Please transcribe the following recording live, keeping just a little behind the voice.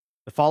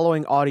The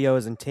following audio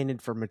is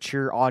intended for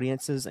mature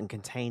audiences and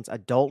contains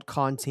adult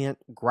content,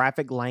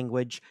 graphic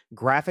language,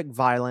 graphic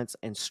violence,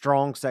 and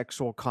strong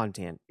sexual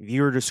content.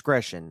 Viewer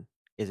discretion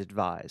is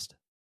advised.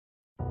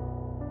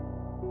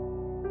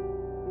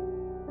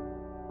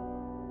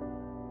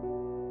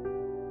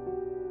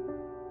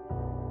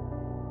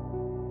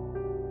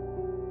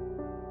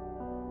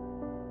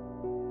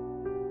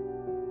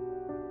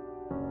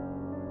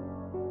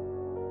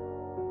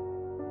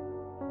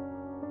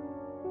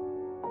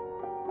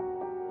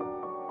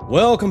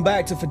 Welcome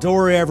back to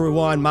Fedora,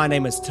 everyone. My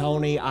name is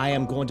Tony. I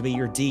am going to be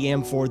your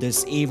DM for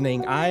this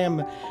evening. I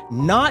am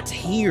not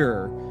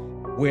here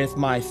with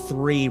my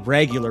three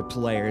regular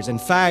players. In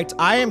fact,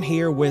 I am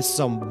here with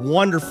some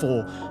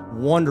wonderful,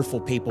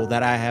 wonderful people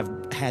that I have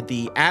had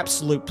the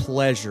absolute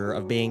pleasure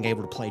of being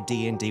able to play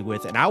D&D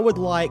with. And I would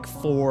like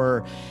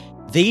for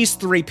these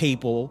three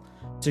people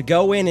to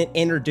go in and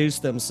introduce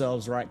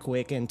themselves right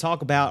quick and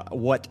talk about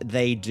what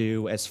they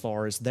do as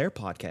far as their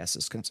podcast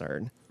is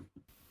concerned.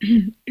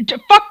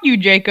 Fuck you,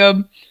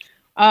 Jacob.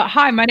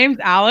 Hi, my name's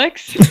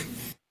Alex.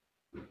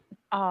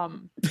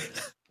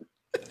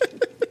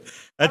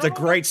 That's a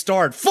great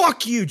start.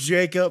 Fuck you,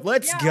 Jacob.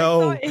 Let's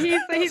go.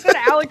 He said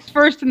Alex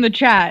first in the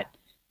chat.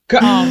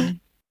 Oh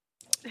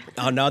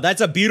no, that's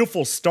a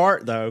beautiful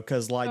start though,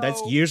 because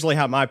that's usually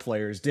how my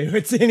players do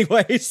it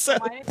anyway. So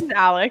my name's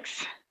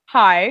Alex.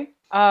 Hi.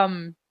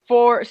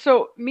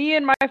 So me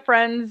and my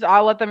friends,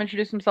 I'll let them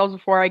introduce themselves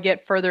before I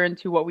get further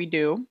into what we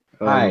do.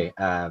 Hi.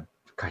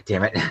 God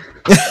damn it.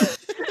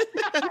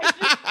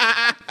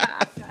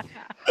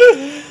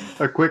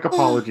 A quick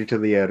apology to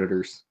the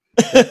editors.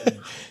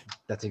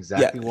 That's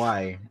exactly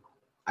why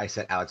I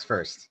said Alex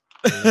first.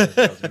 That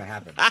was going to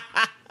happen.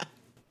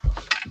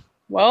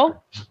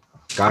 Well,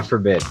 God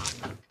forbid.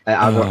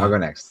 I'll go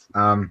next.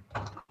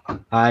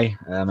 Hi,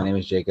 my name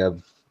is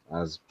Jacob.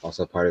 I was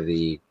also part of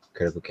the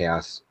Critical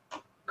Chaos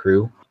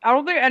crew. I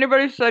don't think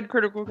anybody said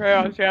Critical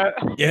Chaos yet.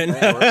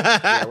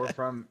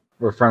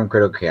 We're from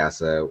Critical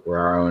Chaos. We're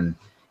our own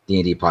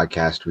D&D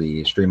podcast.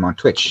 We stream on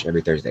Twitch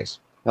every Thursdays.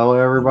 Hello,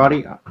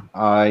 everybody.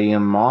 I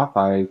am Moth.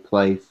 I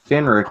play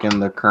Fenric in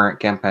the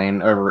current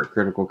campaign over at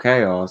Critical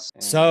Chaos.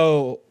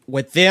 So,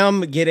 with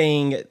them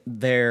getting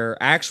their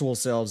actual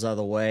selves out of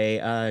the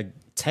way,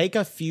 take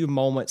a few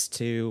moments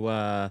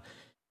to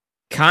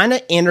kind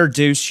of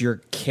introduce your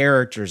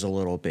characters a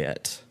little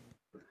bit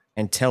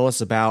and tell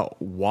us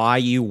about why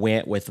you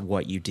went with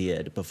what you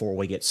did before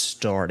we get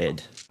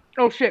started.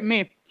 Oh shit,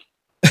 me.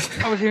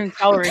 I was eating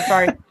celery,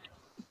 sorry.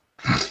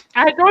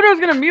 I told you I was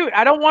going to mute.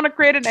 I don't want to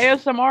create an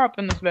ASMR up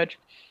in this bitch.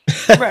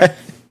 Okay.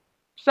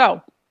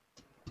 So,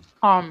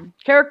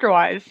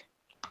 character-wise,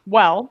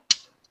 well,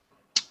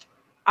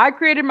 I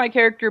created my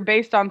character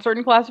based on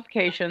certain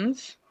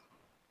classifications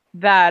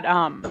that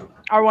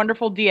our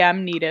wonderful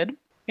DM needed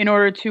in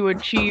order to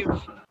achieve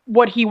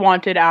what he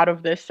wanted out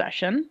of this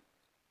session.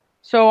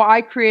 So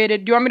I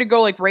created... Do you want me to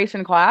go, race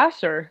and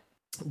class, or...?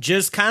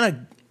 Just kind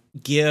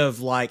of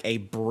give, a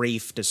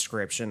brief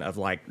description of,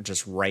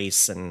 just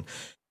race and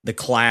the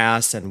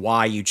class and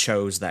why you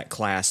chose that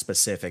class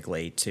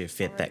specifically to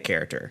fit that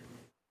character.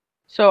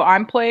 So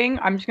I'm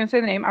just going to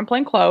say the name. I'm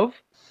playing Clove.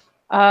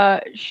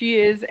 She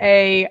is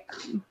a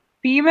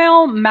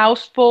female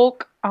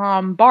mousefolk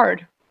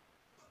bard.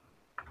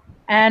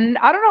 And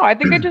I don't know, I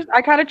think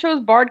I kind of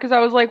chose bard because I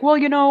was like, well,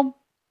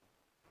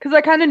 because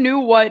I kind of knew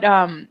what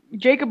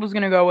Jacob was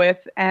going to go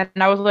with. And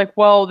I was like,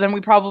 well, then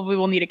we probably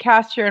will need a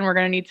caster, and we're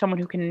going to need someone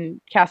who can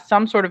cast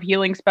some sort of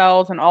healing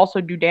spells and also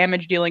do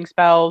damage dealing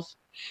spells.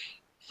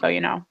 So,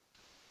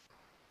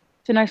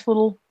 it's a nice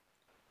little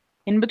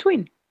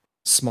in-between.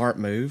 Smart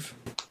move.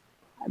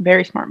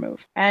 Very smart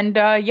move. And,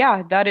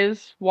 that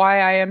is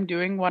why I am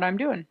doing what I'm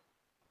doing.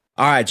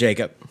 All right,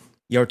 Jacob.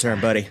 Your turn,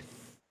 buddy.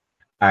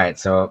 All right,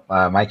 so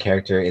my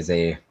character is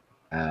a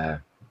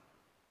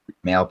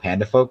male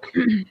panda folk.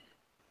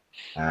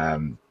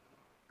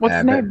 What's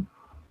his name?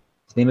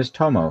 His name is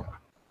Tomo.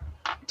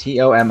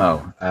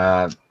 Tomo.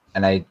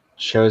 And I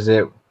chose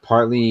it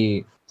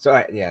partly... So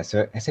I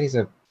said he's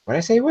a... What did I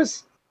say he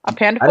was? A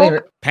panda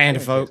folk? Panda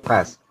folk.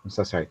 Class. I'm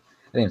so sorry. I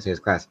didn't even say his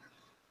class.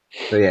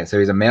 So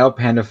he's a male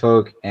panda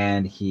folk,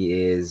 and he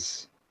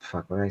is...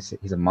 Fuck, what did I say?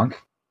 He's a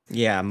monk?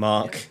 Yeah,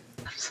 monk.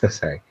 I'm so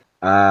sorry.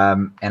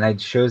 And I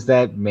chose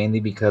that mainly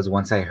because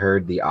once I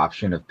heard the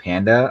option of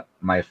panda,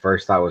 my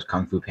first thought was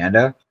Kung Fu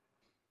Panda.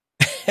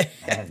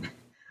 And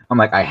I'm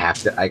like, I have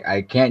to...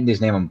 I can't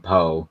just name him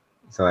Poe,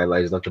 so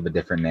I just looked up a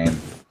different name.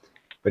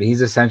 But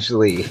he's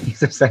essentially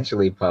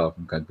Poe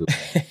from Kung Fu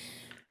Panda.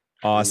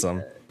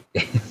 Awesome.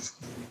 It's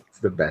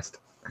the best.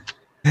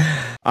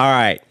 All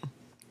right.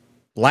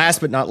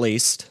 Last but not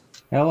least.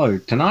 Hello.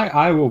 Tonight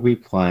I will be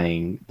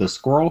playing the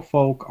Squirrel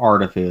Folk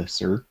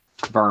Artificer,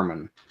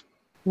 Vermin.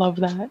 Love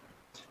that.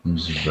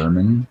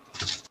 Vermin?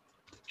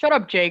 Shut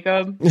up,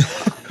 Jacob.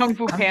 Kung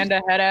Fu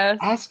Panda head ass.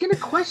 Asking a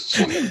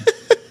question.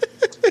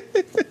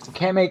 I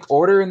can't make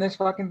order in this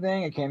fucking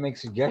thing. I can't make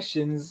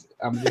suggestions.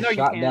 I'm just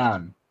shot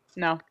down.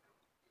 No.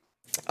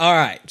 All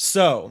right.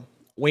 So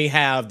we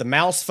have the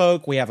mouse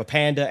folk, we have a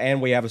panda,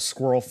 and we have a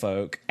squirrel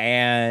folk.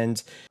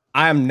 And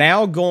I am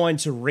now going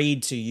to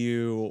read to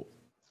you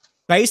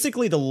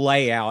basically the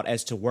layout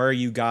as to where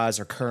you guys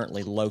are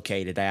currently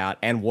located at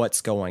and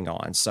what's going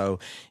on. So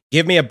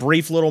give me a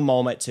brief little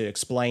moment to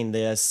explain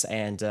this,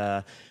 and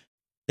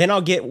then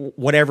I'll get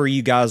whatever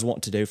you guys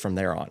want to do from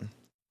there on.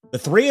 The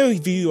three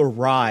of you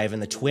arrive in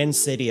the twin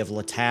city of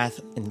Latath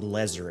and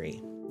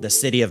Lezery, the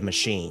city of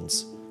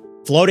machines.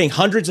 Floating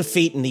hundreds of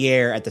feet in the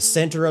air at the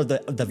center of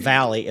the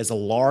valley is a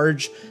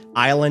large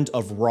island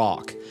of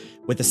rock,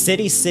 with the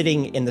city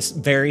sitting in the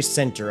very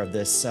center of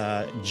this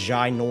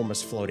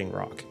ginormous floating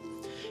rock.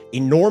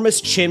 Enormous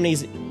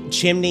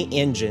chimney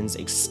engines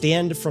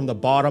extend from the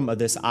bottom of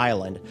this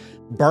island,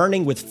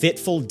 burning with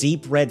fitful,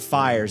 deep red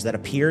fires that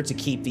appear to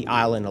keep the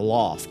island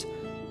aloft.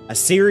 A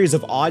series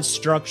of odd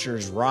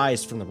structures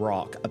rise from the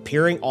rock,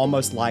 appearing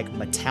almost like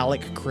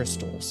metallic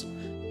crystals.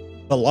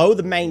 Below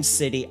the main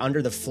city,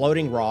 under the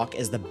floating rock,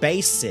 is the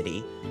base city,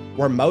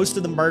 where most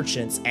of the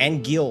merchants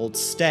and guilds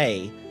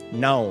stay,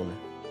 known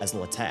as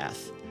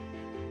Latath.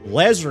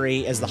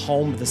 Lezery is the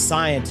home of the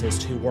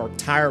scientists who work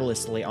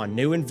tirelessly on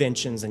new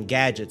inventions and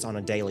gadgets on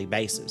a daily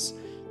basis.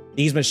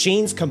 These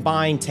machines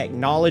combine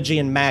technology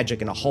and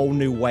magic in a whole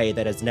new way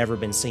that has never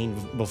been seen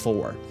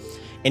before.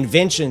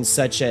 Inventions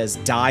such as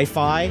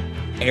Di-Fi,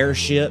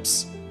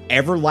 airships,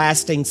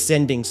 everlasting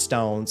sending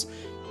stones,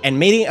 and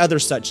many other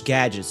such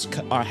gadgets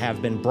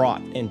have been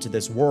brought into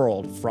this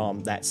world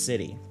from that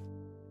city.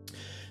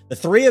 The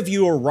three of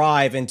you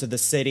arrive into the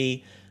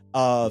city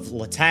of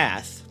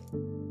Latath,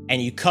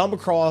 and you come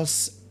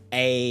across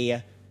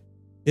a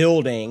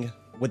building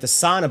with a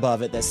sign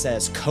above it that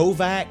says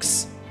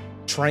Kovacs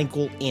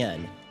Tranquil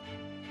Inn.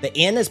 The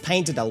inn is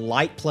painted a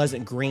light,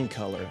 pleasant green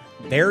color.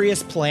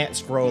 Various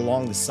plants grow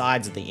along the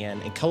sides of the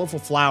inn, and colorful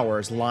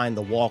flowers line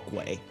the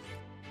walkway.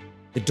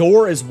 The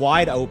door is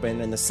wide open,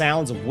 and the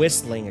sounds of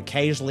whistling,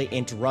 occasionally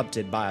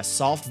interrupted by a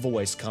soft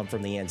voice, come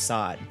from the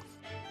inside.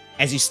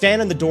 As you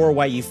stand in the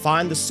doorway, you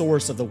find the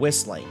source of the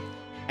whistling.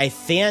 A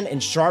thin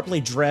and sharply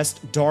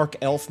dressed dark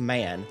elf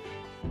man,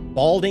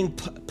 balding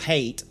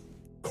pate,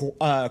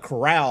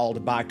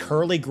 corralled by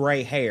curly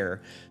gray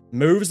hair,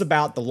 moves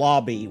about the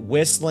lobby,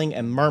 whistling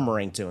and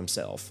murmuring to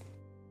himself.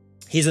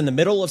 He's in the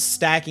middle of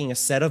stacking a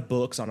set of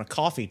books on a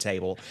coffee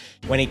table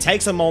when he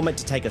takes a moment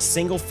to take a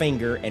single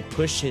finger and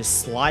push his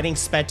sliding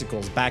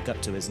spectacles back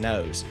up to his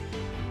nose.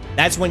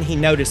 That's when he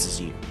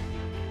notices you.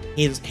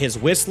 His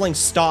whistling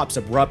stops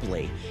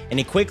abruptly, and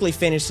he quickly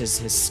finishes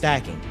his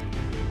stacking.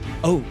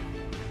 "Oh,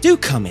 do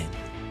come in.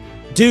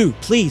 Do,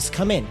 please,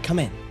 come in, come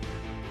in."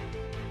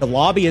 The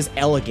lobby is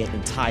elegant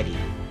and tidy.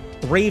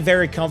 3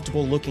 very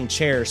comfortable-looking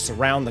chairs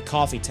surround the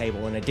coffee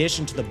table. In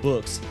addition to the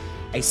books,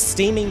 a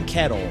steaming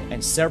kettle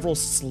and several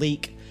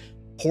sleek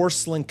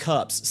porcelain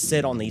cups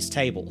sit on these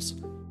tables.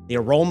 The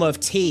aroma of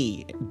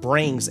tea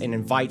brings and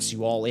invites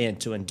you all in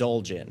to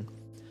indulge in.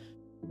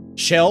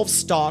 Shelves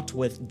stocked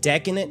with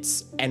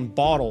decantants and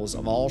bottles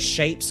of all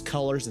shapes,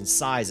 colors, and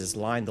sizes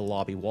line the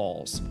lobby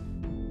walls.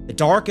 The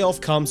dark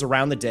elf comes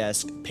around the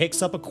desk,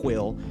 picks up a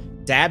quill,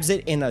 dabs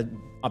it in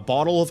a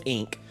bottle of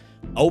ink,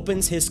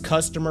 opens his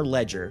customer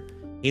ledger.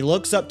 He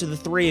looks up to the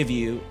 3 of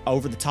you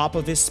over the top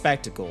of his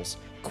spectacles,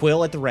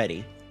 quill at the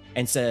ready,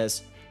 and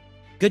says,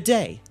 "Good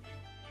day.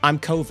 I'm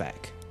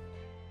Kovac.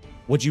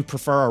 Would you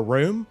prefer a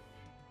room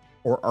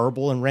or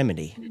herbal and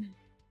remedy?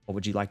 What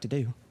would you like to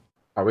do?"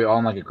 Are we all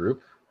in like a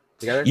group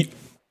together?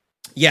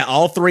 Yeah,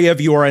 all 3 of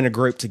you are in a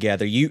group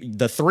together.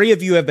 The 3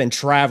 of you have been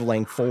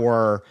traveling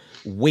for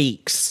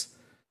weeks,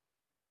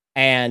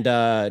 and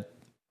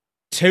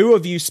 2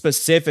 of you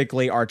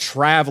specifically are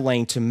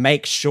traveling to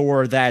make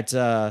sure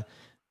that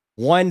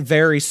one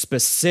very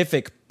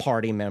specific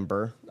party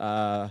member,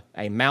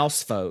 a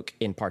mouse folk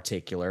in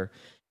particular,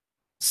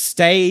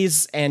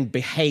 stays and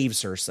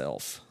behaves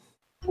herself.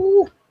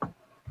 For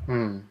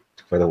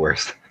the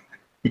worst.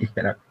 You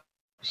know,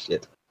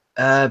 shit.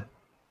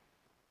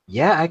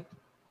 Yeah,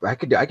 I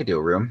could do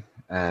a room.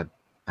 I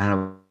don't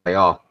know about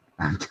y'all.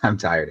 I'm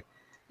tired.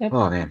 Yep.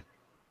 Oh man.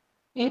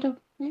 It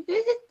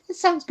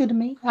sounds good to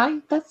me.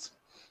 That's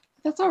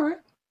all right.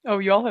 Oh,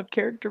 you all have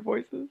character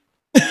voices.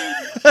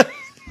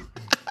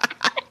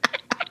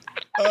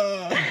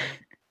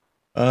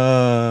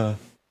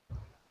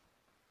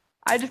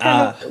 I just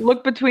kind of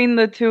look between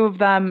the 2 of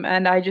them,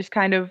 and I just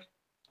kind of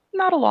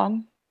nod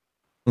along.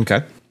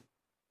 Okay.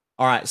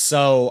 All right,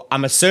 so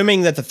I'm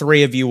assuming that the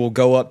 3 of you will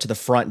go up to the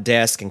front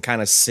desk and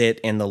kind of sit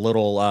in the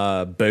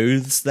little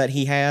booths that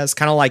he has,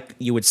 kind of like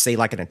you would see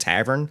like in a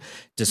tavern,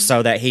 just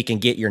so that he can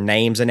get your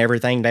names and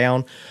everything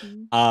down.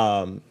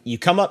 You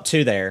come up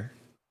to there,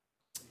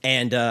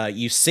 and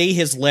you see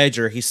his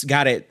ledger. He's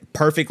got it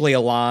perfectly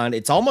aligned.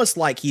 It's almost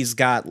like he's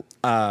got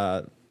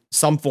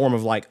some form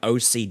of like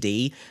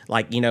OCD,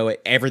 like, you know,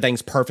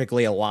 everything's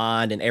perfectly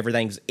aligned and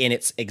everything's in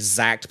its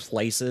exact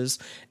places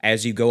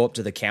as you go up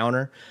to the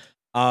counter.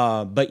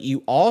 But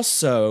you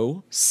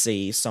also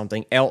see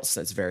something else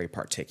that's very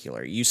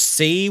particular. You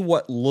see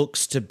what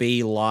looks to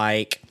be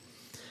like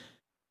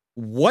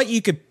what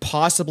you could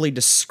possibly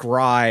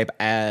describe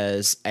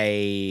as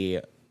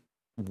a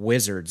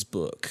wizard's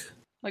book.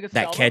 Like a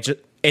that spell catches.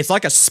 it's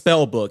like a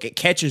spell book. It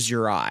catches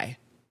your eye.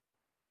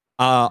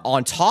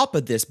 On top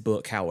of this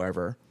book,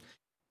 however,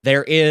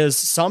 there is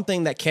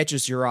something that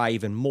catches your eye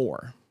even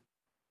more.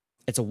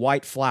 It's a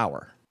white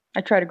flower.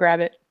 I try to grab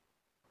it.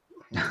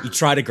 You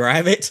try to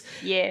grab it?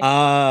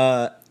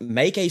 Yeah.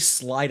 Make a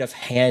sleight of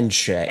hand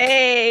check.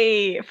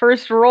 Hey,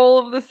 first roll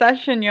of the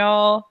session,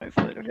 y'all. Okay,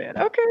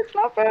 it's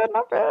not bad,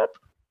 not bad.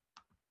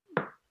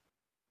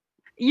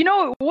 You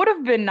know, it would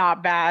have been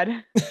not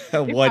bad.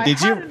 What did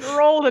you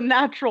roll a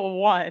natural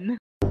 1?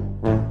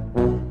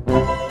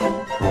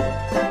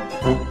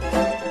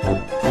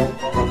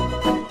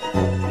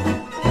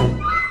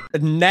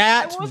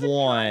 Nat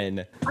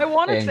 1. I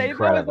want to say that as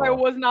I Incredible.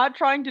 was not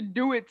trying to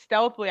do it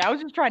stealthily. I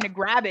was just trying to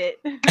grab it.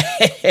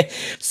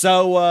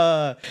 So,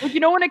 Like, you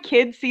know when a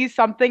kid sees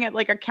something at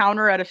like a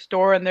counter at a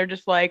store and they're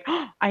just like,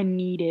 oh, I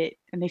need it,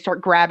 and they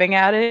start grabbing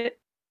at it?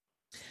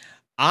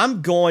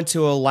 I'm going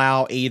to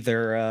allow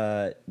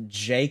either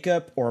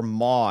Jacob or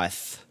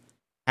Moth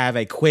have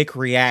a quick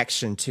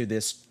reaction to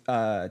this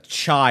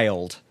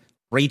child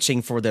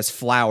reaching for this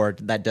flower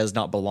that does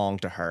not belong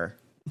to her.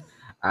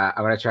 I'm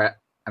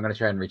gonna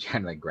try and reach out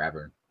and like grab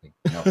her. Like,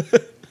 no,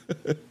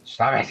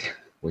 stop it.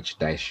 Which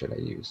dice should I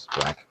use?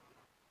 Black.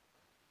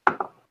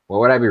 What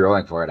would I be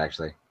rolling for it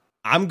actually?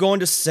 I'm going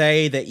to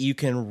say that you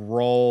can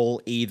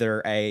roll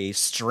either a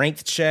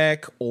strength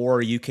check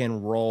or you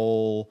can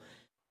roll,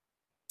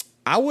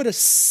 I would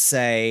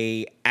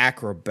say,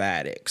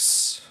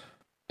 acrobatics.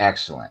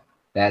 Excellent.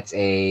 That's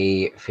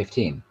a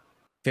 15.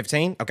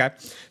 15? Okay.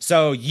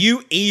 So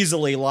you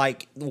easily,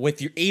 like,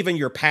 with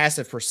your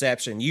passive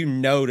perception, you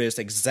notice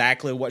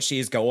exactly what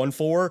she's going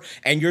for,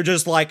 and you're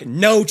just like,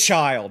 no,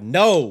 child,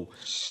 no.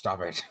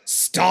 Stop it.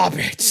 Stop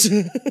it.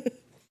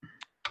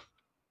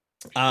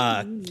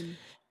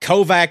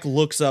 Kovac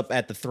looks up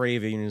at the three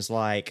of you and is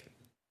like,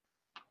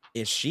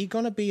 is she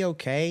gonna be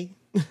okay?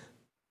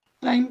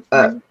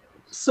 I'm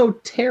so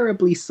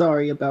terribly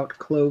sorry about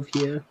Clove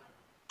here.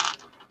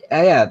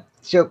 Yeah,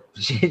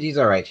 she's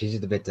all right. She's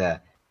just a bit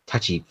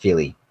touchy,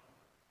 feely,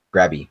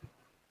 grabby,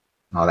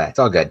 all that. It's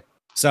all good.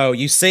 So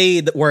you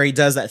see where he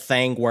does that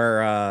thing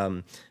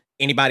where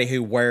anybody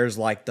who wears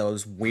like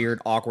those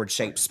weird, awkward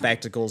shaped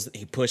spectacles,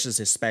 he pushes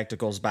his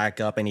spectacles back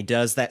up and he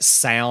does that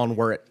sound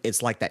where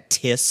it's like that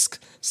tisk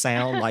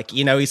sound. Like,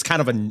 you know, he's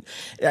kind of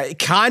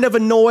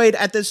annoyed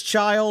at this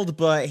child,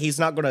 but he's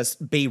not going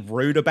to be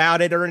rude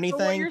about it or So what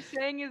anything. you're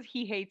saying is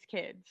he hates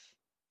kids.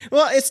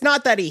 Well, it's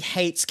not that he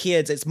hates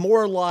kids. It's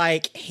more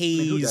like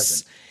who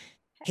doesn't?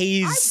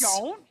 I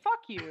don't.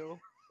 Fuck you.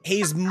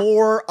 he's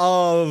more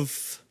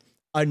of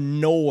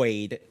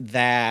annoyed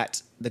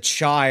that the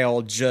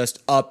child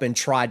just up and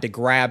tried to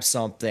grab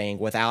something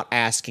without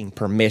asking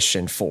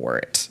permission for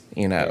it,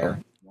 you know.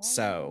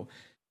 So,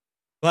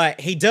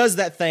 but he does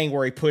that thing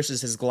where he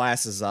pushes his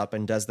glasses up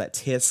and does that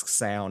tisk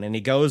sound, and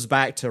he goes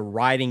back to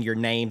writing your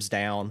names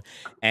down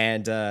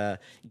and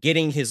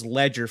getting his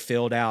ledger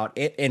filled out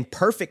in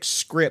perfect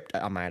script,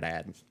 I might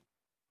add.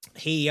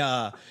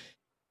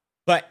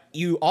 But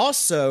you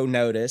also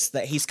notice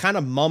that he's kind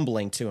of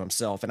mumbling to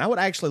himself, and I would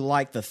actually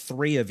like the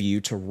three of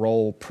you to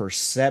roll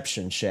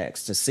perception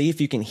checks to see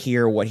if you can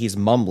hear what he's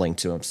mumbling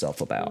to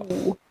himself about.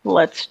 Ooh,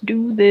 let's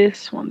do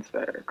this one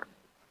sec.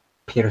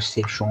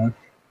 Perception.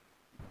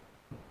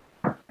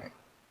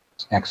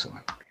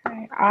 Excellent.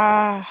 Okay.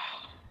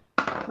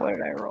 What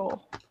did I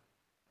roll?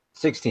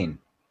 16.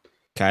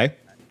 Okay.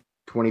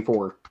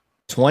 24.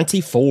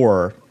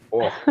 24.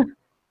 Oh,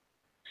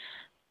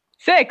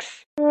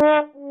 6.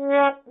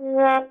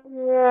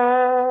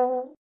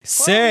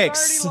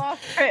 6.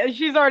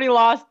 She's already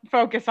lost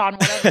focus on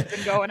whatever's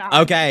been going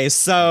on. Okay,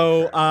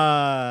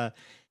 so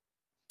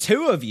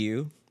two of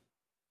you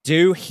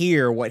do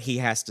hear what he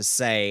has to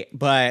say,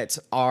 but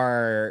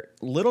our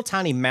little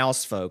tiny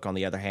mouse folk, on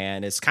the other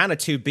hand, is kind of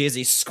too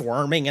busy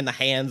squirming in the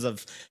hands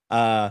of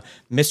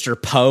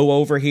Mr. Poe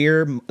over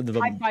here, the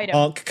I bite him.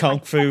 punk kung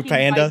I fu fucking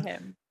panda.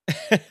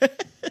 bite him.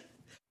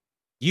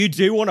 You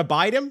do want to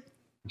bite him?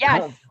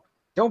 Yes.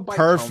 don't bite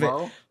Perfect.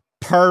 Tomo.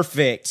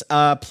 Perfect.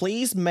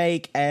 Please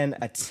make an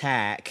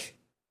attack.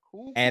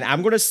 Cool. And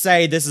I'm going to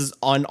say this is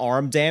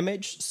unarmed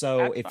damage, so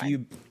That's if fine.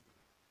 you...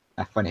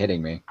 Have fun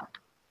hitting me.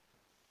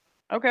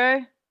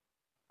 Okay.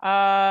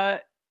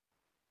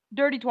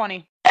 Dirty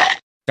 20.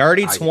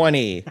 Dirty Ah, yeah.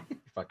 20.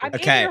 Fucking- I'm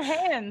Okay. in your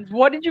hands.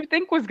 What did you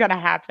think was gonna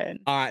happen?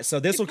 All right, so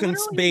this will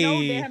It's literally no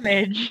be...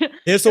 damage.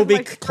 This will be...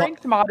 My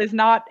strength mod is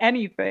not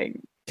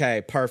anything.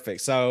 Okay,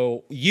 perfect.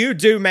 So you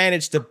do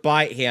manage to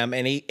bite him,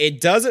 and it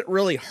doesn't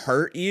really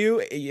hurt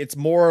you. It's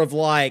more of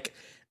like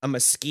a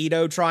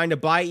mosquito trying to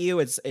bite you.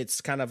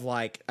 It's kind of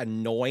like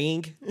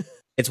annoying.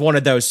 It's one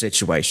of those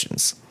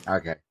situations.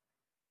 Okay.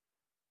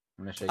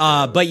 I'm gonna shake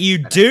your But you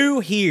do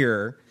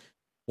hear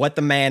what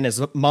the man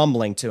is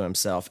mumbling to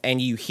himself, and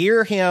you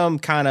hear him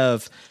kind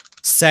of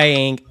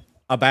saying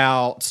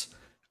about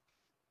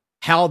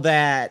how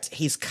that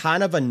he's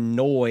kind of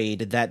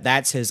annoyed that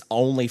that's his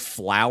only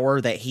flower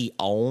that he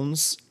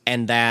owns,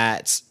 and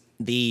that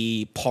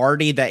the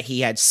party that he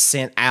had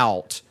sent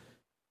out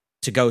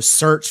to go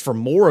search for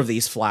more of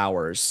these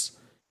flowers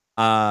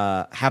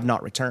have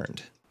not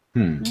returned.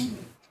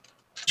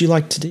 What'd you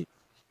like to do?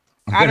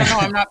 I don't know.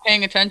 I'm not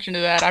paying attention to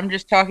that. I'm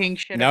just talking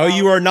shit. No,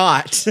 you are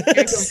not.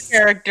 Jacob's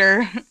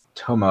character.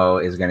 Tomo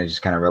is going to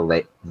just kind of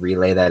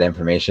relay that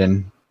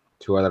information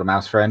to our little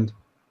mouse friend.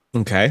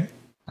 Okay.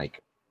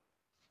 Like,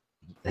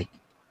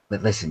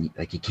 listen,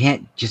 like you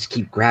can't just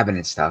keep grabbing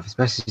at stuff,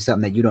 especially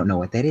something that you don't know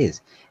what that is.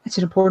 That's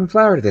an important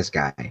flower to this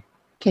guy. You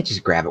can't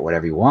just grab it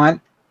whatever you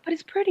want. But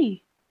it's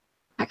pretty.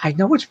 I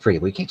know it's pretty,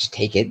 but you can't just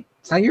take it.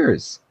 It's not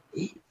yours.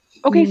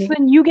 Okay, so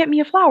then you get me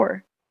a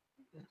flower.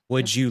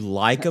 Would you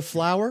like a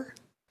flower?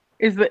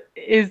 Is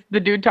the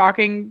dude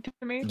talking to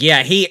me?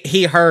 Yeah,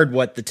 he heard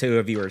what the two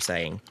of you are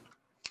saying.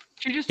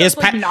 She just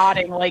starts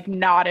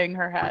nodding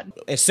her head.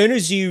 As soon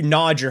as you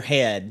nod your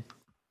head,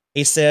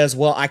 he says,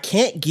 well, I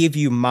can't give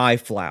you my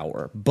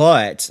flower,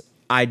 but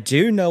I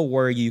do know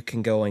where you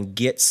can go and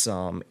get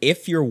some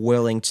if you're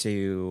willing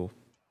to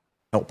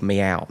help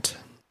me out.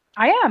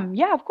 I am.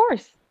 Yeah, of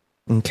course.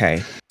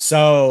 Okay.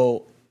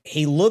 So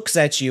he looks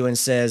at you and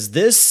says,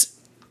 this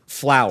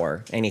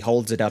flower, and he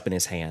holds it up in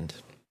his hand.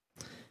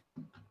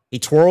 He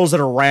twirls it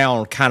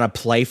around kind of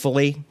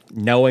playfully,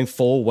 knowing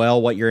full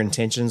well what your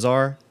intentions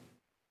are.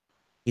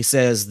 He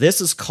says, this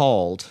is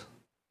called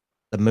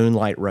the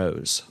Moonlight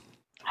Rose.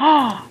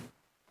 Oh,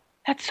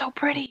 that's so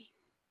pretty.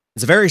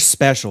 It's a very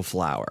special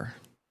flower,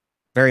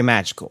 very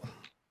magical.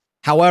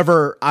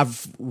 However,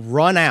 I've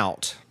run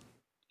out,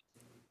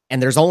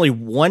 and there's only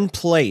one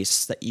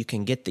place that you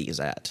can get these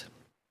at.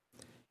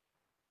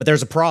 But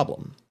there's a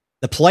problem.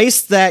 The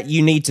place that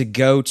you need to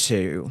go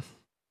to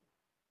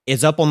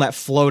is up on that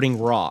floating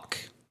rock,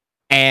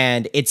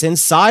 and it's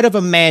inside of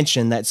a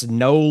mansion that's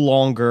no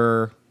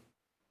longer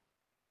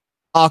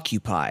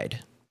occupied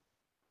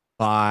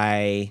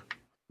by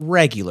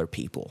regular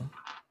people.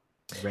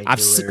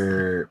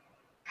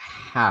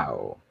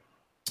 How?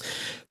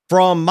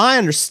 From my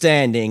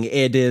understanding,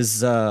 it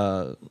is,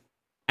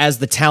 as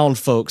the town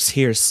folks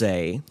here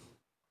say,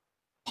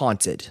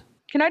 haunted.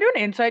 Can I do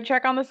an insight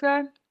check on this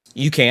guy?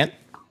 You can.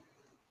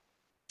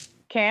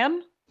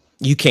 Can?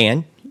 You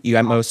can.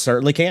 You most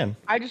certainly can.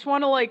 I just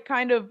want to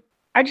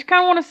I just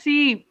kind of want to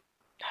see,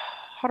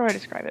 how do I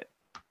describe it?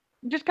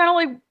 Just kind of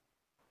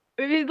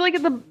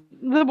like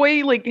the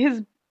way, like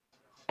his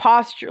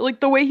posture, like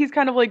the way he's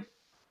kind of like,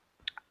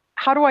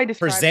 how do I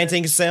describe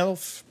presenting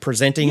himself?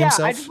 Presenting yeah,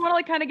 himself? I just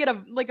want to kind of get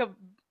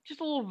just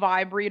a little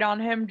vibe read on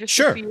him, just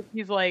sure. to see if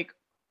he's like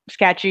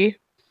sketchy.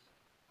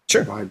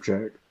 Sure. Vibe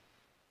check.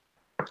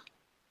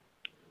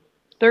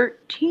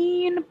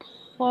 13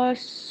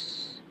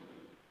 plus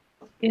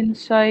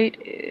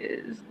insight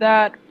is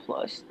that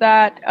plus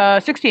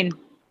that 16.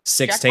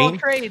 16. Jack of all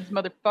trades,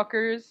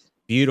 motherfuckers.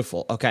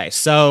 Beautiful. Okay,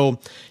 so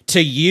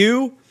to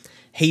you,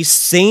 he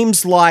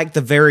seems like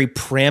the very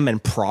prim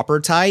and proper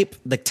type,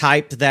 the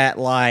type that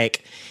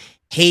like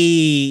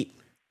he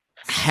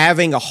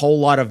having a whole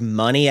lot of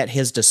money at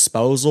his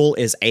disposal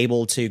is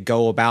able to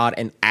go about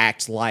and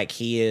act like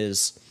he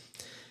is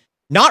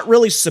not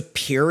really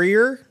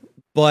superior,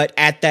 but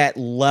at that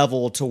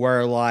level to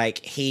where like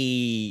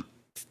he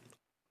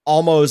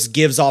almost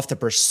gives off the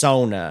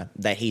persona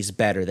that he's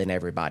better than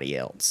everybody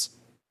else.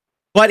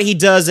 But he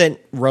doesn't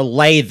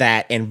relay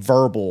that in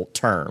verbal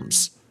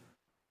terms.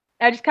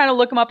 I just kind of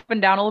look him up and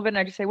down a little bit, and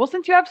I just say, well,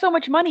 since you have so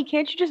much money,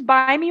 can't you just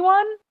buy me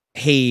one?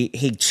 He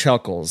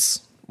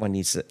chuckles when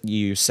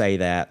you say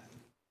that.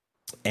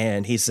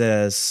 And he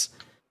says,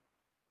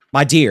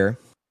 my dear,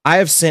 I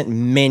have sent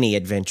many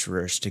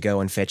adventurers to go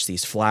and fetch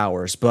these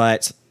flowers,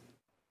 but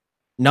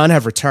none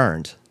have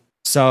returned.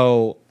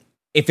 So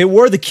if it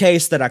were the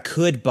case that I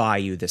could buy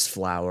you this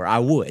flower, I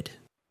would.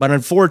 But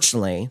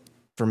unfortunately,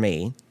 for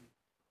me,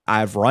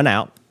 I've run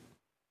out,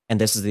 and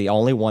this is the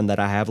only one that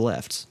I have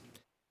left.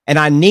 And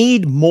I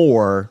need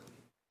more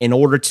in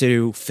order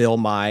to fill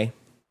my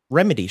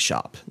remedy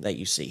shop that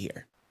you see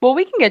here. Well,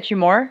 we can get you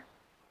more.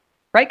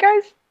 Right,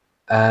 guys?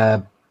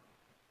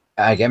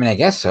 I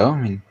guess so.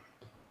 I mean,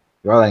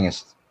 you're all letting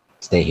us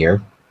stay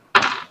here.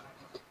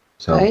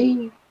 So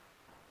I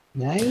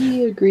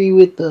agree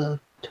with the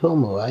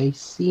Tomo. I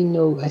see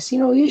no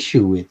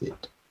issue with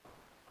it.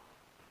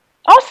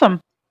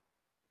 Awesome.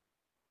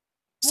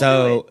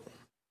 So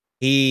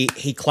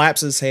he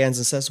claps his hands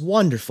and says,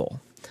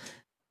 wonderful.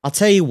 I'll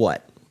tell you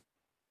what.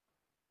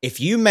 If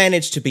you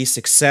manage to be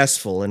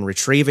successful in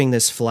retrieving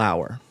this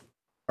flower,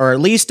 or at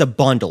least a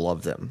bundle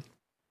of them,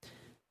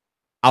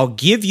 I'll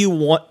give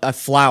you a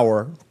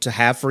flower to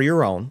have for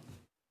your own.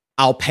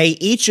 I'll pay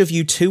each of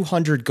you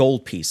 200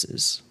 gold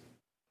pieces.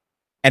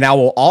 And I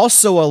will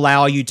also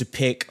allow you to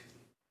pick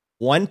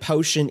one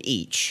potion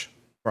each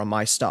from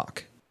my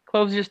stock.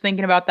 Clove's just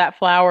thinking about that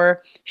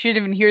flower. She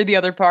didn't even hear the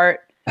other part.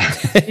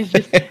 She's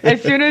just,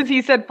 as soon as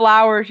he said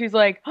flower, she's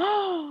like,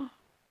 oh,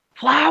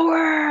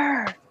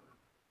 flower!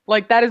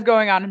 Like, that is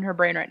going on in her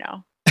brain right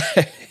now.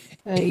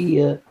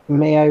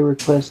 May I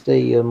request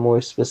a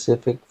more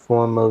specific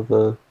form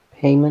of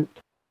payment?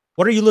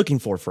 What are you looking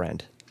for,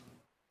 friend?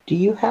 Do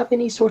you have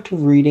any sort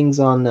of readings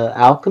on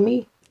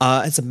alchemy?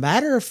 As a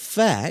matter of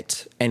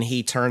fact, and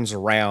he turns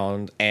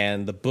around,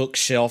 and the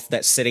bookshelf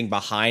that's sitting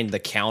behind the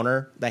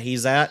counter that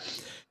he's at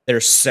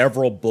There's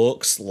several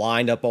books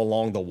lined up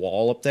along the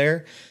wall up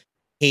there.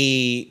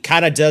 He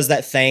kind of does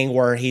that thing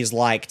where he's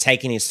like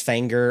taking his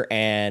finger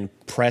and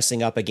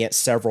pressing up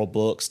against several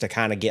books to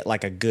kind of get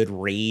like a good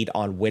read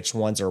on which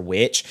ones are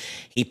which.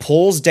 He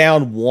pulls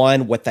down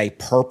one with a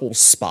purple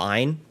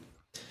spine,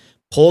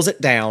 pulls it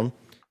down.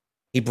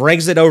 He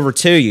brings it over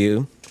to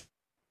you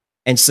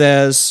and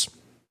says,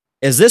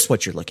 "Is this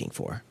what you're looking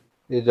for?"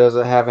 It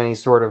doesn't have any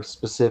sort of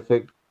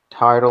specific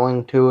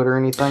titling to it or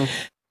anything.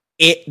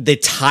 The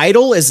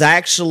title is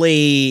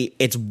actually,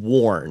 it's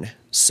worn,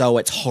 so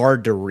it's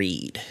hard to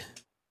read.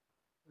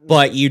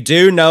 But you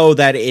do know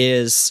that it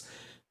is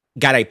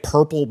got a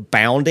purple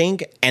bounding,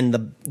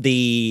 and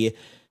the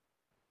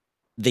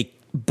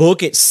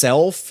book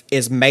itself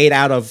is made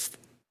out of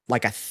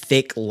like a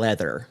thick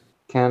leather.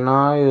 Can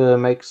I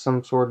make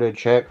some sort of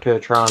check to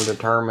try and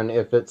determine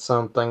if it's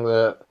something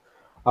that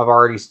I've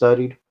already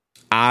studied?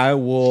 I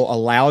will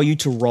allow you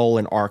to roll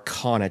an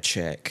Arcana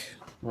check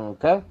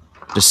Okay.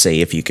 to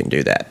see if you can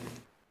do that.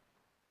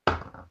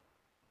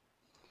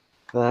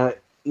 That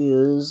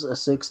is a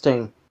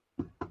 16.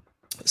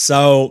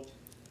 So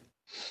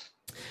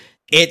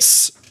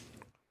it's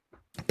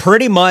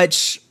pretty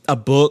much a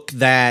book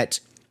that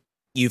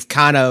you've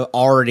kind of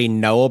already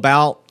know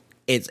about.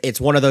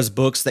 It's one of those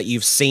books that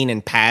you've seen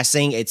in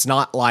passing. It's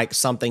not like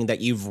something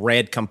that you've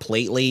read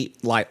completely,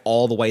 like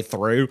all the way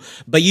through,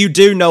 but you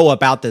do know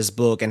about this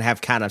book and have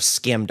kind of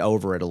skimmed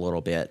over it a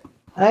little bit.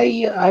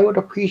 I would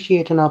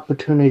appreciate an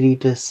opportunity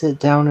to sit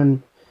down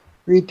and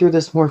read through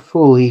this more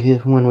fully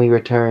when we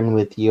return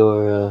with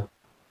your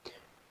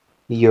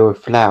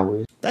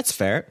flowers. That's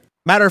fair.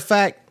 Matter of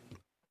fact,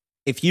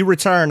 if you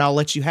return, I'll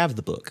let you have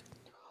the book.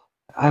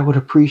 I would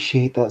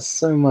appreciate that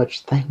so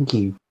much. Thank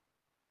you.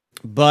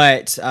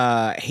 But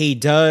he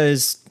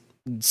does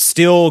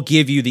still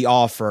give you the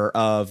offer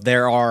of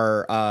there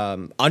are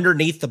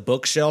underneath the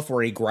bookshelf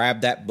where he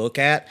grabbed that book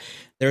at,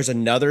 there's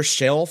another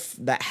shelf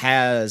that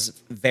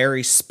has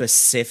very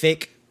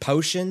specific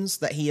potions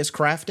that he has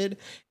crafted,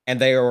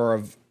 and they are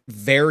of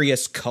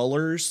various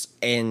colors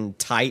and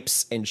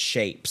types and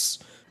shapes.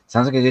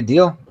 Sounds like a good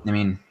deal. I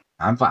mean,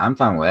 I'm fine with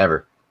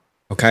whatever.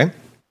 Okay.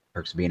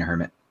 Perks of being a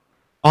hermit.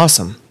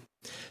 Awesome.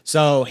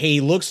 So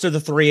he looks to the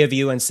three of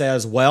you and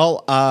says,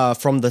 well,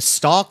 from the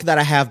stock that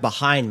I have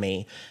behind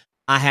me,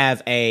 I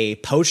have a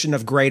potion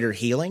of greater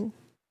healing,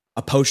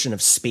 a potion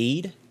of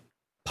speed,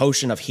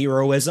 potion of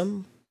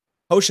heroism,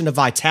 potion of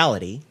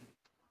vitality,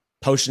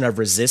 potion of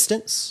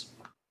resistance,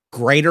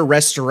 greater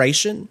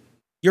restoration.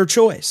 Your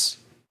choice.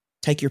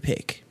 Take your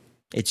pick.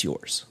 It's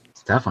yours.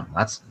 It's a tough one.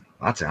 Lots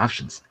of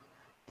options.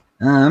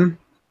 You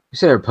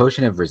said a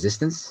potion of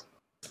resistance?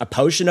 A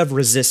potion of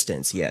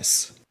resistance,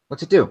 yes.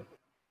 What's it do?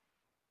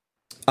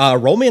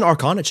 Roll me an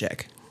Arcana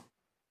check.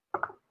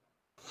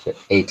 Shit,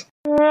 8.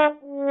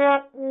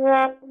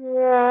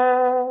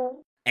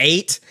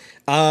 8.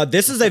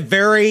 This is a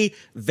very,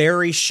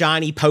 very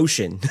shiny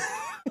potion.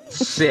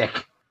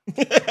 Sick.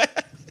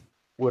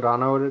 Would I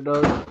know what it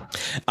does?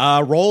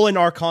 Roll an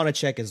Arcana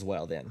check as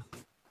well, then.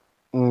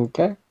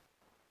 Okay.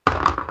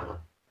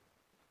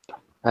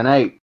 An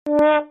 8.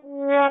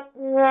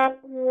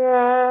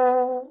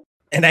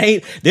 An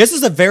 8. This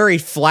is a very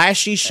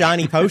flashy,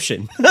 shiny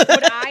potion.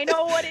 Would I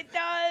know what it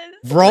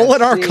does? Roll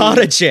an Let's see.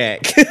 Arcana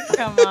check.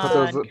 Come Put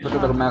on. the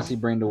little mousy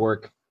brain to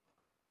work.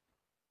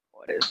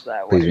 What is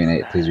that? Please be an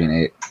 8. Please be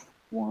an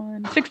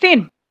 8.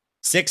 16.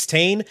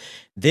 16.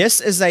 This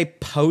is a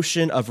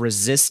potion of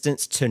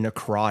resistance to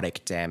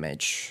necrotic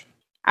damage.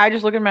 I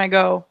just look at him and I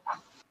go,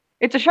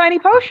 it's a shiny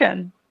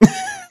potion.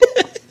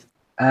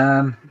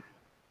 Man,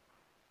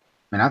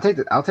 I'll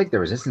take the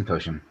resistance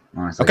potion,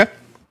 honestly. Okay.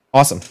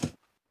 Awesome.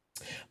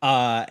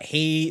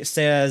 He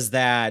says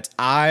that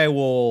I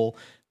will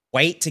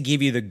wait to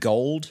give you the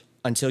gold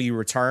until you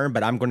return,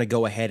 but I'm going to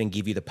go ahead and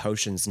give you the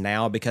potions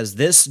now because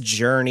this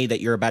journey that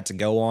you're about to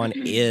go on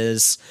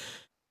is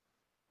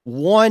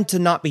one to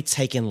not be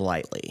taken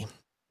lightly.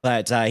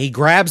 But he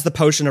grabs the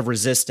potion of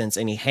resistance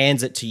and he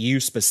hands it to you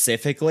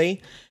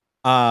specifically,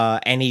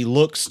 and he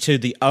looks to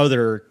the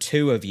other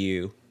two of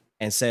you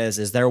and says,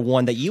 is there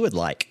one that you would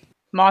like?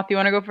 Moth, you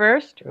want to go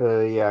first?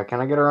 Yeah,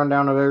 can I get a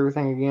rundown of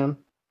everything again?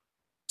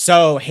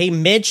 So he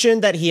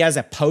mentioned that he has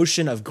a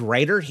potion of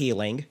greater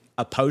healing,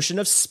 a potion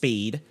of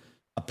speed,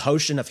 a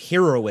potion of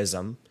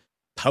heroism,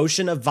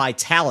 potion of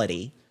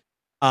vitality.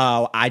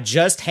 I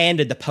just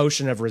handed the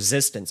potion of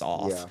resistance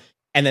off. Yeah.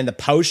 And then the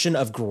potion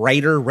of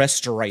greater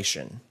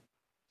restoration.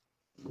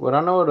 Would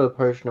I know what a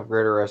potion of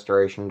greater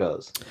restoration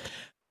does?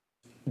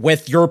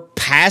 With your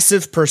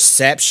passive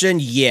perception,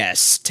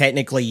 yes,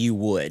 technically you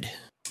would.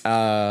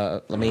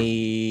 Let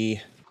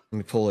me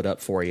pull it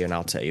up for you and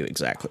I'll tell you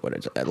exactly what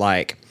it's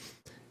like.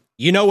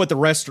 You know what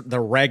the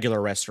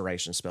regular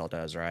restoration spell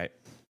does, right?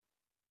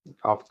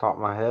 Off the top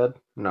of my head?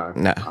 No.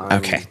 No. I'm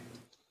Okay.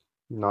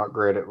 Not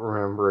great at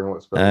remembering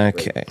what spells.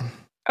 Okay.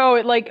 Oh,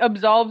 it like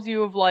absolves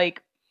you of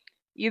like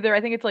either,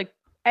 I think it's like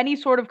any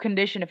sort of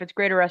condition if it's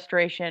greater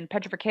restoration,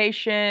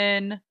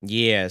 petrification.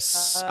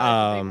 Yes. Big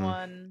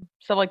one,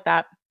 stuff like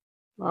that.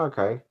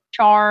 Okay.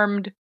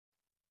 Charmed.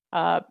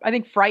 I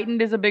think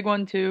frightened is a big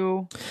one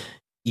too.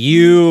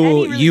 You Any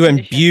really you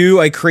condition. imbue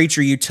a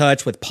creature you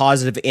touch with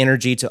positive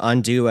energy to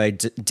undo a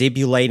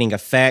debulating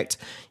effect.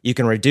 You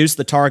can reduce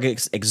the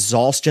target's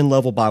exhaustion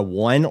level by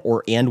 1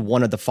 or end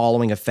one of the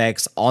following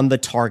effects on the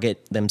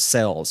target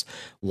themselves.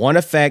 One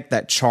effect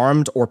that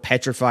charmed or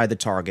petrified the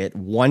target.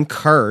 One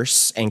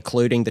curse,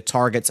 including the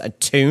target's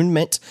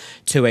attunement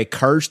to a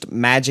cursed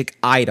magic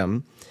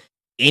item.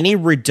 Any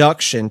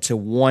reduction to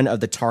one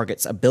of the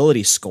target's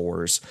ability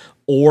scores,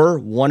 or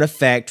one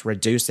effect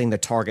reducing the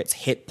target's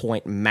hit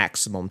point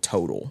maximum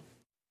total.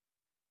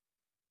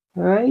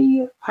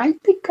 I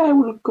think I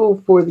will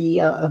go for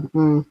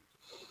the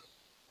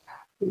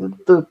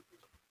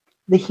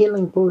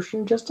healing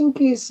potion, just in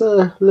case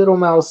little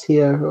mouse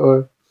here,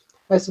 or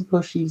I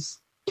suppose she's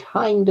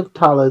kind of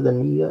taller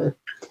than me.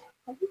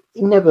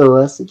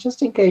 Nevertheless,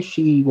 just in case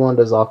she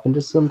wanders off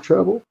into some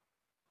trouble.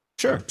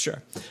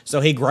 Sure. So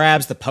he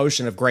grabs the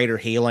potion of greater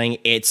healing.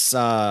 It's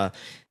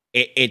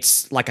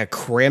like a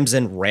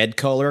crimson red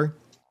color.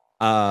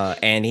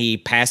 And he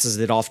passes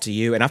it off to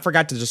you. And I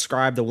forgot to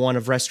describe the one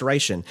of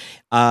restoration.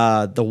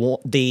 The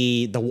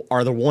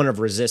one of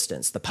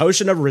resistance. The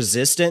potion of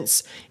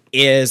resistance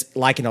is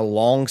like in a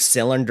long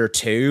cylinder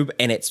tube,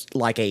 and it's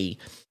like a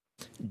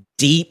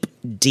deep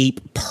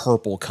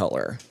purple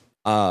color.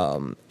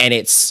 And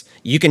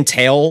you can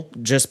tell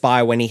just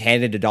by when he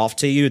handed it off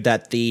to you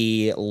that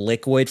the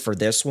liquid for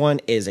this one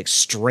is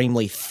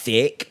extremely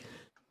thick.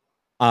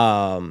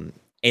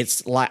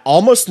 It's like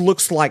almost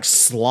looks like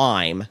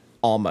slime.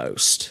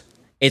 Almost.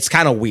 It's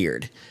kind of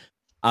weird.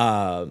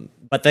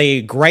 But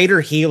the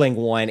greater healing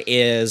one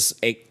is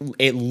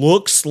it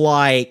looks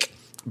like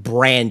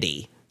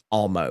brandy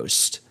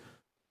almost.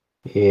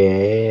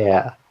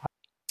 Yeah.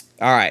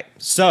 All right.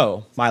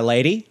 So, my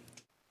lady.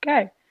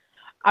 Okay.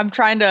 I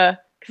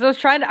was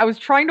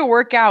trying to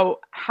work out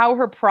how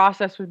her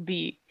process would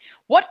be.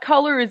 What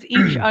color is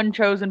each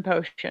unchosen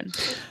potion?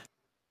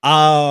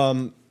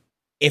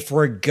 If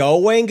we're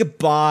going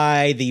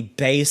by the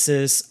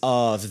basis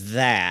of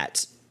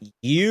that,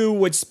 you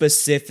would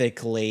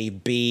specifically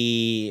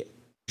be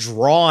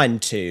drawn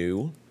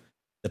to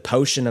the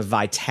potion of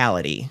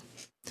vitality.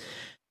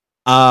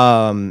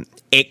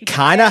 It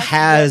kind of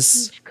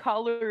has what each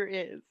color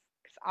is.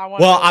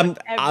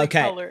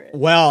 Okay.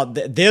 Well,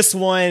 this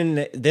one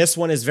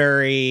is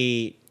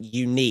very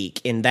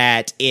unique in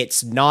that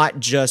it's not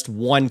just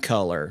one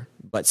color,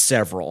 but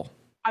several.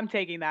 I'm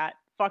taking that.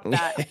 Fuck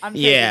that. I'm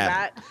taking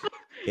that.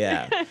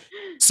 Yeah.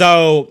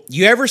 So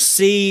you ever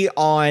see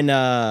on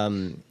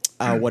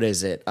what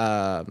is it?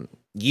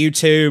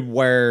 YouTube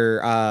where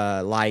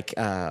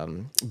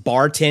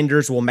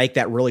bartenders will make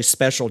that really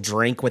special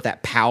drink with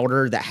that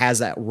powder that has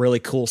that really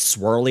cool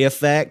swirly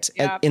effect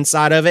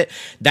inside of it.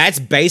 That's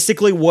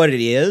basically what it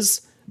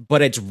is,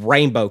 but it's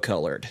rainbow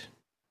colored.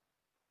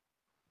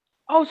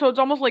 Oh, so it's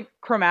almost like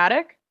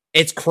chromatic?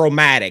 It's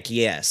chromatic,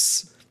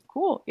 yes.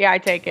 Cool. Yeah, I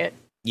take it.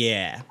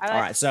 Yeah. All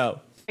right,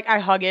 so I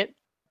hug it.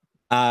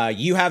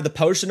 You have the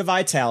potion of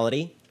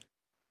vitality.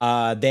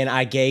 Then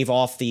I gave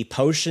off the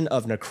potion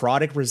of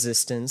necrotic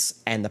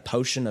resistance and the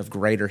potion of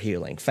greater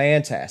healing.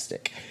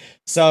 Fantastic.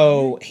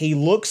 So he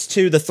looks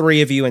to the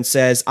three of you and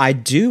says, I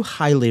do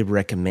highly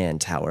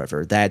recommend,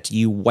 however, that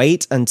you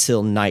wait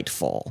until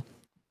nightfall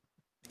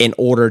in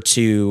order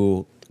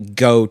to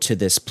go to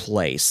this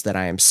place that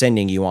I am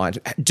sending you on.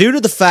 Due to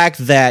the fact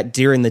that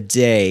during the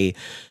day,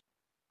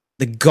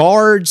 the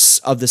guards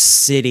of the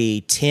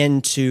city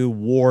tend to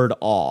ward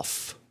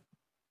off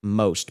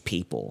most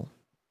people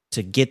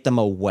to get them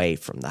away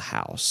from the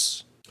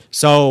house.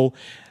 So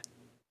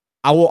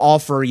I will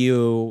offer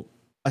you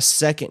a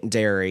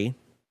secondary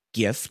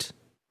gift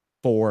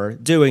for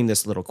doing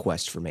this little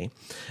quest for me.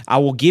 I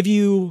will give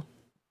you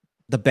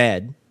the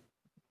bed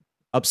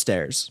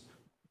upstairs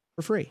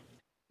for free.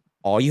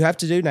 All you have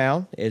to do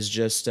now is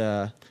just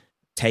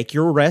take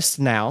your rest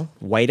now,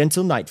 wait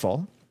until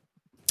nightfall,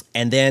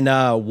 and then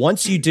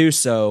once you do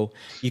so,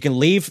 you can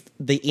leave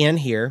the inn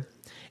here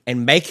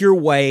and make your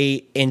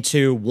way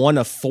into one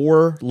of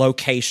 4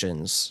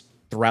 locations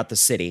throughout the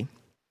city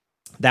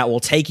that will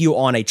take you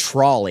on a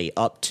trolley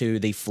up to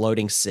the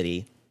floating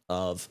city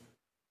of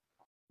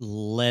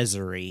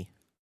Lezery.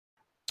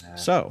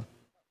 So,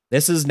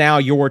 this is now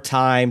your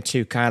time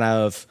to kind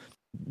of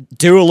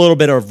do a little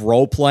bit of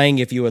role-playing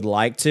if you would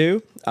like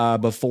to,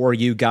 before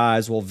you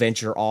guys will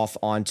venture off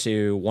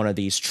onto one of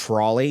these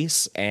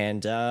trolleys.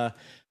 And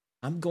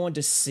I'm going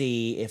to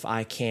see if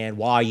I can,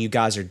 while you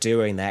guys are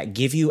doing that,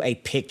 give you a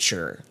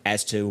picture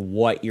as to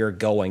what you're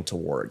going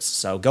towards.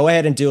 So go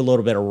ahead and do a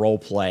little bit of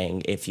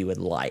role-playing if you would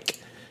like.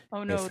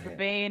 Oh no, the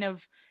bane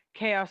of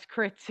chaos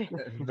crits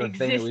The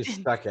thing that we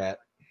stuck at.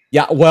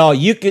 Yeah, well,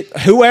 you could,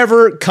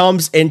 whoever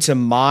comes into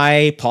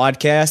my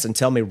podcast and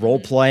tell me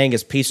role-playing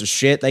is a piece of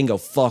shit, they can go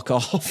fuck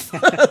off.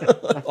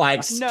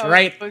 Like,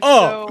 straight up.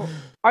 So,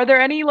 are there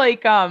any,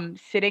 like,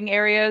 sitting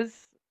areas?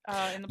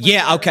 In the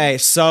Yeah, okay,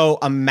 so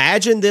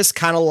imagine this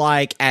kind of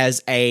like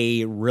as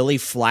a really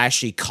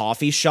flashy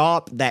coffee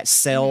shop that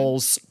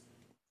sells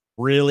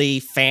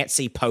really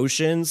fancy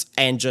potions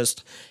and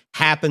just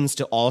happens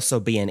to also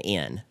be an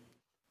inn.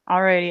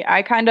 Alrighty.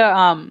 I kind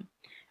of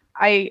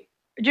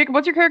Jacob,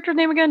 what's your character's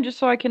name again? Just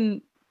so I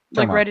can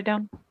Tomo. write it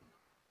down.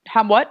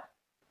 What?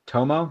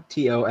 Tomo,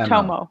 Tomo.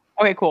 Tomo.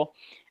 Okay, cool.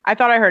 I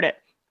thought I heard it.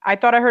 I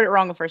thought I heard it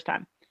wrong the first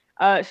time.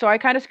 So I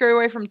kind of scurry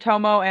away from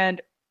Tomo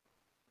and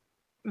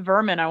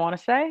Vermin, I want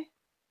to say.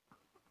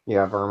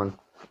 Yeah, Vermin.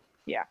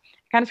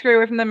 Kind of scurry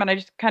away from them, and I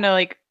just kind of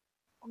like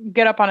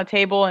get up on a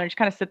table and I just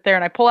kind of sit there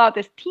and I pull out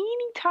this teeny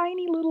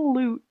tiny little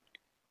lute.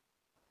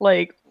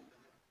 Like,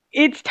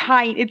 it's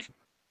tiny, it's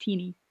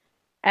teeny.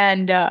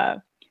 And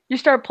you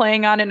start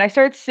playing on it, and I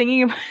start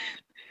singing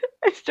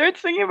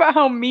about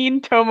how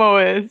mean Tomo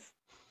is.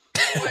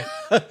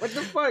 What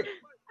the fuck?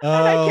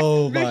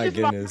 Oh my Vicious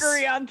goodness.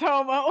 mockery on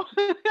Tomo.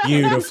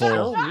 Beautiful.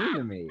 So mean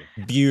to me.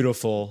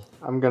 Beautiful.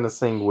 I'm gonna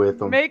sing with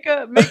them. Make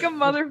a wrong with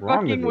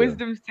motherfucking you?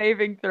 wisdom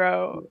saving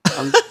throw.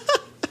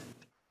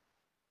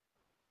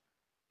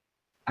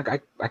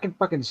 I can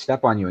fucking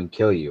step on you and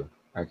kill you.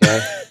 Okay.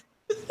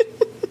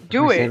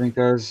 Do My it. Saving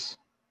throws.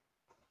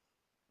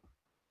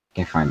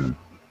 Can't find them.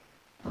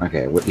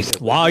 Okay, what you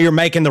said? While you're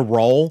making the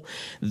roll,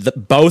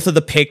 both of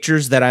the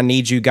pictures that I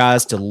need you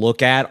guys to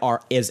look at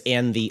is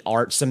in the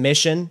art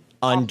submission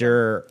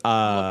under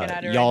looking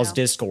at it right y'all's now.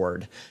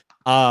 Discord.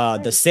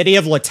 The city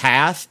of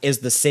Latath is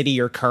the city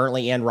you're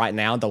currently in right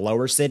now, the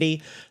lower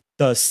city.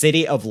 The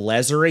city of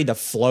Lezery, the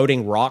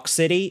floating rock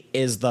city,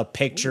 is the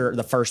picture,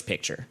 the first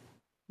picture.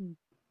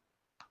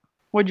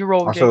 What'd you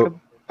roll, Also,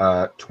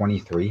 Jacob?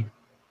 23.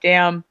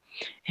 Damn.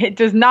 It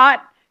does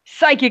not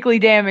psychically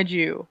damage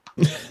you,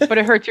 but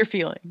it hurts your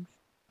feelings.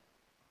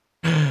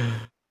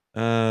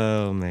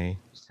 Oh man.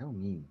 So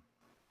mean.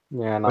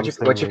 Yeah, and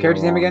What's your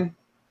character's name again?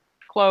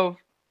 Clove.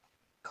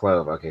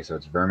 Clove. Okay, so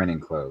it's Vermin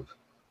and Clove.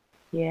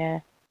 Yeah.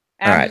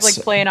 And I'm Alright, just like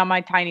so- playing on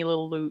my tiny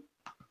little lute,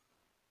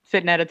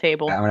 sitting at a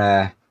table. I'm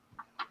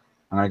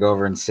gonna go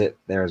over and sit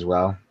there as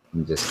well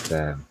and just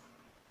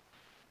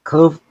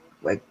Clove.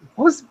 Like,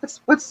 what's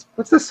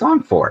the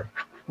song for?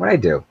 What'd I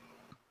do?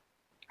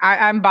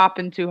 I'm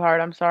bopping too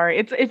hard. I'm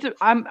sorry.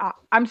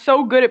 I'm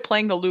so good at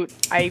playing the lute.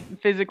 I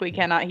physically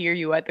cannot hear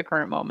you at the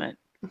current moment.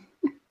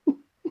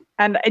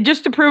 And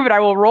just to prove it, I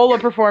will roll a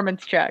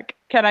performance check.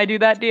 Can I do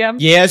that, DM?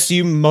 Yes,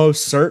 you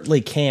most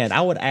certainly can.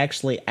 I would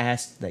actually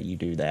ask that you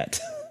do that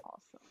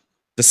Awesome.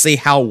 to see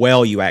how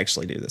well you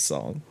actually do this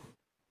song.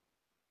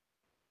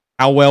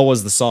 How well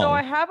was the song? So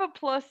I have a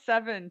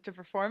 +7 to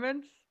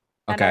performance,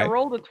 and I Okay.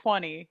 rolled a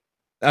 20.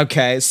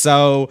 Okay,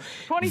 so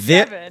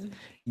 27.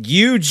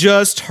 you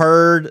just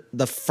heard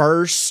the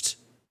first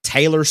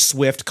Taylor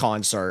Swift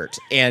concert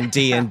in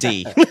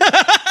D&D.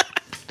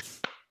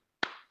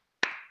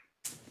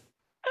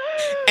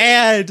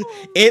 And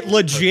it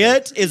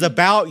legit is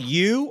about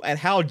you and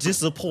how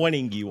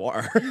disappointing you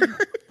are.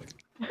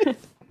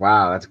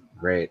 Wow, that's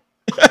great.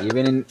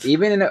 Even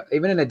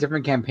in a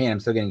different campaign, I'm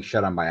still getting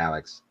shut on by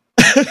Alex.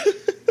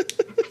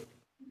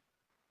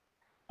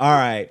 All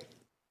right.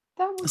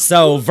 That was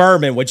So,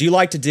 Vermin, would you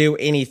like to do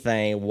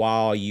anything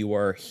while you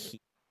are here?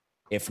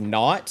 If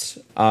not,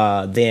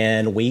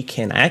 then we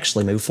can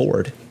actually move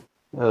forward.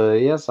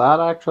 Yes, I'd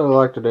actually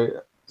like to do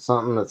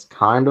something that's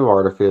kind of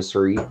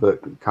artificery,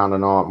 but kind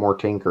of not more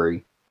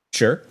tinkery.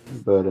 Sure.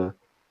 But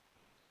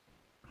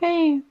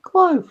Hey,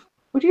 Clove,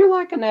 would you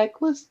like a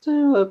necklace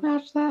to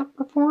match that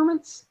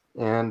performance?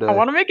 and I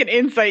want to make an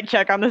insight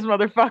check on this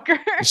motherfucker.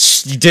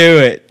 Do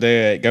it. Do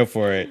it. Go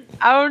for it.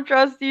 I don't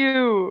trust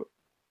you.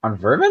 On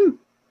Vermin?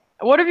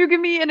 What if you give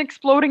me an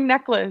exploding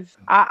necklace?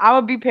 I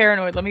would be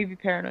paranoid. Let me be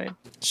paranoid.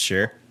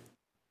 Sure.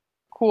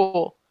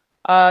 Cool.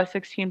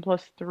 16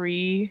 plus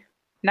 3,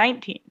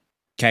 19.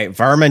 Okay,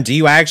 Vermin, do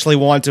you actually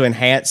want to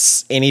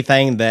enhance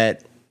anything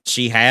that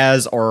she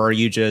has, or are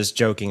you just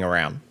joking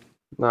around?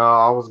 no,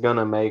 I was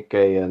gonna make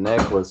a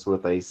necklace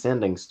with a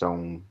sending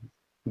stone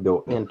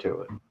built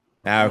into it.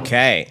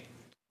 Okay.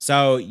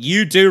 So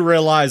you do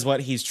realize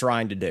what he's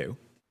trying to do.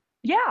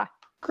 Yeah.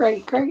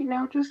 Great, great.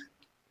 Now just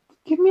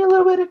give me a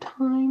little bit of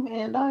time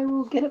and I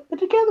will get it put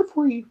together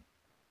for you.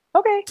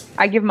 Okay.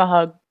 I give him a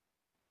hug.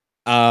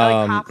 I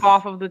like hop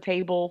off of the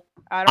table.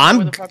 I don't know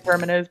where the fuck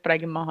Vermin is, but I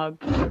give him a hug.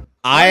 Because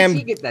I Why does he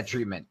am get that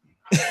treatment?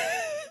 he's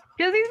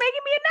making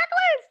me a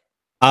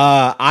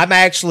necklace. I'm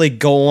actually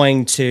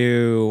going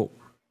to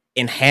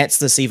enhance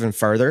this even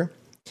further.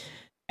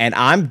 And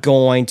I'm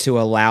going to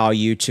allow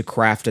you to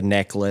craft a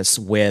necklace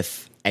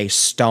with a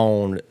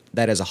stone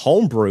that is a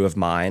homebrew of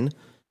mine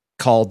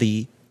called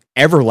the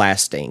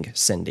Everlasting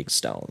Sending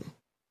Stone.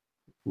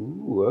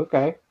 Ooh,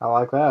 okay, I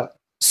like that.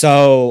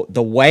 So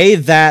the way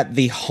that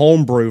the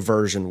homebrew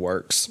version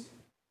works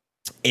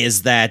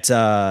is that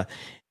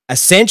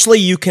essentially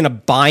you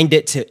can bind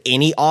it to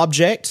any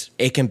object.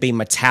 It can be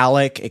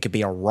metallic, it could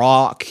be a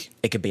rock,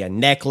 it could be a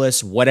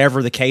necklace,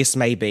 whatever the case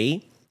may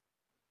be.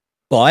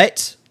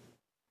 But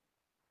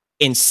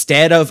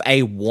instead of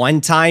a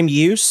one-time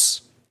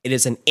use, it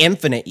is an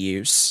infinite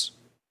use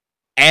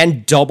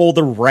and double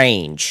the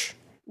range.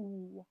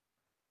 Ooh.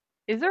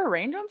 Is there a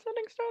range on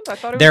sending stones? I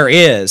thought it There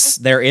was.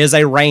 is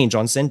a range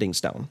on Sending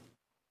Stone.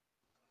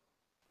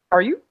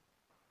 Are you?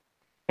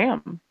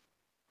 Damn.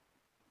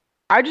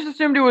 I just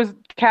assumed it was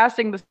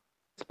casting the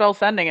spell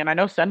sending, and I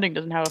know sending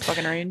doesn't have a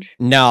fucking range.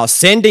 No,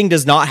 sending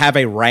does not have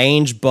a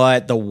range,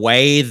 but the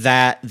way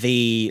that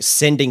the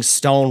sending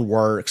stone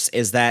works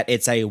is that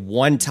it's a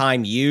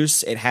one-time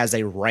use. It has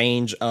a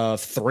range of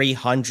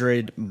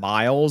 300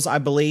 miles, I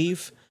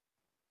believe.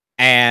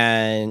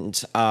 And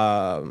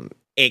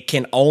it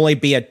can only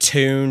be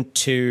attuned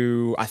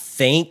to, I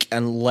think,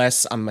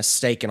 unless I'm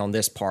mistaken on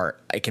this part,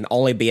 it can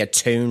only be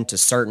attuned to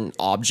certain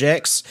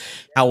objects.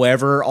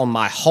 However, on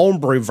my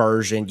homebrew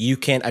version, you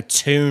can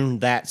attune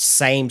that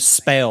same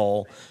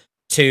spell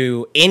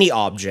to any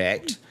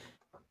object,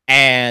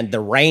 and the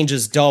range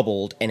is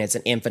doubled, and it's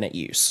an infinite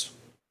use.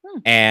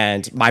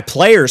 And my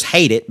players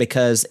hate it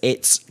because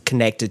it's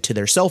connected to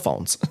their cell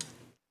phones.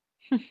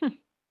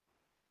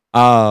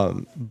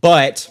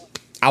 But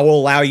I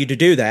will allow you to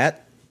do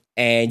that,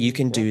 and you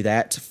can do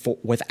that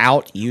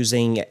without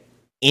using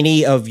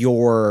any of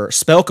your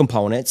spell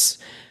components,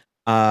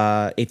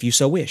 if you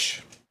so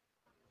wish.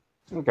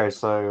 Okay,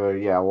 so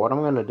yeah, what I'm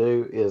going to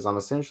do is I'm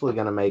essentially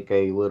going to make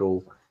a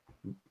little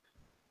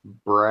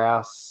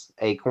brass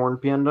acorn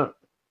pendant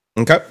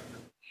Okay.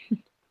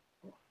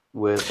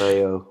 with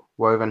a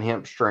woven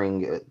hemp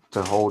string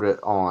to hold it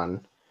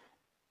on,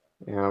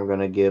 and I'm going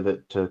to give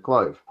it to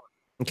Clove.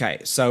 Okay,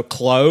 so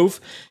Clove,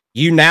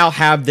 you now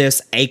have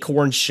this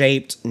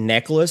acorn-shaped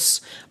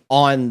necklace.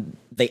 On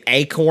the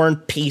acorn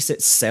piece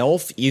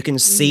itself, you can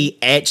see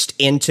etched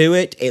into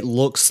it. It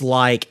looks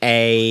like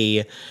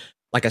a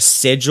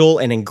sigil,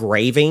 an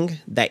engraving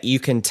that you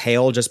can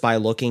tell just by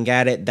looking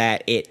at it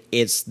that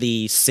it's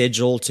the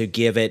sigil to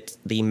give it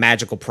the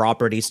magical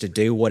properties to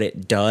do what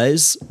it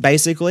does,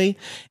 basically.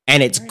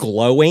 And it's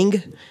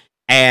glowing.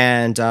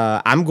 And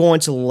I'm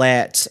going to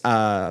let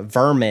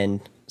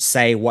Vermin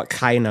say what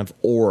kind of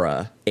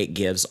aura it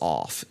gives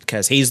off,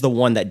 because he's the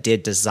one that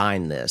did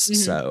design this.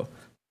 So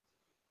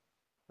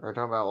Are you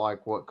talking about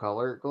like what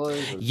color it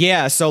glows?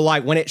 yeah, so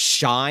like when it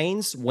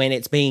shines, when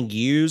it's being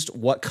used,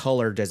 what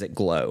color does it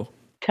glow?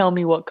 Tell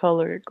me what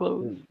color it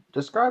glows.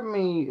 Describe to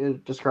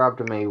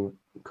me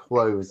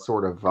Clove's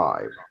sort of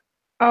vibe.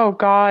 Oh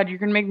God, you're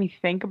gonna make me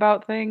think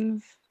about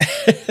things.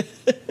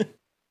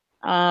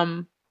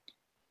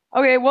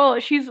 Okay, well,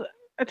 she's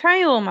a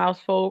tiny little mouse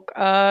folk,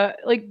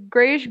 like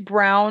grayish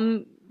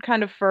brown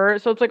kind of fur.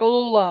 So it's like a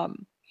little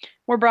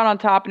more brown on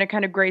top, and it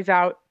kind of grays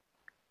out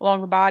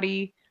along the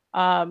body.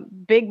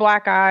 Big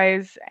black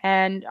eyes,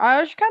 and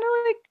she's kind of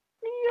like,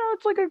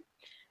 it's like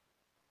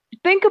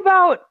think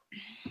about,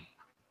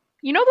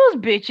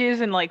 those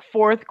bitches in like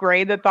 4th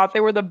grade that thought they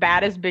were the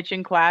baddest bitch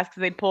in class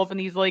because they'd pull up in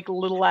these like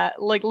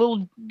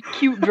little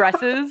cute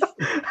dresses.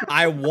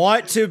 I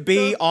want to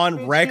be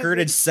on record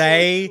and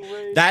say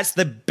that's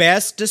the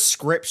best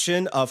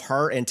description of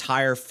her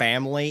entire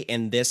family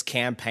in this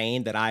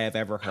campaign that I have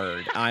ever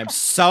heard. I'm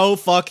so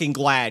fucking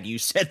glad you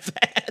said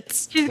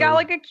that. She's got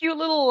like a cute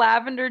little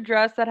lavender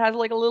dress that has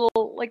like a little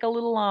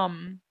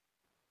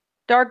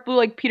dark blue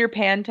like Peter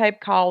Pan type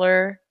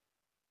collar,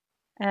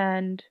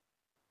 and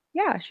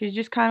yeah, she's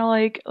just kind of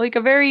like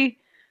a very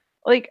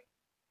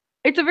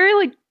it's a very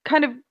like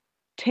kind of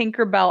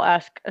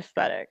Tinkerbell-esque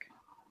aesthetic.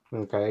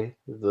 Okay,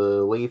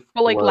 the leaf.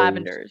 But like glows,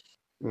 lavenders.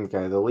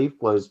 Okay, the leaf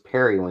glows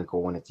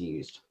periwinkle when it's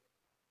used.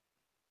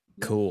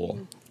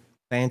 Cool.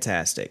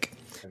 Fantastic.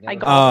 I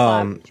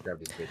got described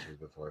these pictures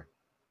before.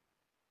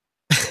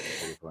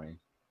 Pretty funny.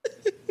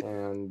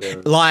 And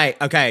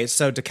Okay,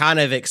 so to kind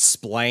of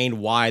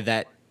explain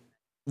why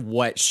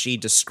what she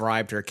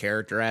described her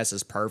character as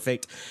is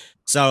perfect.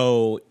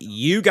 So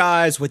you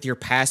guys with your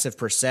passive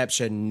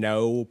perception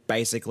know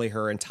basically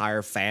her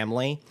entire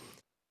family,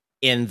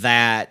 in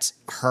that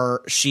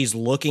she's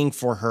looking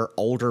for her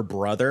older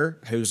brother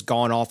who's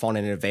gone off on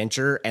an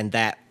adventure, and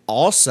that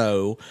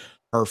also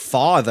her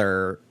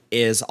father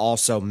is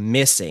also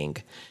missing.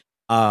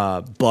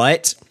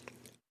 But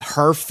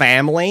her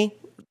family,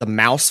 the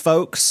mouse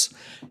folks,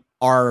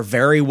 are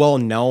very well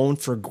known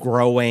for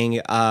growing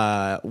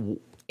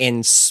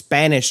in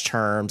Spanish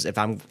terms,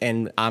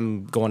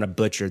 I'm going to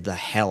butcher the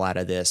hell out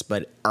of this,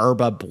 but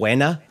herba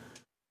buena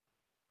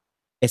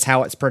is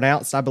how it's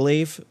pronounced, I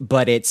believe.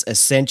 But it's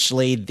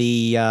essentially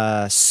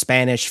the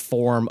Spanish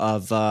form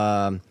of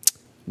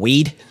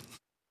weed,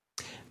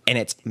 and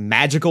it's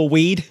magical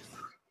weed.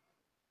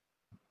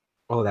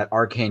 Oh, that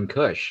arcane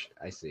kush.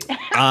 I see.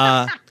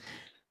 And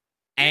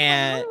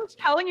I was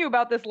telling you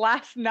about this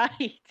last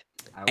night.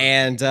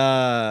 And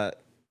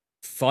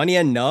funny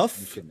enough,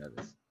 you should know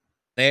this.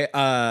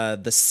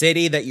 the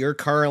city that you're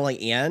currently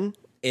in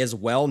is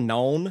well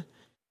known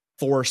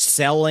for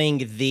selling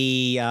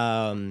the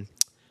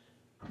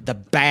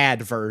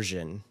bad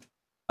version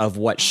of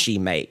what she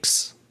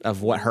makes,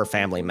 of what her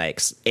family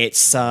makes.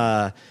 It's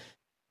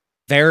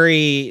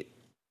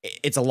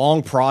it's a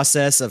long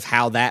process of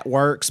how that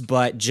works,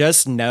 but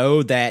just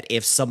know that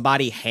if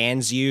somebody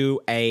hands you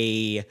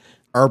a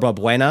herba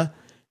buena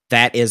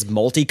that is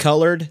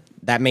multicolored,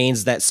 that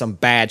means that some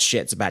bad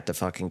shit's about to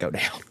fucking go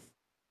down.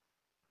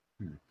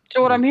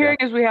 So what I'm hearing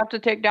is we have to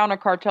take down a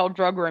cartel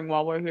drug ring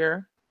while we're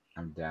here.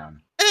 I'm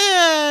down.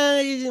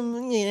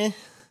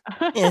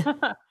 Yeah.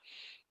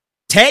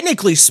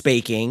 Technically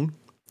speaking,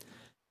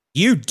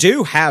 You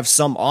do have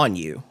some on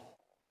you.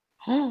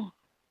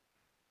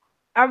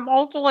 I'm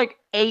also like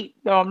 8,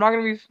 though. I'm not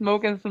gonna be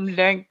smoking some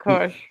dank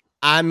kush.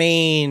 I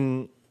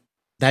mean,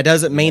 that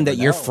doesn't You mean never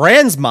that your know.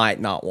 friends might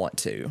not want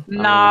to.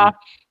 Nah,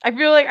 I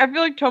feel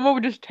like Tomo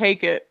would just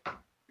take it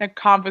and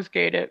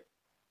confiscate it.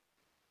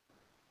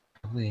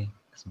 Probably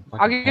some I'll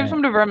fucking give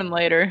some to Vermin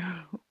later,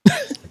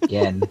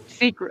 again.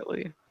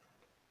 secretly.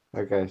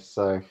 Okay,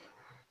 so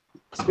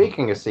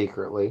speaking of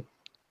secretly,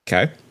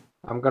 Okay.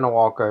 I'm gonna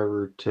walk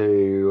over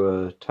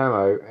to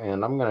Tomo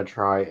and I'm gonna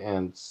try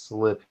and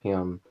slip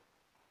him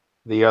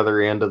the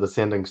other end of the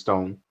sending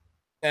stone.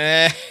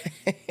 Make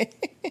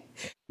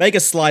a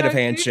sleight of Can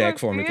I hand see? check Can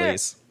for I me, see it?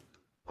 please.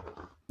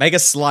 Make a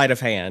sleight of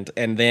hand,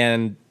 and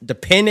then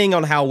depending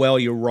on how well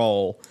you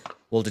roll,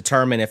 will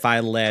determine if I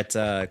let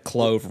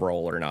Clove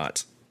roll or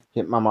not.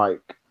 Hit my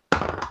mic.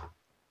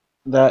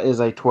 That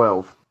is a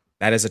 12.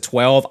 That is a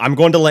 12. I'm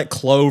going to let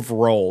Clove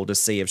roll to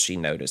see if she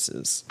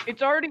notices.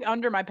 It's already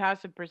under my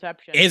passive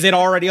perception. Is it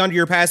already under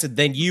your passive?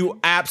 Then you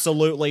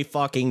absolutely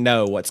fucking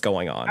know what's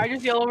going on. I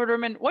just yell over to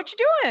Vermin, "What you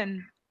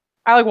doing?"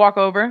 I like walk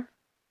over.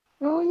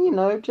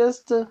 Oh,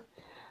 just the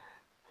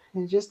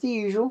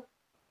usual.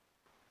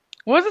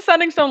 What does the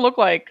sending stone look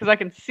like? Because I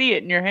can see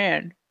it in your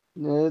hand.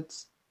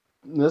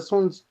 This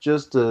one's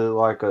just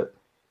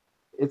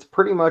it's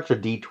pretty much a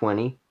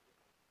D20,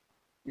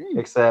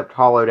 except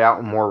hollowed out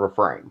in more of a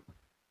frame.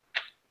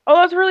 Oh,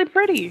 that's really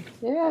pretty.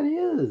 Yeah, it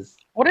is.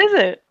 What is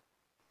it?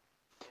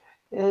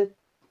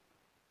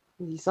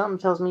 Something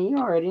tells me you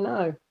already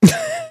know.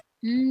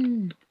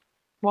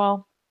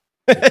 Well,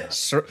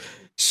 Sure.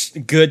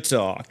 Good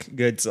talk.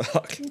 Good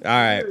talk. All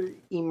right.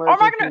 I'm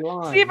not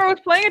gonna see if I was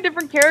playing a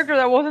different character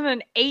that wasn't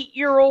an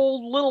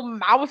 8-year-old little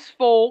mouse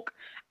folk.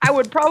 I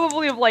would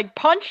probably have like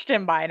punched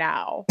him by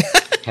now.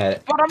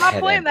 But I'm not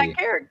playing that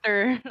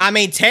character. I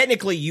mean,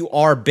 technically, you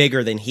are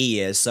bigger than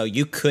he is, so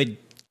you could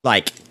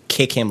like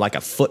kick him like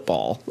a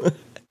football.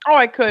 Oh,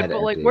 I could,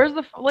 but like, where's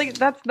the like?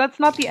 That's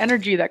not the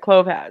energy that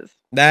Clove has.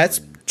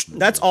 That's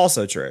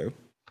also true.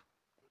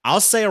 I'll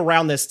say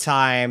around this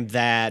time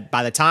that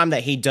by the time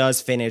that he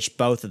does finish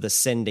both of the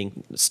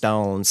sending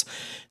stones,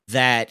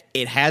 that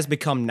it has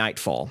become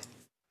nightfall.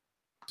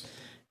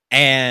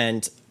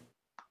 And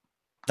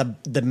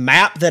the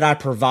map that I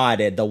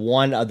provided, the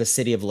one of the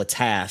city of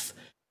Latath,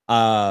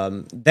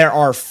 there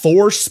are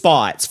 4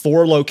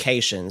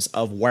 locations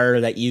of where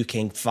that you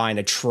can find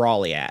a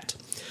trolley at.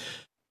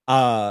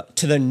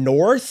 To the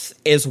north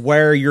is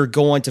where you're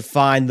going to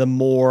find the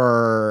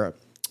more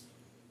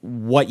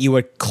what you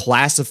would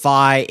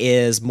classify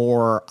is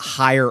more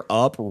higher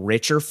up,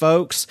 richer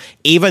folks,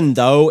 even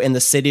though in the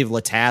city of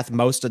Latath,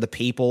 most of the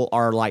people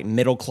are like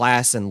middle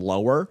class and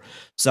lower.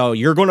 So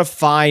you're going to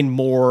find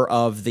more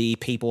of the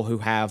people who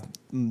have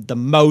the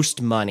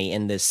most money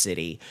in this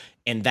city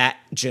in that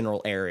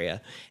general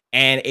area.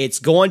 And it's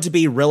going to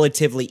be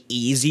relatively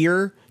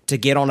easier to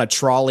get on a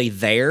trolley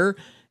there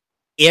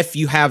if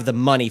you have the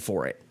money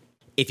for it.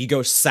 If you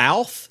go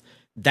south,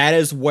 that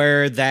is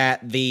where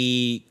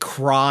the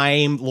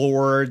crime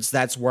lords,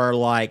 that's where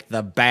like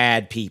the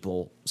bad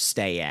people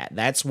stay at.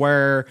 That's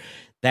where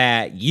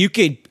that you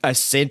could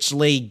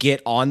essentially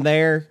get on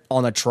there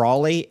on a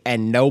trolley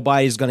and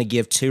nobody's going to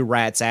give 2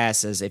 rats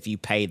asses if you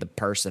pay the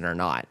person or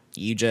not.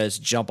 You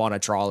just jump on a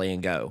trolley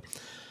and go.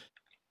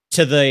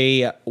 To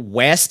the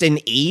west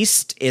and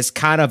east is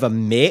kind of a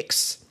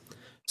mix.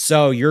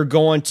 So you're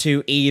going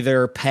to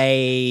either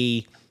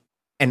pay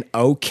an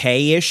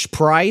okay-ish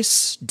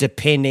price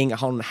depending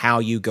on how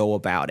you go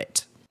about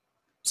it.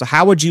 So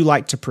how would you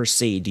like to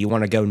proceed? Do you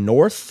want to go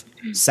north,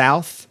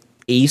 south,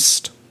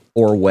 east,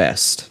 or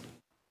west?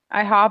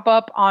 I hop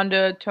up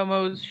onto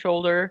Tomo's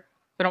shoulder.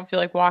 I don't feel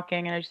like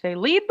walking, and I just say,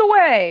 "Lead the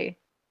way."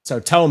 So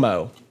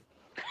Tomo,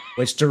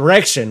 which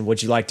direction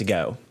would you like to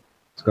go?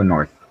 Let's go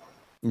north.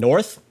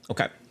 North?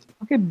 Okay.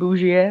 Okay,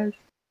 bougie ass.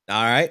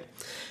 All right.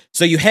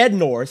 So you head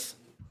north,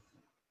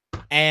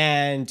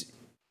 and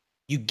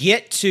you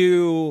get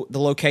to the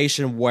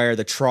location where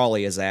the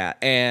trolley is at,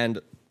 and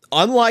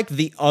unlike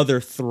the other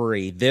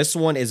 3, this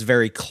one is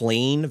very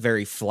clean,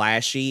 very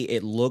flashy.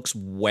 It looks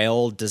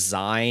well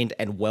designed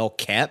and well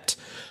kept.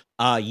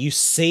 You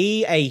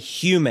see a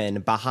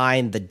human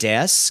behind the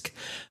desk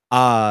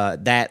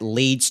that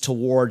leads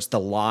towards the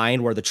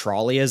line where the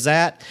trolley is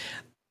at,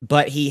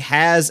 but he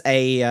has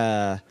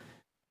a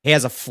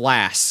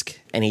flask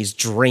and he's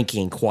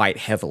drinking quite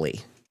heavily.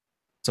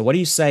 So what do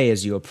you say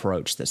as you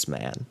approach this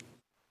man?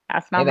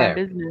 That's not my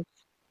business.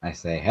 I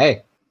say,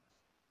 hey.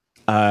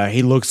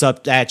 He looks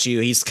up at you.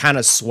 He's kind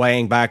of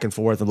swaying back and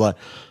forth. And like,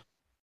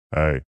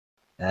 hey.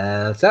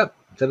 What's up?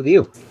 What's up with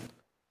you?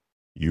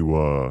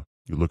 You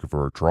looking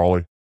for a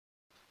trolley?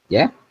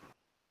 Yeah.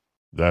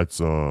 That's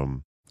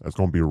gonna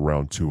be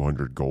around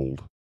 200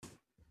 gold.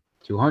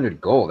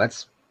 200 gold?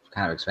 That's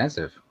kind of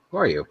expensive. Who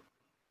are you?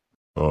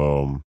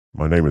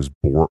 My name is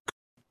Bork.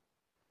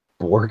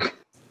 Bork?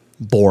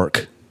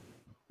 Bork.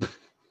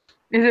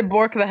 Is it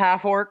Bork the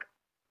half-orc?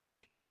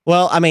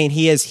 Well, I mean,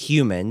 he is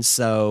human,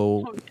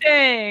 so... Oh,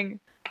 dang!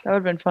 That would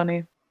have been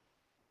funny.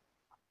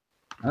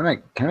 I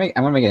want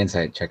to make an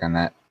insight check on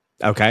that.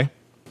 Okay.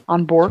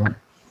 On Bork.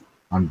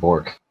 On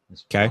Bork.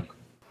 Okay.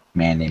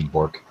 Man named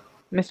Bork.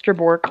 Mr.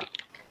 Bork.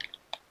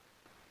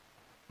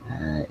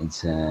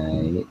 It's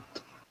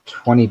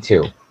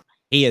 22.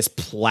 He is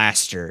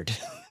plastered.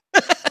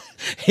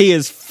 He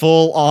is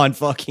full on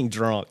fucking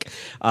drunk.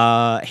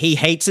 He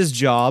hates his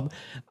job.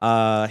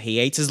 He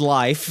hates his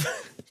life.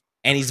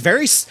 And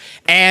he's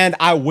and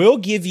I will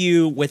give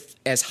you, with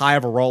as high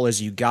of a roll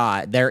as you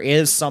got, there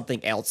is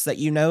something else that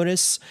you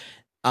notice.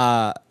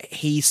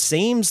 He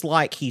seems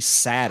like he's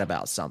sad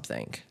about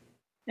something.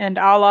 And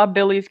a la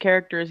Billy's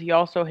characters, he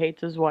also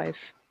hates his wife.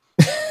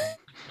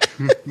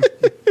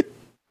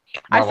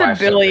 I said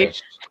Billy.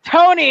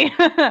 Tony!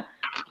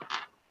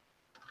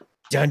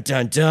 Dun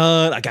dun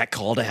dun. I got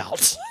called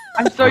out.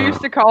 I'm so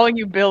used to calling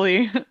you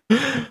Billy.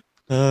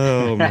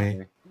 Oh,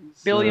 man.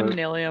 Billiam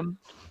Nillium.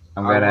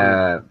 I'm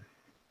gonna.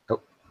 Oh,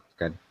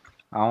 good.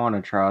 I want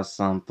to try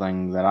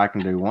something that I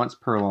can do once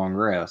per long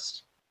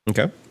rest.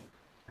 Okay.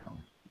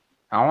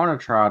 I want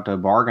to try to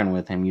bargain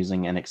with him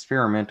using an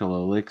experimental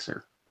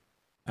elixir.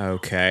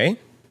 Okay.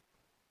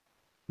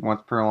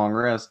 Once per long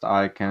rest,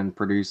 I can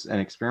produce an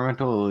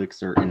experimental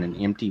elixir in an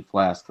empty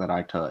flask that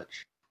I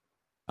touch.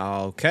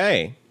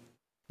 Okay.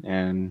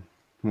 And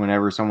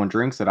whenever someone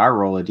drinks it, I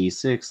roll a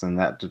d6, and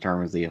that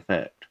determines the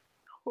effect.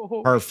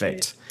 Oh,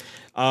 Perfect.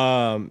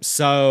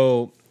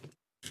 So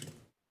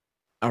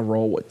I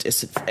roll with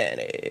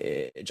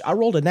disadvantage. I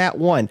rolled a nat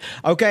 1.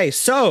 Okay,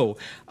 so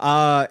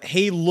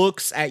he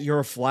looks at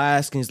your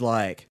flask and he's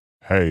like,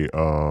 Hey,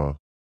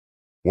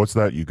 what's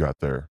that you got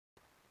there?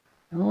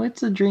 Oh,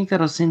 it's a drink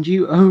that'll send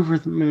you over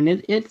the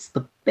moon. It's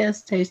the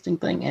best tasting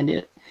thing,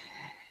 and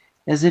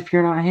as if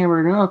you're not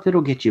hammered enough, it'll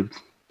get you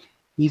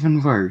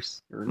even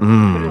worse.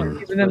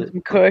 Giving them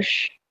some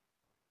kush.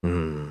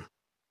 hmm.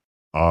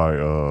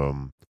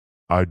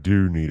 I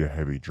do need a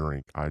heavy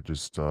drink. I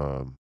just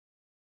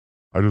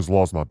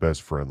lost my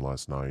best friend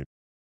last night.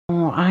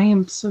 Oh, I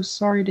am so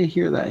sorry to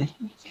hear that.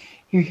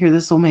 Here,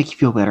 this will make you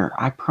feel better.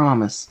 I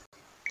promise.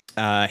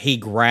 He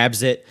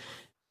grabs it.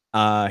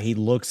 He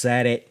looks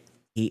at it.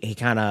 He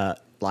kind of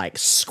like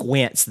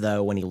squints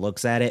though when he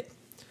looks at it.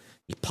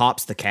 He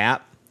pops the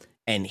cap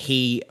and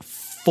he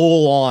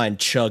full on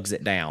chugs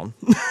it down.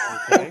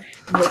 Okay.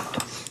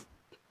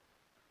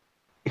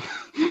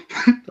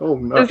 Oh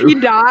no. Does he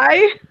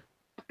die?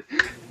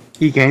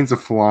 He gains a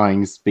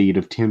flying speed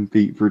of 10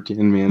 feet for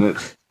 10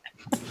 minutes.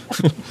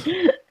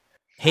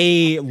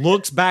 He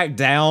looks back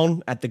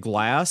down at the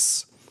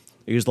glass.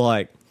 He's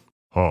like,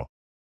 Huh.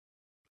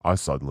 I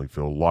suddenly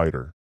feel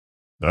lighter.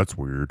 That's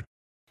weird.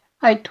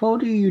 I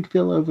told you you'd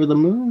feel over the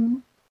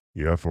moon.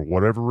 Yeah, for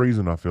whatever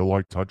reason, I feel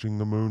like touching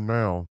the moon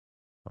now.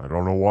 I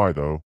don't know why,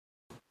 though.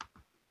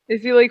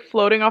 Is he like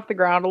floating off the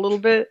ground a little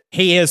bit?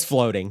 he is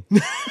floating.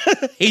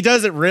 He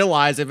doesn't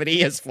realize it, but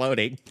he is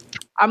floating.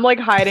 I'm like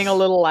hiding a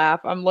little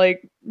laugh. I'm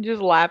like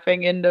just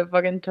laughing into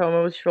fucking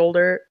Tomo's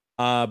shoulder.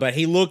 But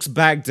he looks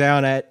back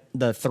down at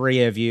the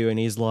three of you and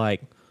he's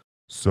like,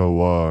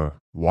 So,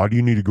 why do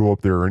you need to go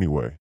up there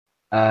anyway?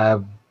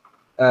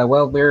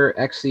 Well, we're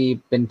actually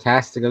been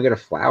tasked to go get a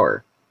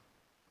flower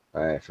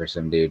for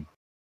some dude.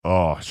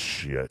 Oh,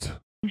 shit.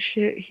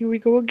 Shit, here we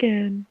go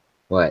again.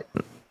 What?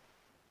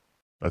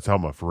 That's how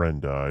my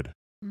friend died.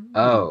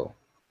 Oh.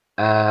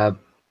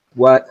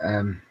 What?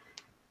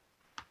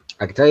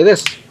 I can tell you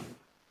this.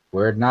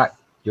 We're not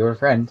your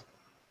friend.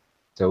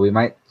 So we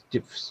might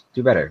do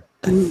better.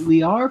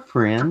 We are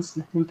friends.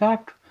 In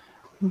fact,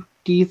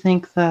 do you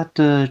think that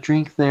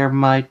drink there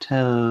might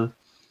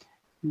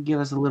give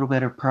us a little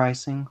better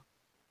pricing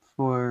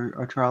for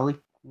our trolley?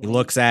 he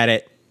looks at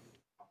it.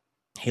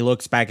 He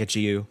looks back at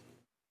you.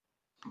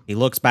 He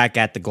looks back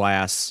at the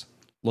glass.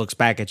 Looks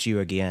back at you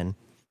again.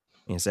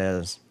 He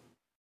says,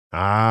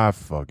 Ah,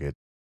 fuck it.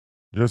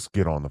 Just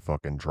get on the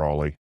fucking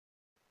trolley.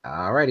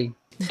 Alrighty.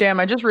 Damn,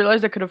 I just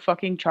realized I could have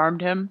fucking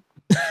charmed him.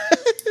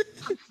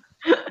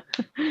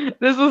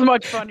 This was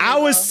much funnier. I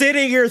was though.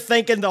 sitting here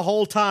thinking the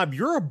whole time,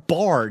 you're a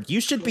bard.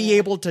 You should be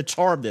able to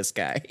charm this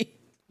guy.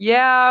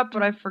 Yeah,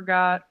 but I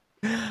forgot.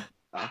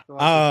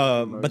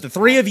 But the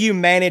three of you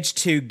managed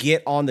to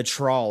get on the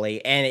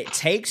trolley, and it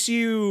takes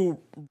you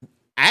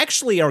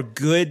actually a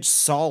good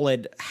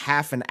solid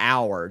half an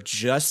hour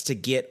just to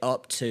get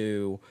up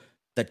to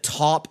the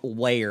top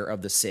layer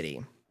of the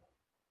city.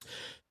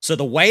 So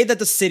the way that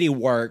the city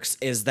works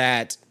is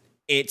that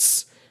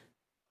it's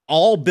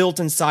all built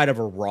inside of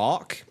a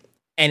rock,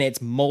 and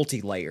it's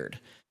multi-layered.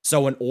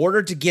 So in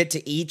order to get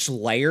to each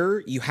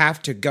layer, you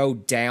have to go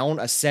down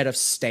a set of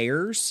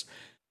stairs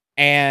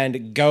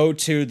and go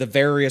to the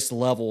various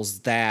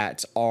levels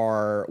that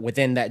are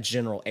within that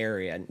general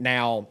area.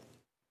 Now,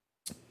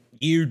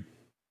 you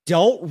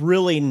don't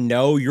really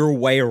know your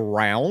way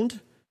around,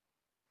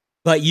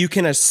 but you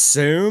can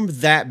assume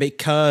that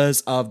because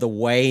of the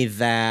way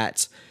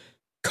that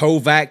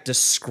Kovac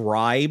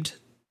described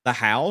the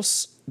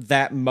house,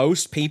 that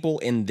most people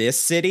in this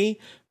city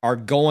are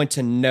going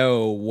to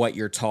know what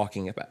you're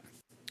talking about.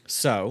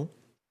 So,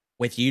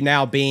 with you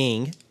now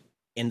being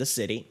in the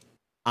city,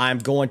 I'm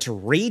going to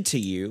read to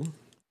you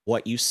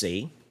what you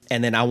see,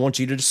 and then I want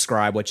you to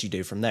describe what you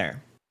do from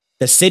there.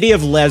 The city of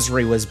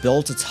Lesrie was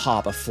built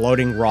atop a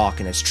floating rock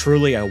and is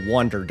truly a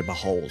wonder to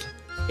behold.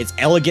 Its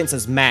elegance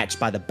is matched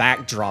by the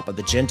backdrop of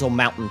the gentle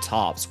mountain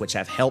tops which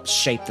have helped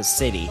shape the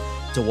city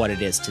to what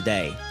it is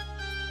today.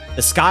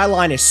 The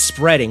skyline is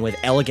spreading with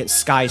elegant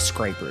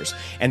skyscrapers,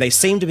 and they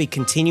seem to be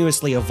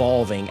continuously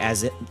evolving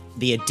as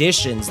the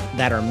additions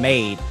that are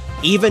made,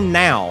 even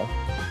now,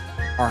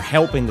 are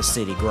helping the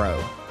city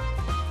grow.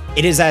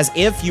 It is as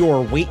if you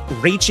are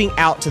reaching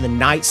out to the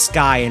night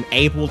sky and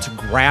able to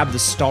grab the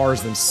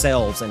stars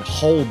themselves and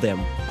hold them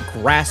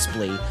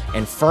graspingly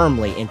and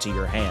firmly into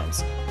your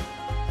hands.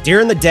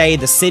 During the day,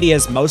 the city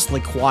is mostly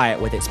quiet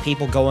with its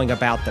people going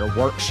about their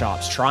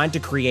workshops trying to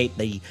create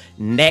the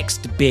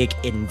next big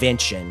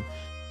invention.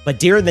 But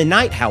during the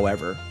night,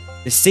 however,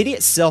 the city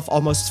itself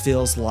almost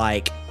feels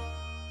like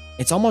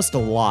it's almost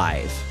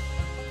alive.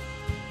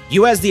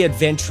 You as the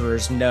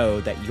adventurers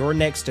know that your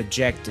next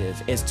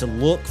objective is to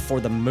look for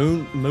the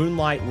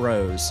Moonlight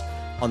Rose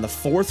on the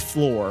 4th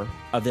floor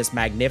of this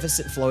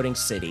magnificent floating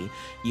city.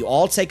 You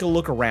all take a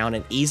look around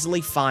and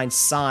easily find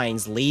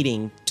signs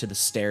leading to the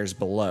stairs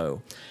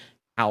below.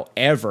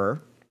 However,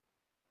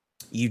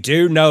 you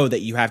do know that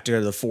you have to go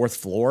to the 4th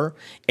floor.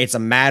 It's a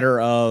matter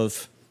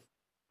of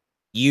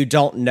you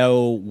don't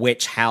know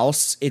which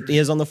house it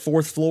is on the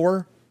 4th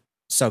floor,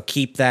 so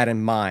keep that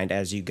in mind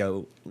as you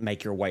go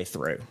make your way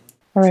through.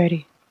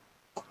 Alrighty.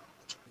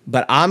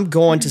 But I'm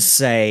going to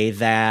say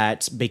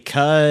that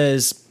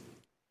because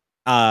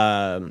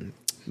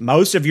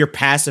most of your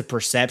passive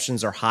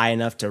perceptions are high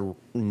enough to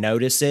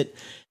notice it,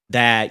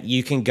 that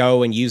you can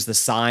go and use the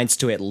signs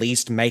to at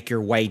least make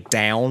your way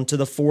down to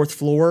the 4th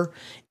floor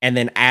and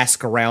then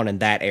ask around in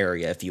that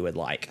area if you would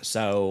like.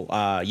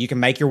 So you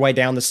can make your way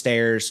down the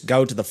stairs,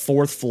 go to the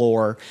 4th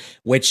floor,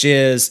 which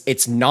is,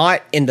 it's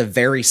not in the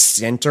very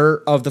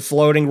center of the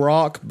floating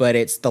rock, but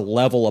it's the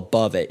level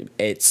above it.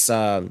 It's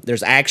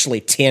there's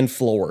actually 10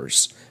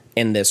 floors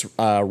in this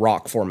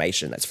rock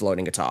formation that's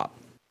floating atop.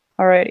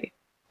 Alrighty.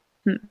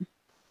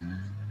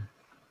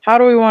 How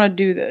do we want to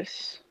do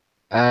this?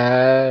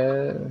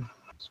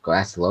 Let's go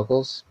ask the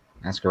locals.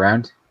 Ask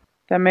around.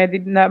 That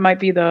might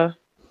be the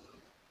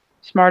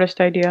smartest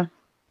idea.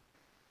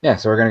 Yeah,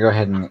 so we're gonna go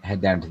ahead and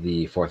head down to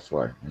the 4th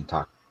floor and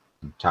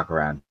talk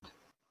around.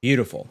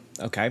 Beautiful.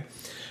 Okay.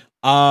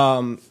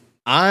 I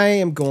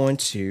am going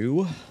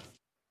to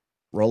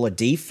roll a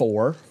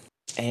d4,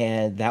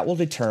 and that will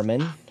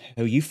determine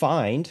who you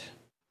find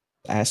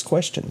to ask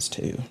questions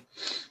to.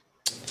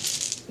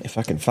 If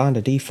I can find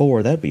a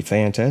d4, that'd be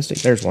fantastic.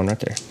 There's one right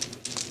there.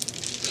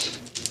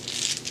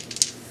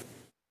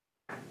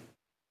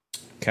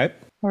 Okay.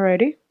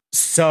 Alrighty.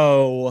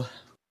 So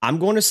I'm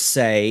going to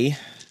say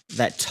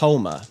that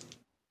Toma,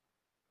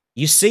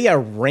 you see a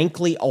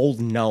wrinkly old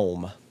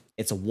gnome.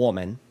 It's a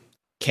woman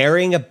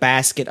carrying a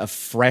basket of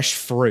fresh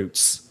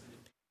fruits.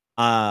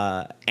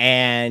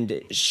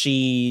 And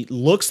she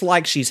looks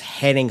like she's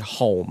heading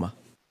home.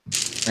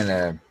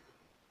 And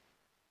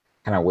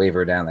kind of wave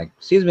her down, like,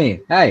 "Excuse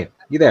me, hey,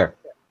 you there?"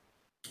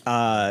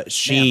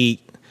 She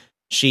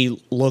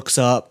looks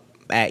up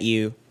at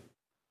you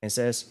and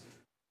says,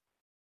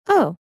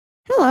 "Oh,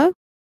 hello."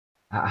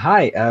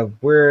 Hi.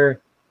 We're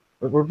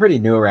pretty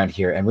new around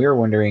here, and we were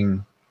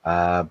wondering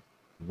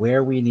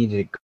where we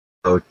needed to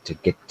go to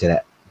get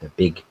to the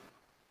big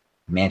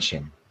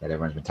mansion that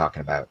everyone's been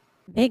talking about.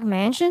 Big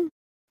mansion?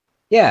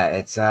 Yeah,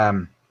 it's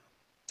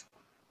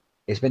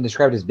been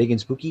described as big and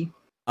spooky.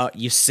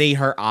 you see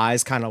her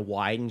eyes kind of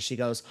widen. She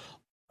goes,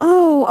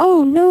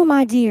 Oh, no,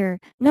 my dear.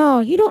 No,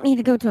 you don't need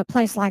to go to a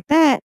place like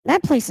that.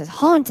 That place is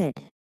haunted.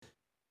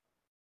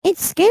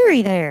 It's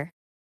scary there.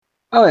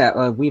 Oh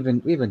yeah, we've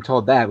been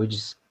told that.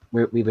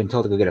 We've been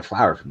told to go get a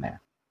flower from there.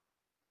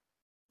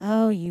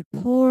 Oh, you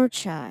poor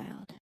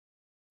child.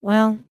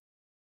 Well,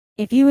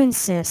 if you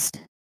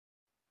insist.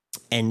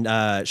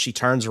 and she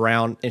turns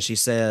around and she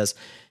says,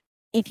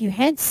 If you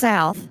head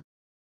south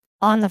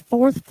on the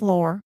 4th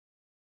floor,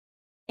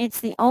 it's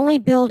the only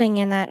building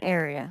in that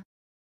area.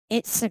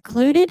 It's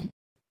secluded,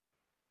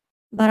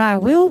 but I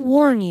will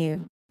warn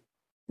you,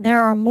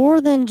 there are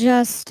more than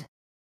just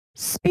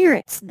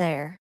spirits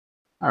there.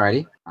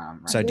 Alrighty.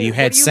 So do you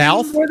head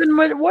south? What do you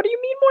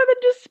mean more than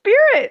just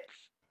spirits?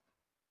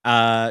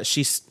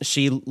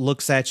 She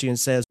looks at you and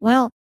says,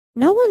 Well,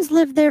 no one's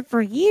lived there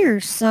for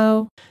years,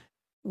 so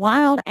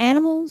wild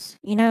animals,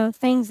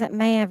 things that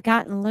may have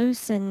gotten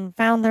loose and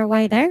found their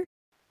way there.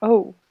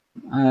 Oh.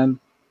 I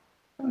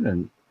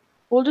don't-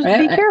 Well, just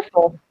be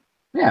careful.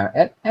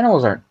 Yeah,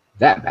 animals aren't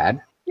that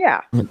bad.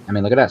 Yeah. I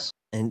mean, look at us.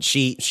 and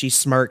she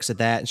smirks at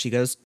that and she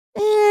goes,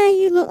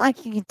 You look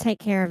like you can take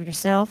care of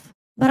yourself.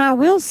 But I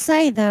will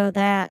say, though,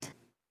 that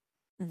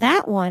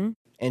one,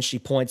 and she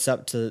points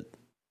up to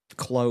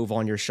Clove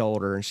on your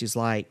shoulder and she's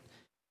like,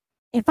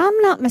 if I'm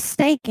not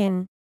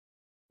mistaken,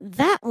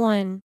 that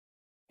one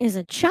is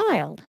a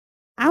child.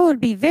 I would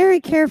be very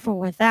careful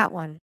with that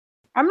one.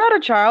 I'm not a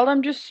child.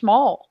 I'm just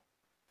small.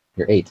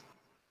 You're 8.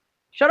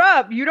 Shut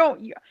up.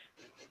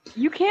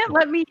 You can't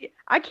let me.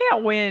 I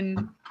can't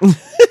win.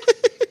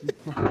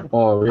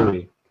 Oh,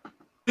 really?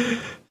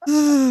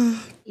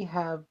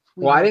 We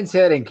Well, I didn't say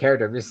that in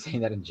character. I'm just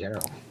saying that in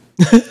general.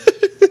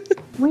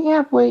 We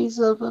have ways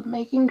of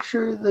making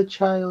sure the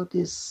child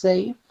is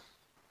safe.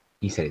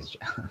 He said his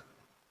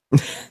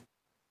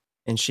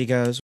And she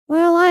goes,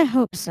 Well, I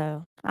hope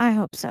so. I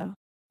hope so.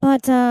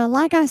 But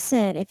like I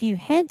said, if you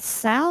head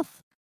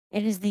south,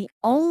 it is the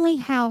only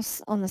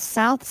house on the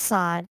south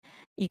side.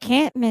 You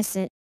can't miss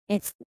it.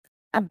 It's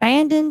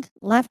abandoned,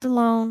 left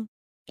alone,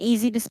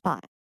 easy to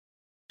spot.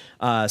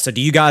 so do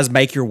you guys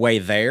make your way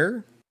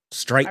there?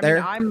 Straight I there?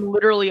 mean, I'm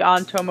literally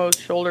on Tomo's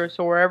shoulder,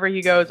 so wherever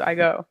he goes, I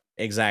go.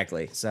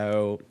 Exactly.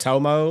 So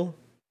Tomo,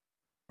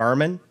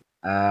 Berman.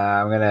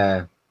 I'm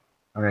gonna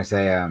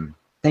say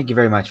thank you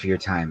very much for your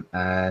time.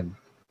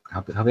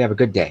 Hope you have a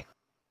good day.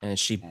 And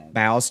she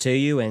bows to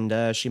you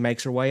and she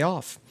makes her way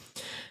off.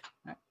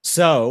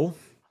 So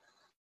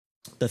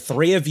the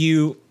three of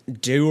you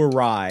do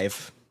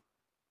arrive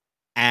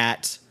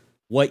at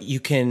what you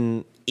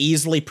can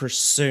easily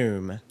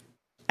presume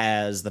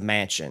as the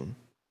mansion.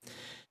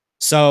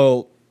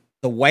 So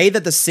the way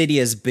that the city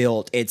is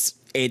built,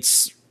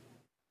 it's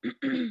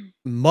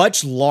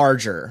much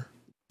larger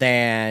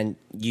than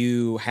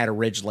you had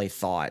originally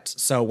thought.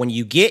 So when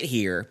you get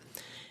here,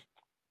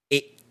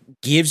 it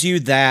gives you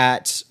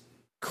that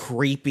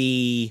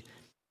creepy,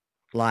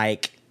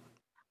 like,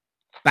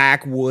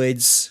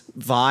 backwoods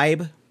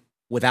vibe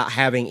without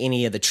having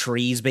any of the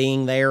trees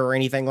being there or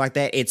anything like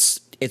that.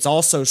 It's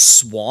also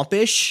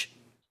swampish.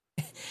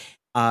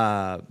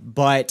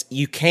 But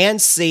you can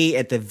see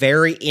at the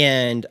very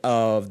end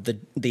of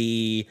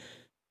the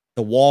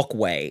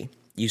walkway,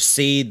 you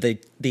see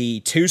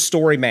the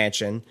two-story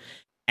mansion,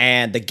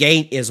 and the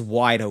gate is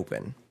wide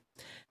open.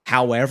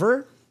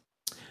 However,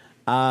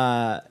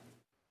 as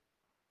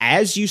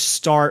you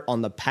start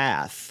on the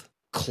path,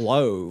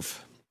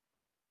 Clove,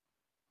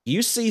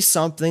 you see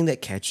something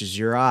that catches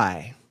your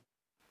eye.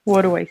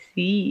 What do I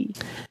see?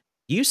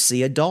 You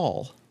see a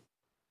doll.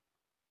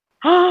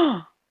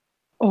 Oh.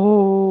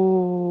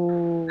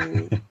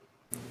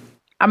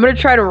 I'm gonna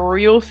try to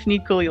real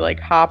sneakily like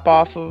hop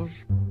off of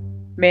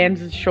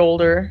Man's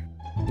shoulder.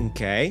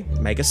 Okay,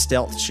 make a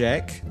stealth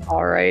check.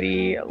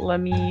 Alrighty, let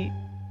me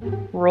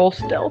roll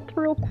stealth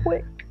real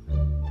quick.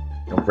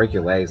 Don't break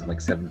your legs. I'm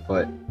like 7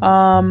 foot.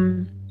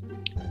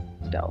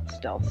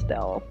 Stealth.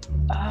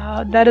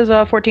 That is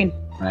a 14.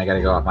 And I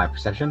gotta go off my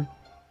perception.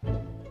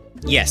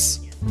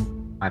 Yes.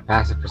 My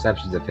passive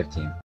perception's a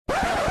 15.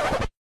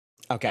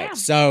 Okay, Damn.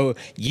 so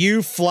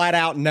you flat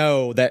out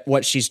know that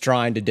what she's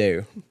trying to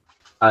do.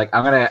 Like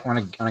I'm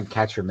gonna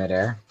catch her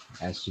midair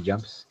as she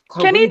jumps.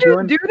 Chloe, Can what he are you just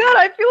doing? do that?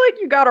 I feel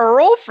like you gotta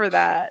roll for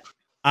that.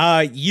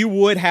 You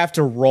would have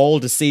to roll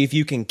to see if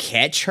you can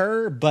catch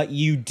her, but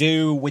you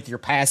do with your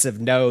passive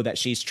know that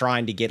she's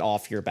trying to get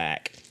off your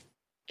back.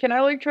 Can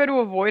I like try to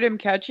avoid him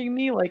catching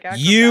me? Like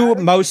You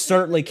acrobatics? most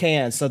certainly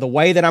can. So the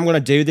way that I'm going to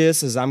do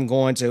this is I'm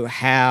going to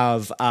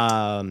have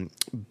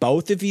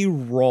both of you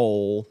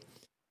roll.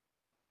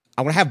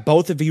 I'm going to have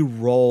both of you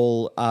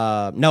roll.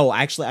 No,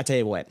 actually, I tell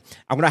you what.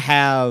 I'm going to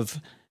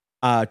have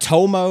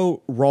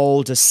Tomo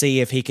roll to see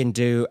if he can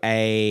do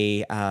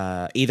a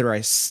either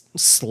a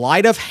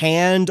sleight of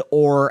hand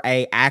or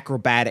a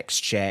acrobatics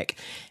check.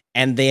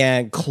 And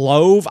then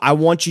Clove, I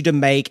want you to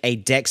make a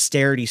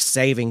dexterity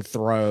saving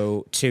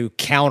throw to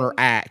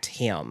counteract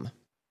him.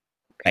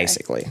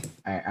 Basically.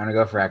 All right, I'm gonna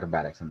go for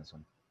acrobatics on this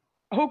one.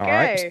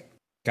 Okay.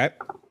 Okay.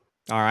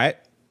 All right.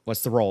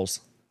 What's the rolls?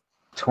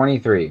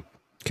 23.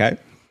 Okay.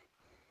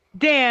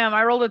 Damn,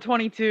 I rolled a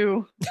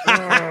 22.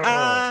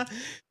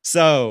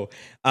 So,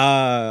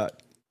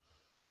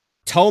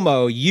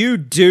 Tomo, you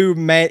do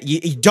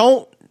you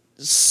don't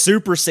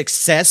super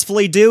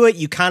successfully do it.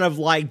 You kind of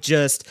like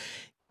just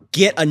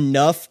get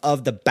enough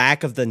of the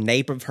back of the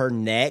nape of her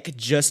neck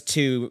just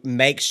to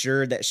make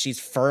sure that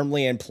she's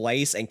firmly in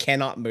place and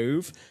cannot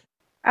move.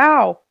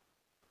 Ow.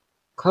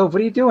 Clove,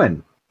 what are you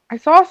doing? I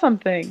saw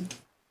something.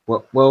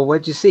 Well,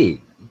 what'd you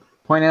see?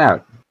 Point it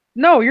out.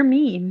 No, you're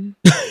mean.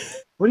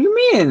 What do you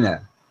mean?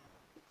 I'm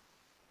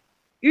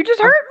You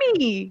just hurt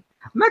me.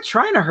 not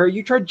trying to hurt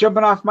you. Tried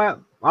jumping off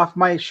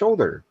my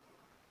shoulder.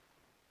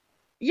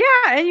 Yeah,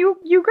 and you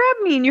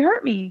grabbed me and you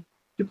hurt me.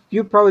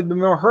 You'd probably be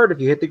more hurt if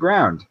you hit the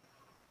ground.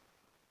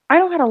 I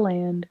know how to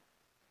land.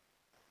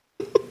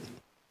 Do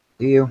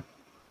you?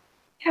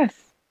 Yes.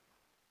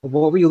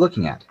 Well, what were you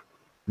looking at?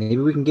 Maybe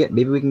we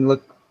can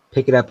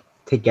pick it up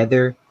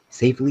together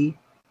safely.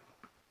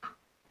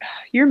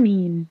 You're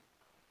mean.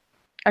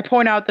 I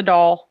point out the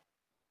doll.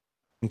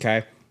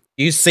 Okay.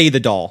 You see the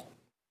doll.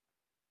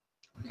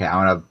 Okay, I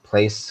want to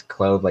place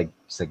Clove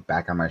just like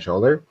back on my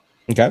shoulder.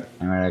 Okay.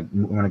 I'm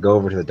gonna go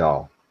over to the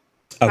doll.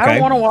 I Okay.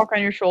 don't want to walk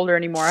on your shoulder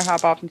anymore. I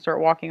hop off and start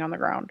walking on the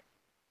ground.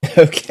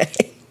 Okay.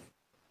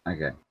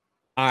 Okay.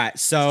 All right.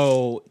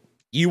 So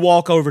you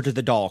walk over to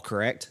the doll,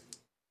 correct?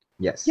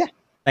 Yes. Yeah.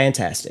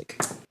 Fantastic.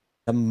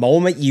 The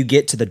moment you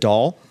get to the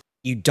doll,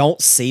 you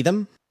don't see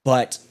them,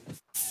 but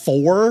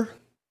 4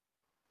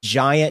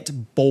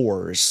 giant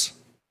boars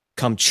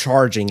come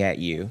charging at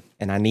you,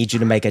 and I need you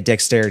to make a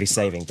dexterity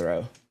saving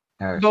throw.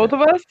 Oh, Both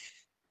shit. of us?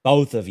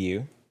 Both of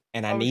you,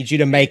 and I Oh, need you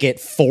to make it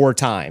 4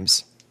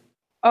 times.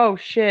 Oh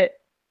shit.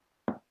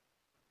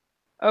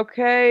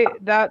 Okay,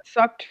 that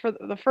sucked. For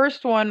the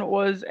first one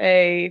was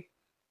a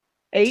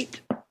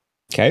 8.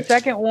 Okay.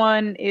 Second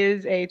one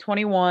is a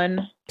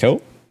 21.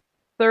 Cool.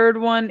 Third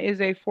one is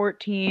a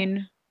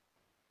 14.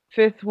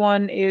 Fifth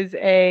one is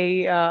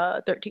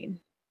a 13.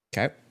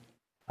 Okay.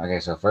 Okay,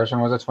 so first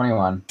one was a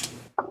 21.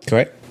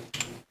 Correct.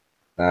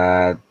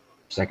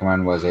 Second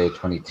one was a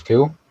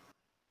 22.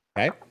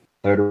 Okay.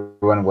 Third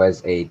one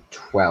was a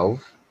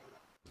 12.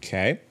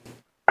 Okay.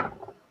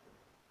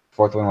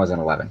 Fourth one was an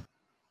 11.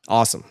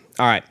 Awesome.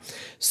 All right.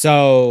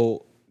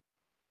 So,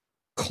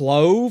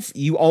 Clove,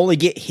 you only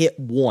get hit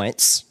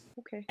once,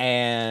 Okay.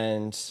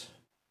 and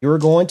you're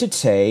going to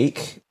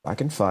take, if I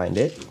can find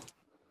it,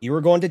 you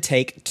are going to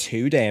take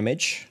 2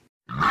 damage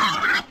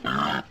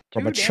from 2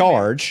 a damage.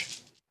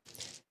 charge.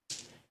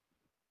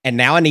 And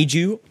now I need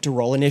you to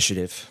roll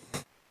initiative.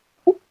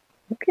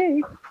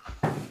 Okay.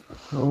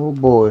 Oh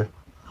boy.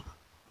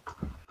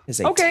 It's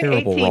a Okay,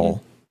 terrible 18.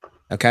 roll.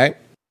 Okay.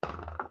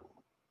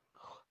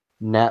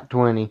 Nat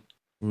 20.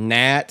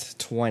 Nat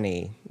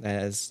 20.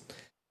 That is,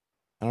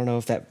 I don't know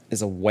if that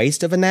is a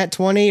waste of a nat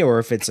 20 or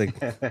if it's a.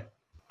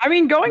 I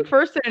mean, going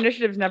first in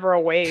initiative is never a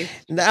waste.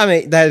 I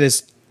mean, that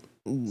is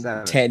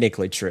 7.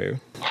 technically true.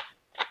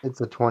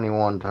 It's a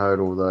 21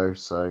 total though,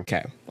 so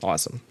Okay.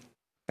 Awesome.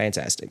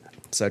 Fantastic.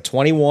 So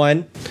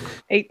 21,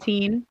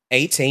 18.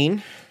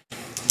 18,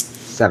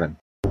 7.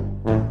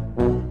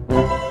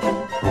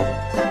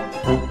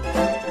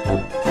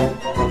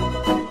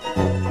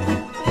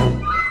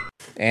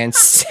 and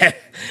Okay,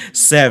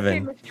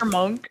 7. Mr.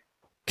 Monk.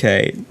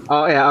 Okay.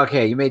 Oh yeah,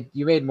 okay. You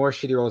made more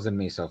shitty rolls than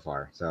me so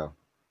far. So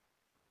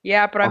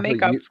Yeah, but I Also,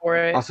 make up you- for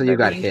it. also you by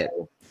got being hit.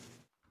 cool.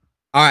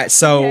 All right.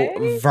 So,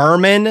 Okay.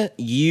 Vermin,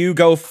 you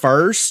go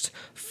first,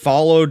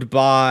 followed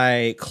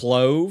by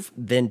Clove,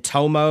 then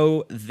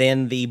Tomo,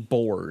 then the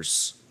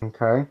Boars.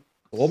 okay.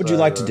 What would you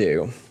like to So,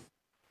 do?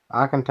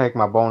 I can take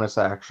my bonus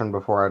action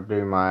before I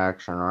do my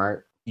action, right?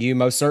 You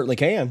most certainly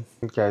can.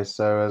 Okay,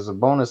 so as a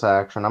bonus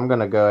action, I'm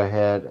gonna go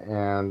ahead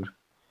and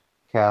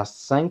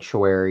cast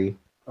Sanctuary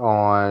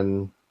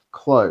on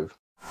Clove.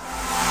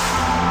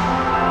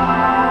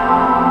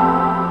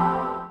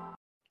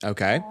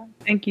 Okay.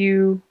 Thank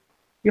you.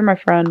 You're my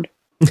friend.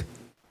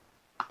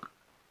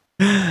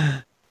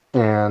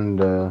 And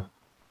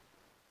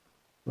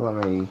let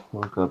me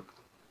look up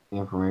the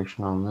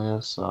information on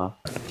this. I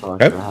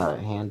thought I Okay. should have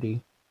it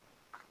handy.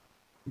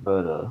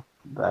 But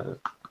that is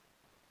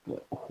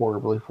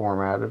horribly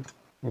formatted.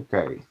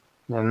 Okay.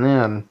 And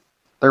then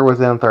they're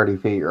within 30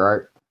 feet,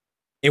 right?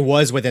 It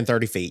was within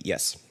 30 feet,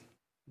 yes.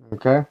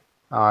 Okay.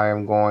 I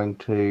am going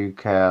to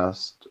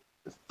cast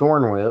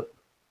Thorn Whip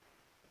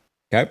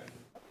Okay.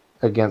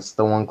 against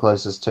the one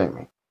closest to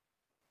me.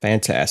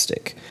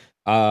 Fantastic.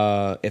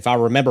 If I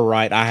remember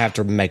right, I have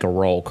to make a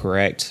roll,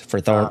 correct? For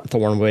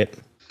Thorn Whip.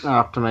 I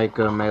have to make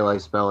a melee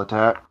spell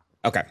attack.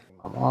 Okay.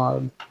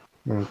 Odd.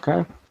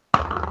 Okay.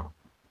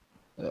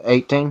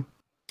 18.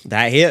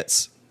 That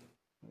hits.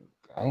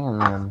 Okay,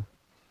 and then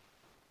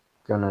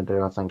gonna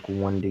do I think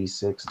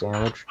 1d6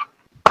 damage.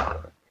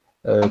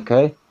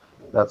 Okay.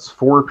 That's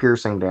 4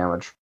 piercing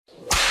damage.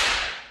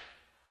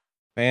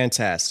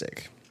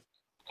 Fantastic.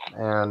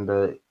 And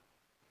it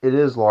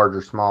is large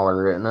or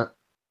smaller, isn't it?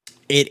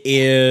 It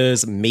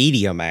is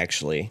medium,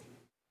 actually.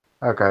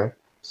 Okay.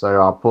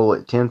 So I'll pull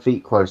it 10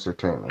 feet closer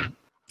to me.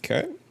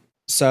 Okay.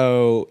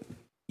 So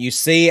you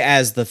see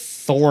as the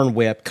Thorn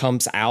Whip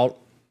comes out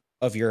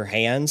of your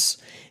hands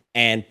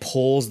and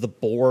pulls the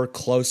boar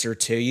closer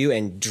to you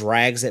and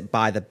drags it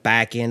by the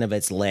back end of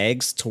its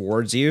legs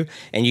towards you.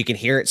 And you can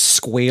hear it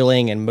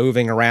squealing and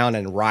moving around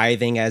and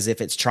writhing as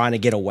if it's trying to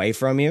get away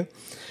from you.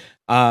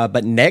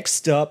 But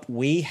next up,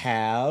 we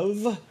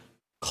have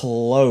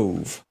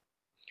Clove.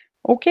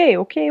 Okay.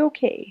 I'm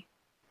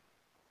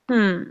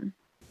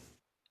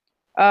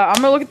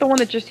gonna look at the one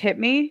that just hit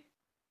me,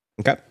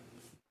 Okay.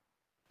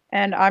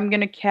 and I'm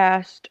gonna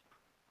cast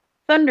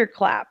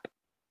Thunderclap.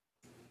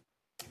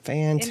 It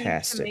needs to make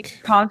Fantastic.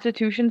 a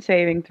Constitution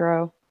saving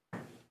throw.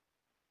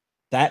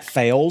 That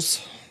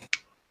fails.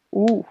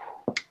 Ooh.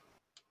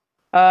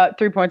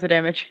 3 points of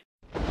damage.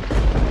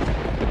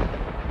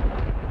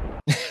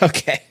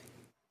 Okay.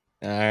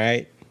 All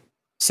right.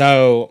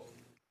 So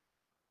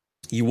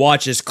you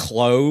watch as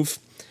Clove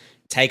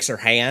takes her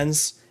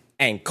hands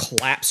and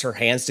claps her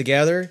hands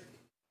together,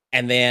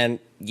 and then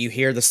you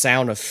hear the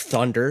sound of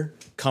thunder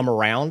come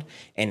around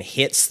and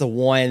hits the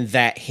one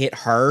that hit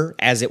her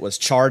as it was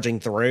charging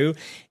through.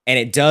 And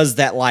it does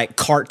that like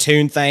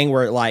cartoon thing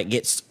where it like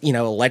gets,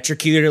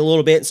 electrocuted a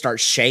little bit and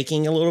starts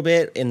shaking a little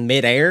bit in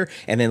midair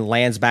and then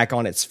lands back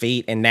on its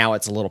feet. And now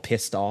it's a little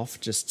pissed off,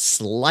 just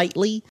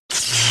slightly.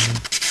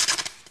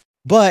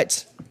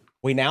 But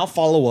we now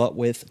follow up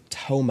with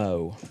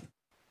Tomo.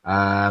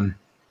 How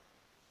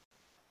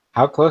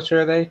close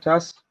are they to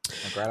us?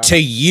 Like right on To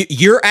us? you,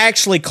 you're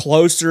actually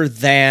closer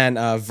than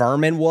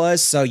Vermin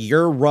was, so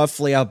you're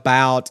roughly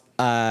about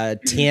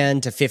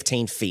 10 to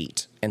 15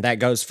 feet, and that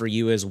goes for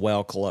you as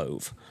well,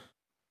 Clove.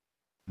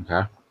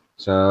 Okay.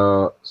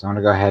 So I'm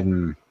gonna go ahead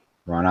and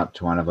run up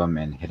to one of them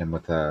and hit him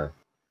with an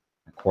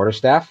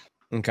Quarterstaff.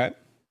 Okay.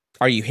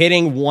 Are you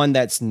hitting one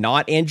that's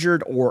not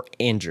injured or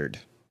injured?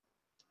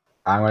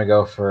 I'm gonna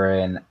go for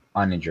an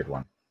uninjured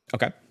one.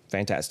 Okay,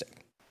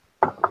 fantastic.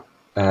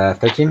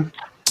 13.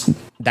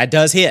 That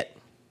does hit.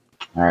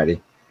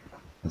 Alrighty.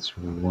 That's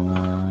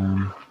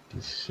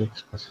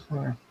 1d6 plus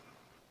 4.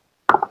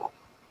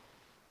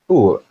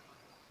 Ooh,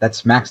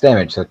 that's max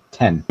damage, so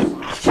 10.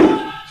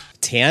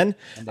 10?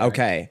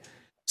 Okay.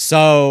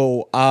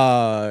 So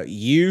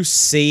you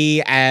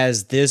see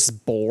as this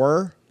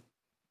boar,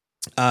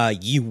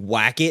 you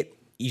whack it.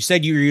 You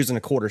said you were using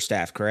a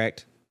quarterstaff,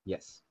 correct?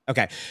 Yes.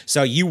 Okay,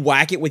 so you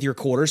whack it with your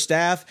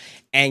quarterstaff,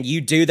 and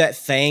you do that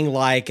thing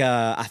like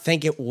I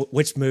think it.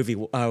 Which movie?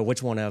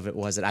 Which one of it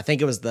was it? I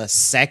think it was the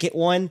second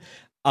one,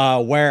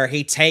 where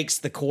he takes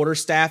the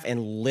quarterstaff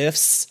and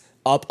lifts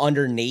up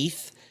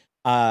underneath,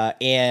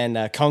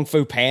 in Kung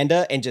Fu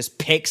Panda, and just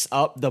picks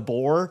up the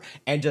boar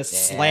and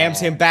just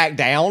slams him back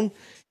down.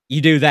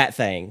 You do that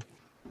thing.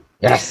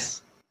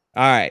 Yes.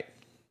 All right.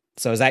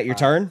 So is that your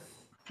turn?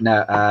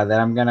 No. Then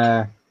I'm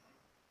gonna.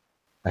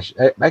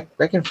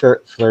 I can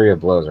flurry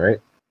of blows,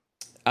 right?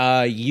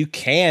 You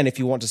can if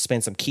you want to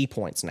spend some key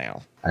points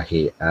now.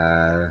 Okay.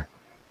 How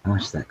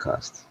much does that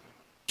cost?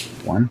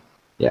 1.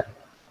 Yeah.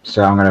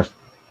 So I'm gonna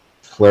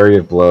flurry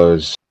of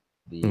blows.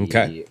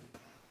 The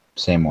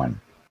same one.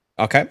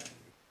 Okay.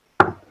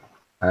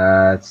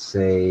 Let's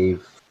say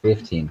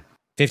 15.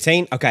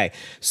 15? Okay.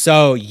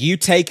 So you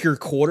take your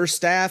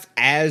quarterstaff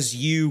as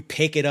you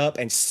pick it up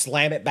and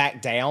slam it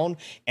back down,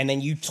 and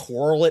then you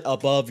twirl it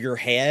above your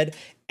head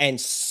and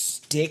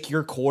stick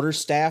your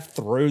quarterstaff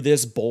through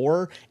this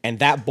boar, and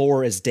that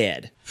boar is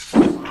dead.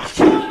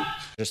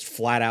 Just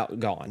flat out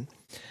gone.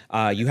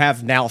 You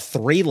have now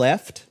 3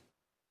 left,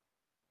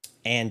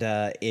 and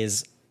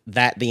is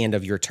that the end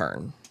of your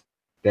turn?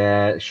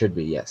 That should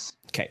be, yes.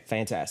 Okay,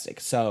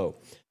 fantastic. So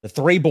the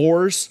 3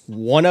 boars,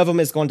 one of them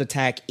is going to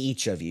attack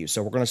each of you.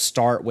 So we're going to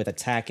start with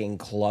attacking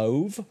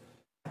Clove.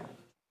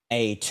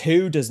 A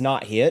 2 does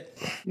not hit.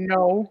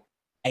 No.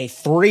 A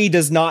 3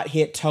 does not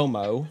hit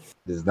Tomo.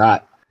 Does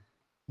not.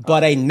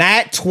 But a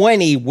nat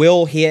 20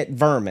 will hit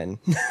Vermin.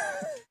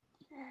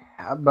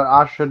 But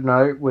I should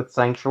note with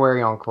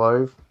Sanctuary on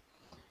Clove,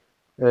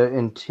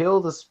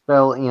 until the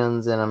spell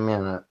ends in a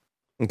minute,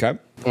 Okay.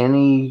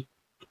 any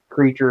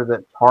creature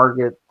that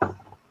targets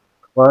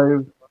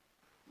Clove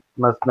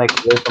must make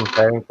a wisdom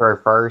saving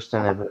throw first,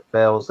 and if it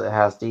fails, it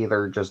has to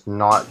either just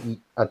not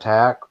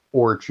attack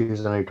or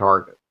choose a new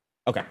target.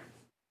 Okay.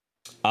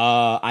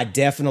 I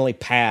definitely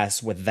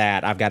pass with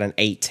that. I've got an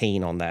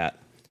 18 on that.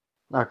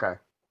 Okay.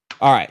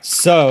 All right,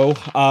 so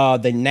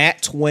the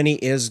nat 20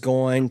 is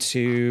going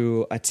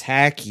to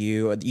attack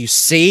you. You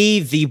see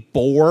the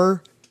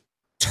boar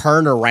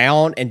turn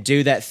around and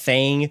do that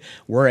thing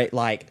where it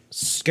like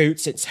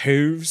scoots its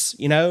hooves,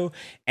 you know,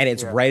 and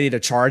it's ready to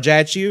charge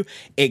at you.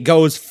 It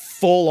goes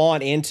full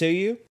on into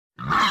you,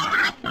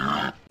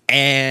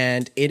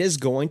 and it is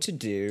going to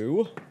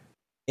do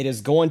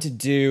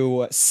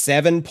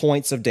 7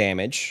 points of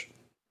damage.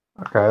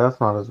 Okay,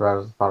 that's not as bad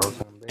as I thought it was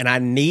going to be. And I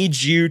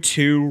need you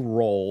to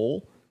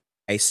roll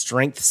a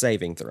strength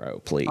saving throw,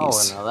 please. Oh,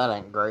 no, that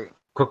ain't great.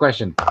 Quick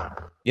question.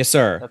 Yes,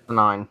 sir. That's a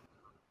 9.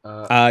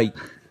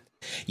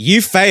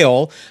 You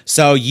fail,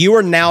 so you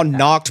are now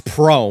knocked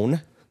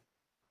prone,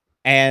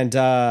 and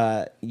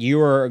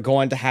you are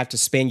going to have to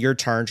spend your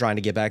turn trying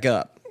to get back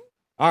up.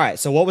 All right,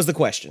 so what was the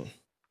question?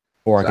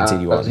 Before I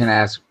continue I was going to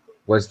ask,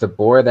 was the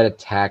boar that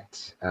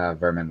attacked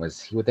Vermin,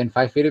 was he within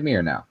 5 feet of me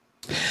or no?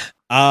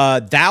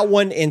 That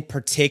one in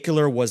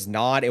particular was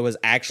not. It was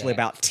actually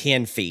about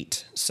 10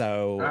 feet.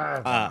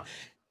 So,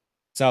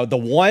 so the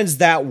ones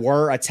that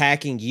were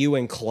attacking you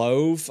and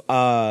Clove,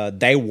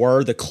 they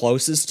were the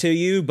closest to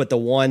you, but the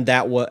one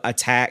that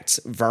attacked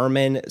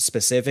Vermin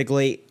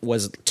specifically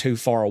was too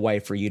far away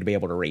for you to be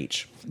able to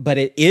reach. But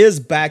it is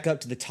back up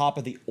to the top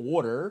of the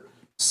order,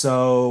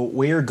 so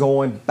we're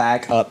going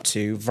back up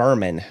to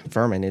Vermin.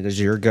 Vermin, it is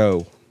your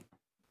go.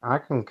 I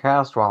can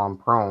cast while I'm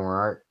prone,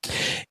 right?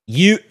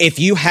 If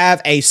you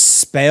have a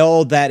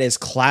spell that is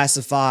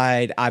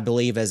classified, I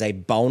believe, as a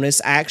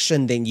bonus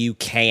action, then you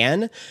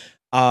can.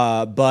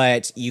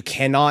 But you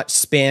cannot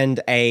spend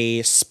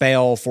a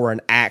spell for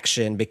an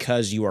action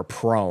because you are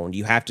prone.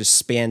 You have to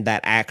spend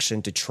that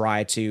action to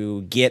try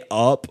to get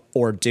up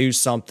or do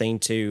something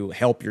to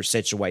help your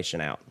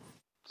situation out.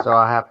 So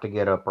I have to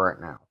get up right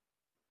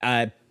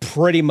now.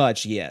 Pretty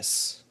much,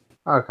 yes.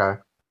 Okay.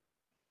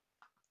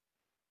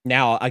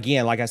 Now,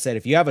 again, like I said,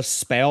 if you have a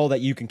spell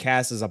that you can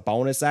cast as a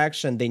bonus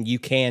action, then you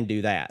can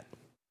do that.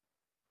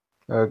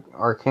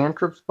 Are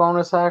cantrips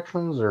bonus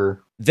actions,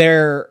 or?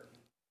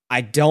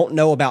 I don't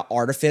know about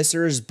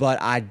artificers, but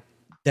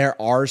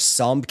there are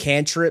some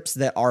cantrips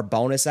that are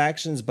bonus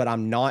actions, but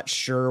I'm not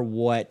sure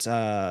what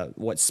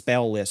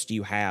spell list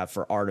you have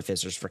for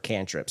artificers for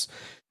cantrips.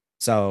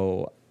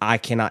 So I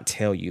cannot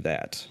tell you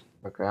that.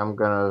 Okay, I'm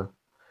gonna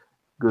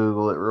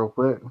Google it real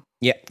quick.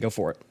 Yeah, go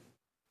for it.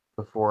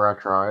 Before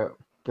I try it.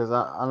 Because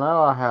I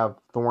know I have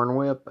Thorn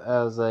Whip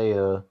as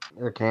a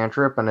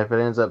cantrip, and if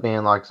it ends up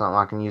being like something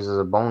I can use as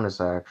a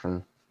bonus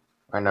action,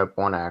 Nope,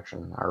 one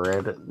action. I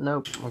read it.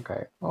 Nope.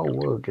 Okay. Oh,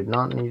 whoa, did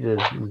not need to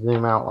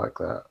zoom out like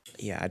that.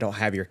 Yeah, I don't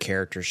have your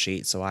character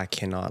sheet, so I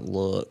cannot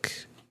look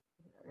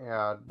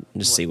Yeah.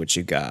 to see what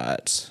you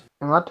got.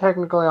 Am I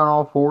technically on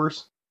all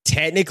fours?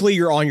 Technically,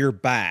 you're on your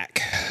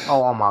back.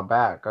 Oh, on my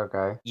back.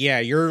 Okay. Yeah,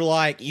 you're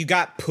like, you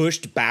got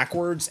pushed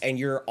backwards and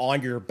you're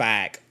on your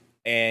back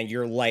and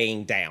you're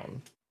laying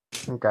down.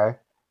 Okay.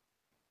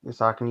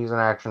 So I can use an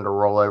action to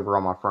roll over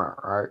on my front,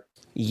 right?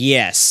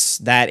 Yes,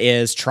 that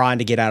is trying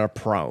to get out of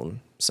prone.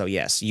 So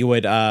yes, you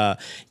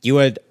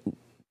would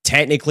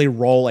technically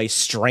roll a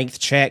strength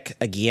check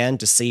again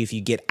to see if you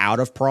get out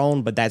of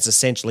prone, but that's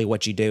essentially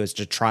what you do is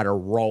to try to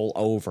roll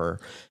over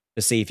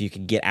to see if you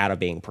can get out of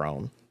being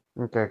prone.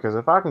 Okay, because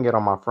if I can get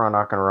on my front,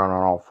 I can run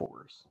on all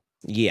fours.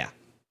 Yeah.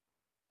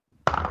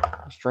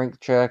 Strength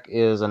check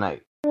is an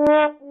 8.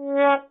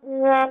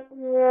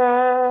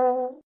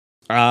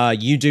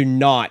 You do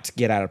not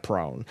get out of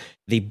prone.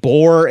 The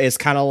boar is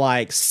kind of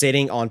like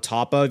sitting on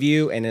top of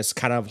you and is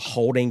kind of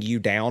holding you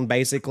down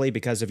basically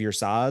because of your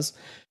size.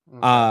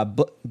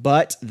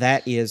 But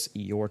that is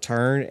your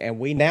turn, and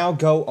we now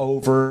go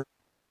over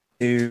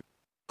to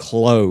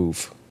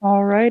Clove.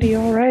 Alrighty.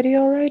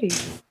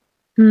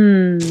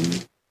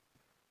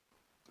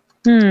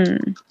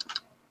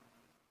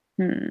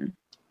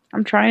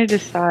 I'm trying to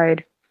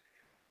decide.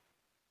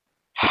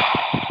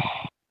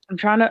 I'm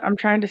trying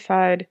to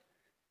decide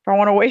if I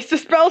want to waste a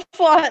spell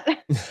slot.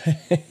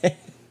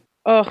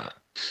 Ugh.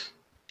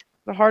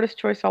 The hardest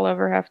choice I'll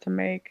ever have to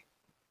make.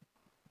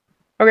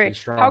 Okay, Be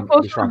strong- how be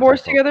close are strong, the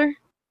boars Purple. together?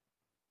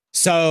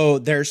 So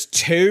there's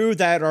two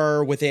that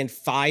are within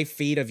 5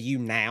 feet of you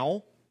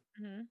now.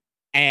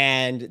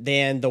 And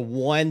then the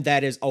one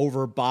that is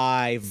over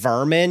by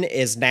Vermin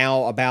is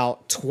now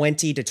about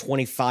 20 to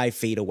 25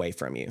 feet away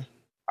from you.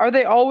 Are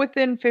they all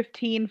within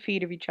 15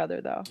 feet of each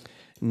other, though?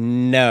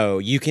 No,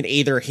 you can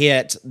either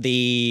hit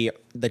the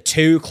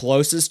two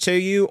closest to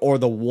you or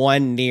the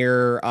one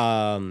near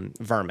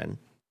Vermin.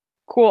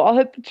 Cool, I'll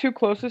hit the two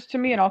closest to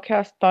me, and I'll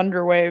cast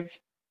Thunder Wave.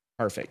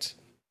 Perfect.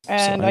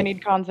 And So I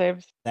need con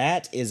saves.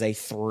 That is a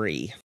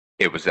 3.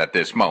 It was at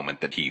this moment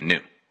that he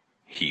knew.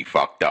 He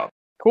fucked up.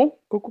 Cool.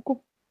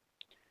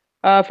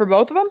 For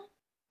both of them?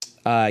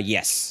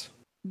 Yes.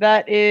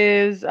 That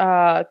is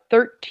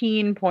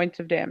 13 points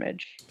of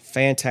damage.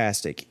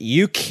 Fantastic.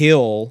 You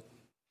kill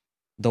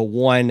the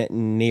one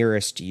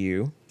nearest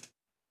you.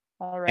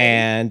 All right.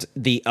 And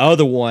the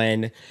other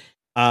one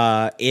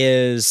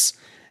is,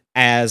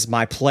 as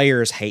my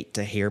players hate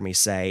to hear me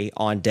say,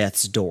 on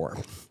death's door.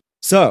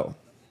 So,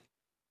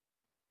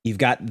 you've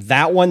got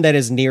that one that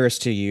is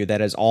nearest to you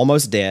that is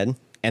almost dead,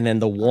 and then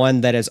the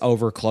one that is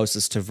over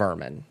closest to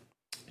Vermin.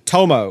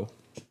 Tomo,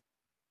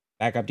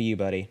 back up to you,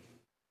 buddy.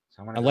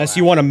 So I'm gonna Unless go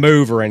you out. want to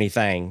move or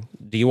anything.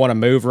 Do you want to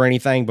move or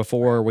anything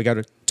before we go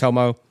to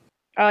Tomo?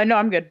 No,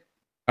 I'm good.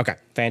 Okay,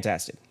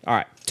 fantastic. All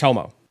right,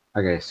 Tomo.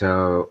 Okay,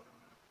 so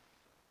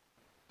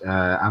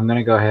I'm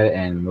gonna go ahead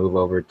and move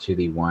over to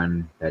the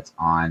one that's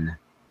on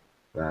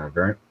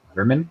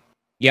Vermin.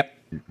 Yep.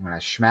 I'm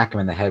gonna smack him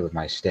in the head with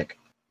my stick.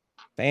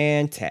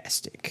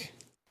 Fantastic.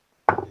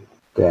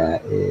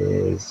 That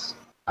is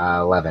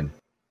 11.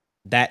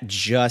 That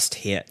just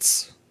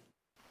hits.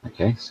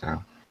 Okay,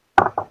 so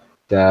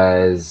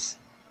does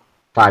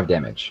 5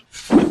 damage.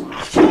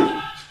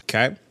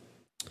 Okay.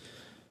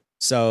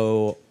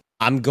 So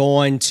I'm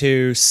going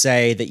to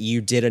say that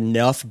you did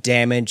enough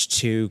damage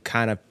to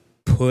kind of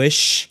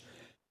push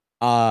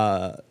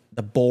the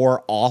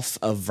boar off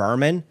of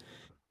Vermin.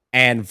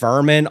 And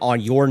Vermin,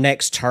 on your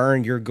next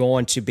turn, you're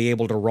going to be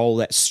able to roll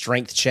that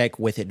strength check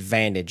with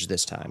advantage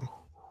this time.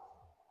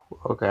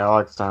 Okay, I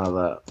like the sound of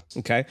that.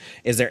 Okay.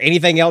 Is there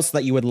anything else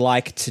that you would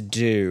like to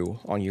do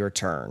on your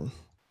turn?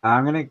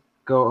 I'm gonna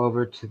go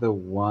over to the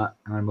one.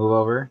 I'm gonna move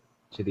over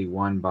to the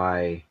one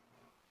by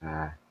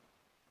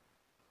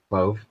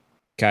Clove.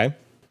 Okay.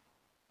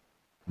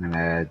 I'm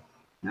gonna.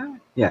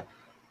 Yeah.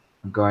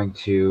 I'm going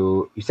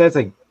to. You said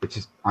it's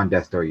just on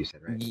death's door. You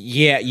said, right?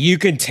 Yeah, you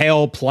can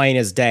tell plain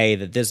as day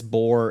that this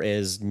boar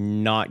is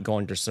not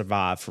going to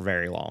survive for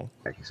very long.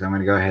 Okay, so I'm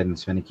gonna go ahead and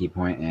spend a key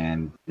point,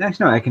 and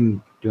actually, no, I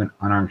can do an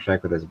unarmed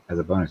strike with as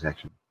a bonus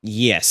action.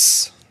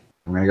 Yes.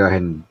 I'm gonna go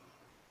ahead and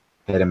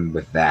hit him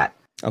with that.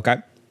 Okay.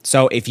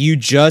 So if you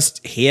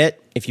just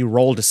hit, if you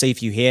roll to see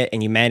if you hit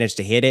and you manage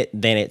to hit it,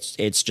 then it's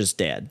just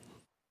dead.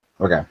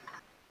 Okay.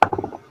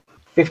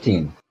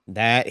 15.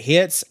 That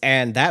hits,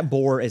 and that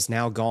boar is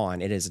now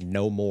gone. It is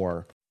no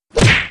more.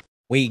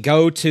 We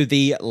go to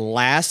the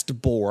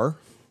last boar.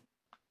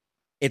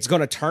 It's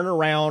going to turn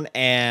around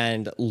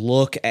and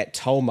look at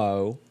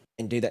Tomo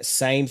and do that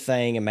same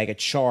thing and make a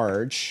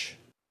charge.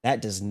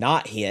 That does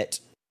not hit,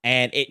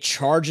 and it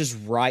charges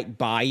right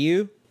by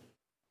you,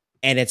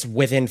 and it's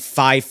within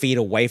 5 feet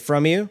away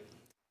from you.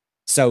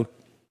 So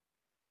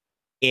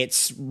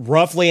it's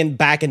roughly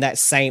back in that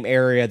same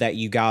area that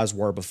you guys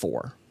were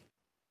before.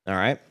 All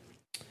right.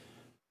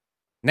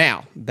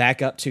 Now,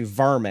 back up to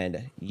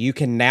Vermin. You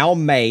can now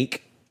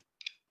make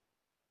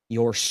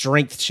your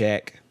strength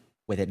check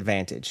with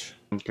advantage.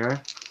 Okay.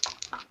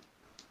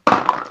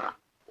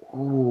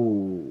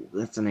 Oh,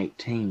 that's an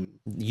 18.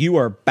 You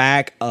are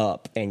back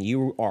up and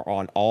you are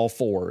on all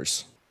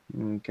fours.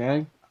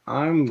 Okay.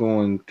 I'm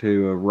going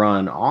to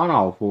run on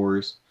all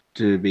fours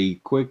to be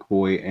quick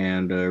boy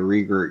and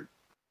regroup.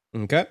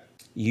 Okay.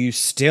 You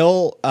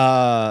still,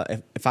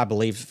 if I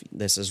believe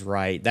this is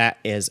right, that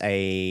is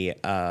a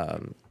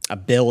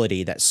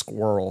ability that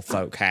squirrel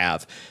folk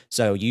have.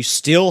 So you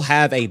still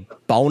have a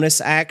bonus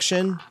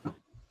action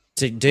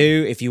to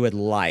do if you would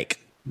like.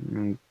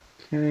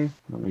 Okay.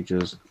 Let me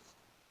just.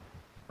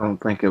 I don't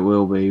think it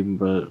will be,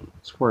 but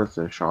it's worth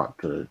a shot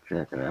to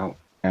check it out.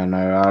 And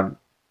I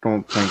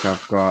don't think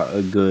I've got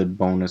a good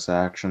bonus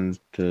action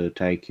to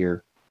take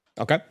here.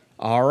 Okay.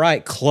 All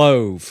right,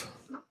 Clove.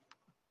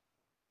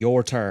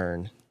 Your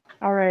turn.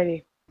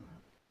 Alrighty.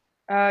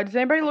 Does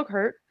anybody look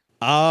hurt?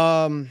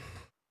 Nah,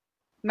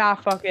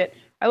 fuck it.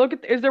 I look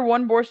at. Is there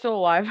one boar still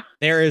alive?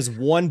 There is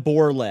one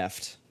boar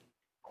left.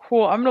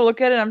 Cool. I'm gonna look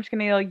at it. I'm just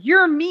gonna be like,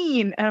 "You're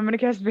mean," and I'm gonna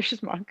cast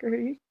Vicious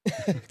Mockery.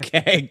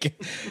 Okay.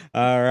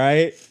 All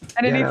right.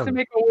 And it Yeah, needs to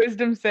make a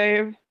Wisdom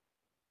save.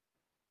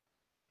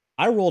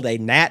 I rolled a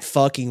nat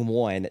fucking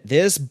 1.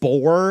 This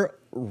boar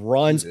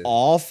runs Jesus.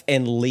 off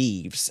and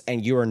leaves,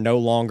 and you are no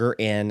longer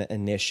in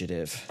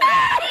initiative.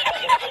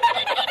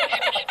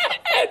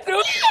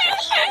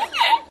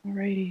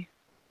 Alrighty.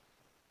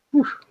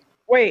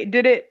 Wait,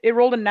 did it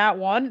rolled a nat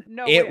 1?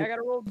 No, It- wait, I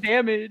gotta roll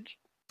damage.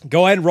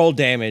 Go ahead and roll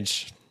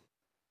damage.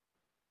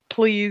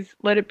 Please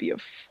let it be a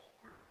 4.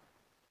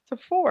 It's a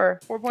 4.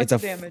 4 points It's a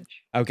of f-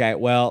 damage. Okay,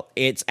 well,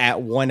 it's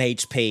at 1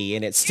 HP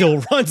and it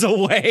still runs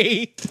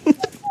away.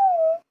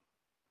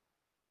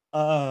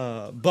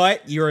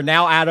 But you are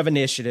now out of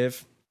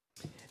initiative.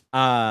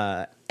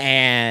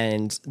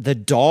 And the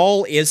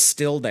doll is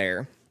still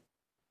there.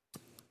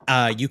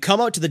 You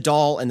come up to the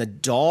doll and the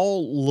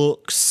doll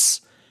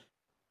looks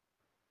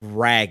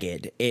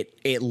ragged.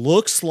 It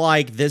looks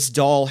like this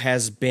doll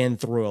has been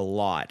through a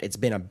lot. It's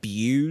been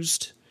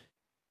abused.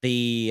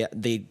 The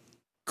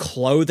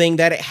clothing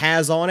that it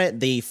has on it,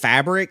 the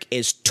fabric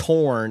is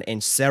torn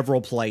in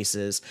several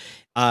places.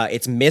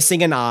 It's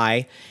missing an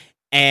eye.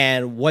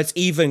 And what's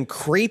even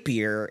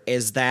creepier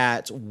is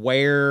that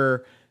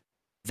where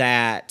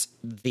that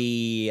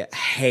the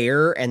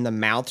hair and the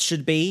mouth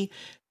should be,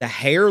 the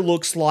hair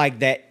looks like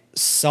that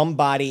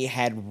somebody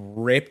had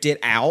ripped it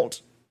out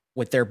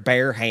with their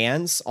bare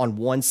hands on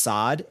one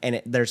side,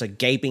 and there's a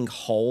gaping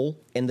hole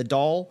in the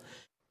doll.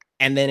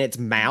 And then its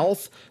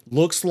mouth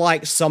looks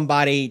like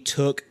somebody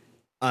took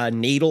a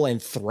needle and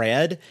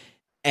thread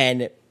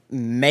and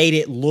made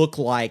it look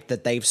like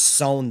that they've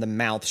sewn the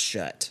mouth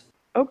shut.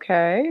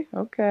 Okay.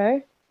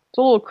 It's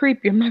a little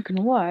creepy, I'm not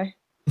gonna lie.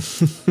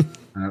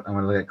 I'm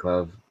gonna look at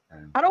Clove.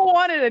 I don't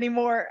want it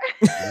anymore.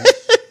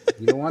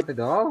 You don't want the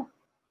doll?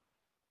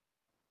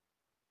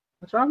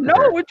 What's wrong with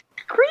No, her? it's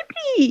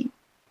creepy.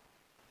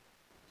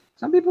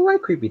 Some people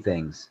like creepy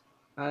things.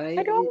 I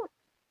don't.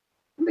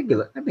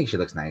 I think she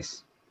looks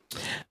nice.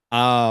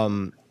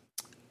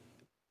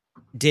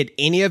 Did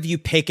any of you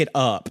pick it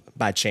up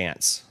by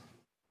chance?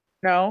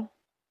 No.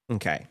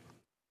 Okay.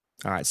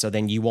 All right, so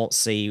then you won't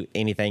see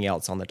anything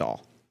else on the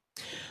doll.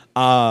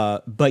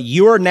 But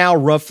you are now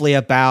roughly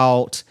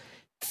about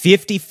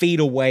 50 feet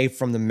away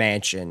from the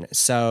mansion.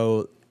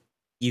 So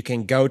you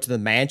can go to the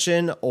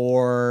mansion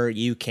or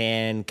you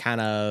can kind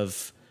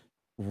of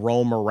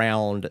roam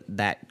around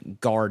that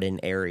garden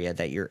area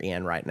that you're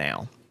in right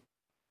now.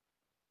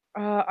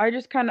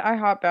 I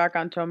hop back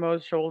on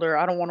Tomo's shoulder.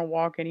 I don't want to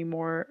walk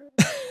anymore.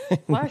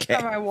 Last Okay.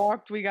 time I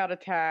walked, we got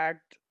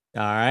attacked.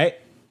 All right.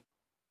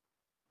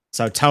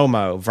 So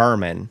Tomo,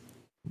 Vermin,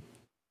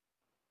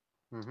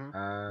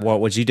 what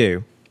would you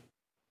do?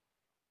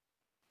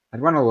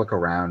 I'd want to look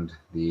around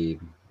the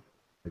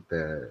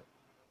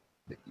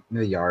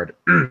yard.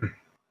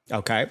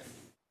 Okay.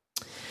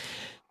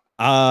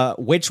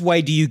 Which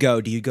way do you go?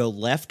 Do you go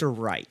left or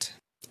right?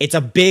 It's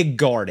a big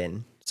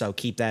garden, so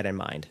keep that in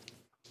mind.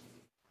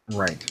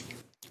 Right.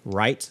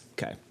 Right?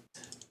 Okay.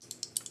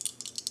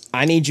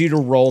 I need you to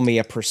roll me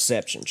a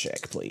perception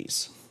check,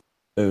 please.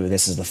 Ooh,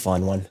 this is the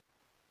fun one.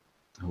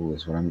 Who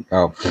is what I'm?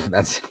 Oh,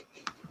 that's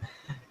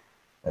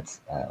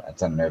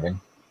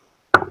unnerving.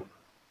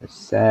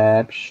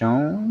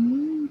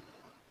 Perception.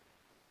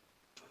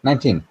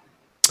 19.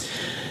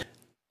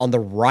 On the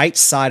right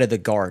side of the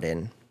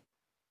garden,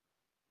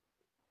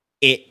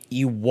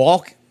 you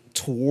walk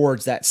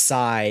towards that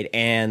side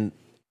and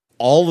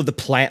all of the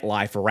plant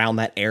life around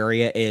that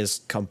area is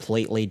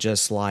completely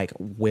just like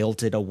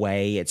wilted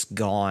away. It's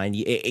gone.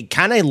 It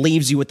kind of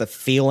leaves you with the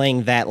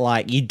feeling that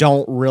like you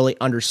don't really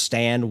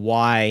understand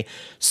why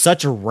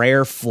such a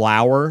rare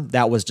flower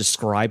that was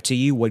described to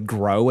you would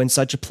grow in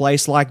such a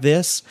place like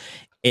this.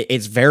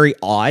 It's very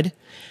odd.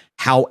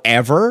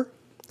 However,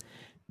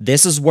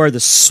 this is where the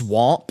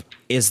swamp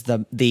is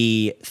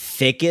the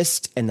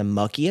thickest and the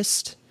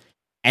muckiest.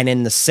 And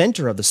in the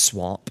center of the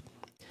swamp,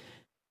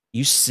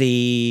 you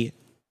see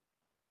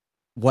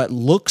what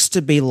looks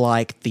to be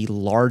like the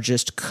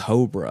largest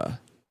cobra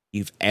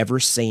you've ever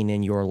seen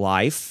in your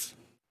life,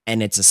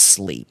 and it's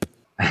asleep.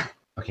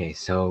 Okay,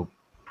 so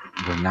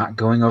we're not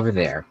going over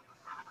there.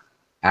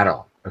 at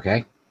all.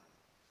 Okay.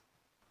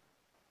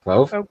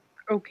 Clove. Oh.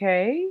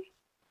 Okay.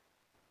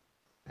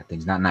 That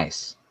thing's not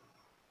nice.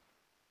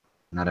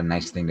 Not a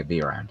nice thing to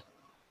be around.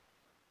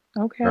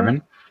 Okay.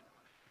 Vermin.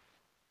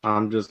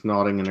 I'm just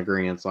nodding in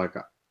agreement. Like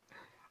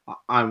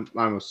I'm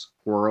a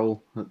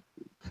squirrel.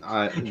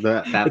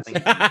 That thing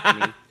eats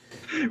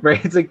me.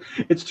 Right? It's like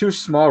it's two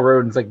small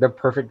rodents, like the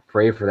perfect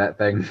prey for that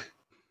thing.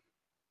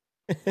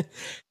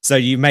 So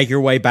you make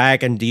your way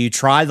back, and do you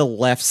try the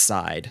left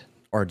side,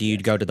 or do you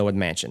go to the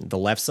mansion? The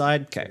left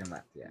side? Okay. Second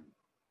left, yeah.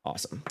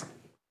 Awesome.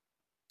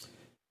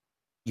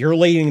 You're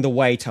leading the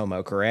way,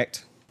 Tomo,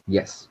 correct?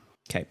 Yes.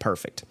 Okay,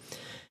 perfect.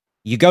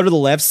 You go to the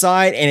left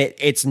side, and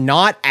it's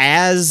not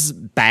as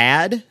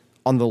bad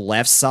on the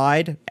left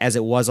side as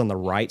it was on the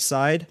right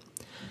side,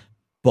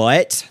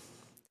 but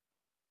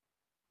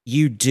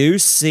you do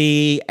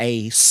see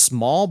a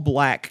small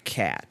black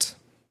cat,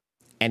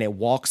 and it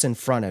walks in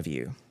front of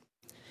you.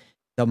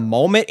 The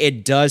moment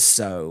it does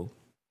so,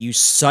 you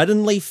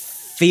suddenly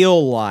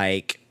feel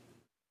like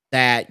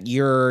that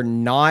you're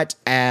not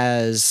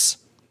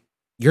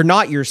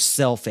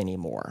yourself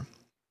anymore.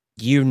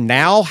 You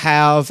now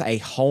have a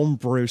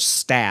homebrew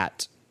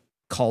stat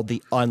called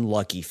the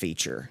unlucky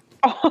feature.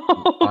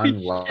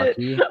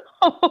 Unlucky. Shit.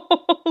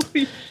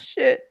 Holy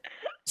shit.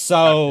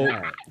 So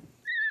Yeah.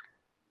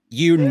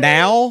 you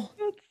now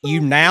That's so You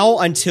now,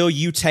 until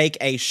you take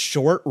a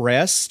short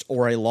rest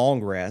or a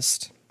long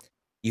rest,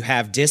 you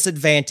have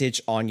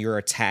disadvantage on your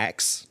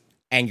attacks,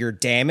 and your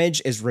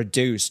damage is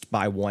reduced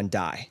by 1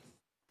 die.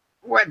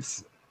 What?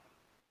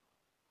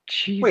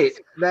 Jesus. Wait,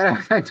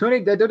 that I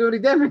don't do any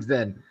damage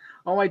then.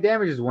 All my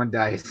damage is 1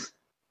 dice.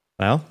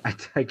 Well,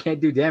 I can't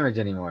do damage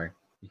anymore.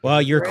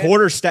 well, your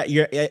quarterstaff.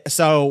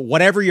 So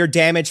whatever your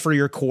damage for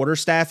your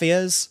quarterstaff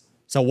is.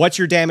 So what's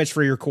your damage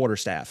for your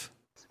quarterstaff?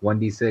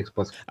 1d6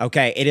 plus.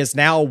 Okay, it is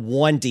now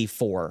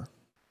 1d4.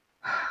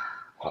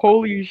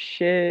 Holy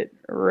shit.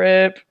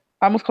 Rip.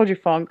 I almost called you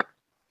Funk.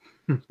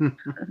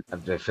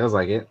 It feels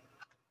like it.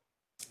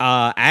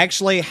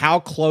 Actually, how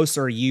close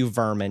are you,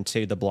 Vermin,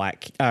 to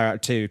the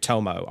to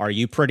Tomo? Are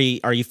you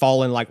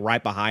falling like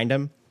right behind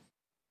him?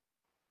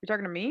 You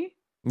talking to me?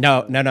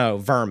 No,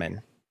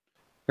 Vermin.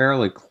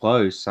 Fairly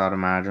close, I'd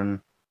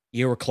imagine.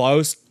 You were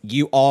close.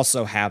 You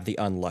also have the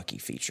unlucky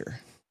feature.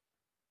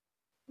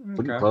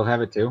 Wouldn't Clove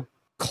have it too?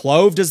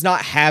 Clove does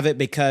not have it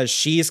because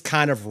she's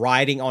kind of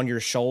riding on your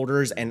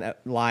shoulders, and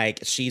like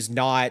she's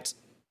not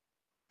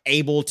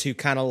able to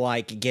kind of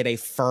like get a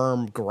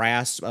firm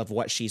grasp of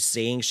what she's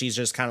seeing. She's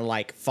just kind of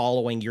like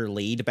following your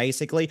lead,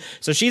 basically.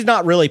 So she's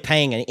not really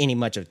paying any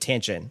much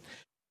attention.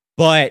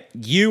 But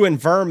you and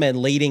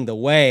Vermin leading the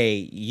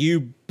way,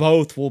 you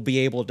both will be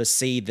able to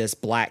see this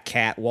black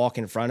cat walk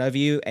in front of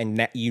you,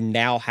 and you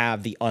now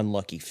have the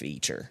unlucky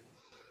feature.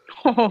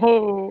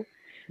 Oh,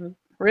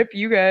 rip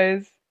you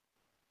guys.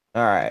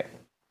 All right.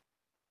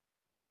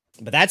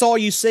 But that's all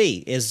you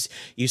see is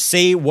you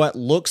see what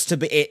looks to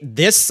be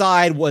this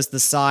side was the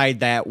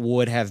side that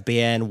would have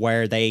been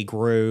where they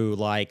grew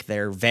like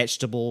their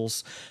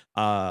vegetables,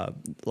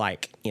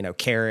 like, you know,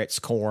 carrots,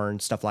 corn,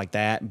 stuff like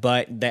that.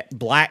 But that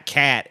black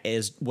cat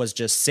was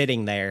just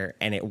sitting there,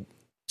 and it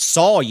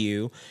saw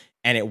you,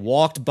 and it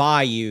walked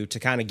by you to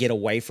kind of get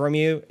away from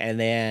you. And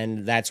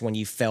then that's when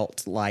you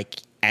felt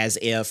like as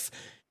if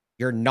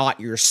you're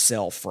not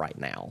yourself right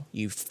now.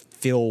 You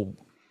feel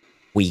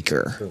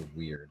weaker. So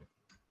weird.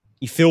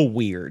 You feel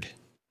weird.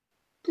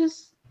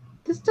 This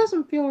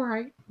doesn't feel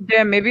right.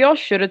 Damn, maybe I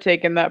should have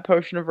taken that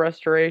potion of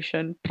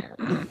restoration.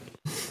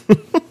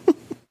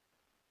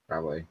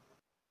 Probably.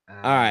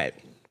 All right.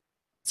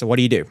 So what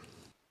do you do?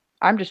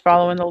 I'm just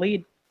following the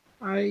lead.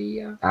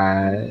 I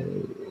I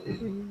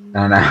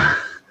don't know.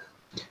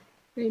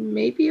 I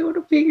may be able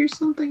to figure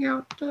something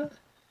out to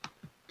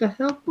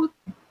help with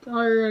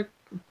our.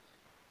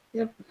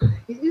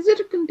 Is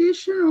it a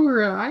condition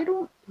or I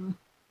don't?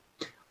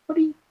 What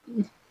do you?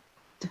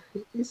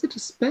 Is it a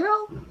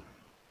spell?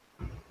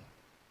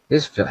 I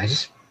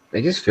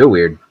just feel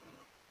weird.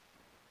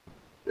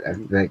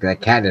 That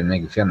cat didn't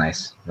make me feel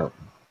nice. Felt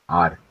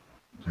odd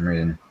for some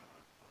reason.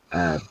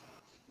 But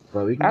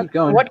we can keep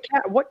going. What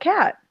cat? What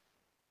cat?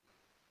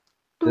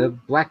 The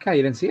black cat,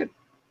 you didn't see it?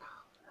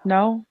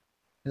 No.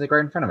 He's like right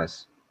in front of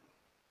us.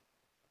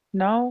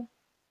 No.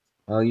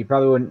 Well, he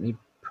probably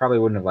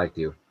wouldn't have liked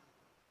you.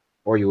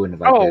 Or you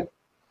wouldn't have liked it.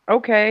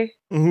 Okay.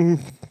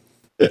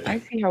 I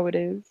see how it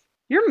is.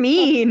 You're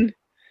mean.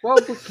 Well,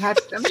 with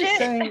cats, I'm just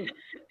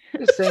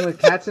saying with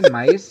cats and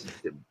mice,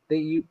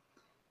 there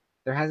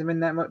hasn't been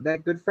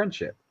that good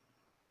friendship,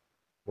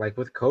 like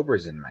with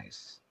cobras and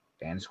mice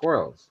and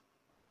squirrels.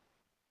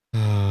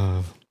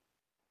 All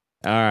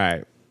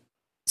right.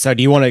 So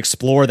do you want to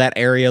explore that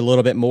area a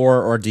little bit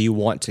more, or do you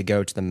want to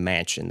go to the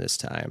mansion this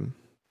time?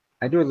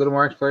 I do a little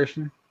more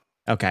exploration.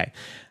 Okay.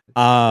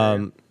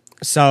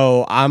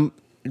 So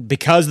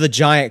because of the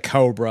giant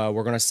cobra,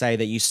 we're gonna say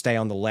that you stay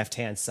on the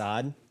left-hand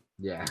side.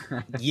 Yeah.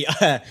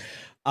 Yeah.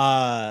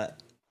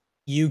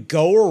 You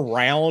go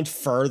around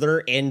further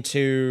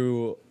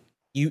into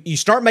You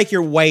start make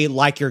your way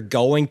like you're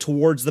going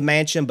towards the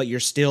mansion, but you're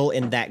still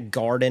in that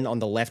garden on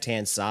the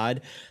left-hand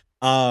side.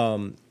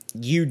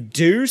 You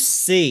do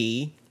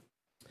see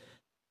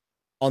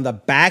on the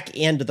back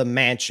end of the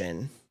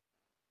mansion,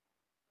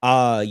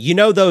 you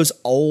know those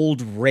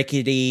old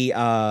rickety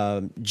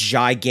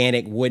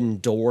gigantic wooden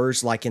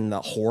doors like in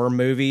the horror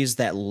movies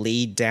that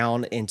lead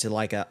down into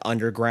like a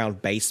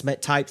underground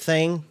basement type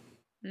thing?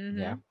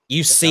 Yeah.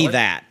 You The see cellar?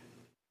 that.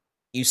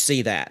 You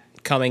see that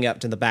coming up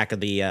to the back of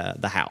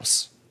the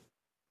house.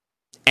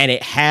 And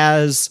it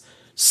has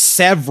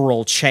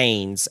several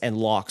chains and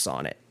locks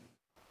on it.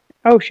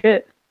 Oh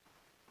shit.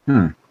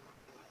 I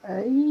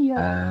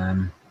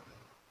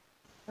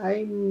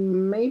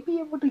may be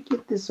able to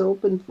get this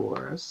open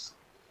for us.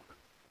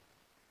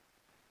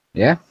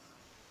 Yeah.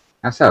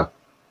 How so?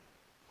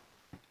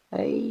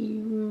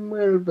 I'm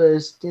well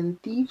versed in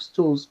thieves'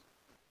 tools.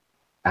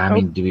 I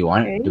mean, do we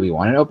want it? Okay. Do we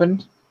want it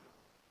opened?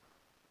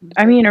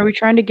 I mean, are we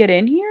trying to get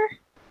in here?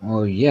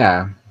 Well,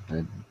 yeah.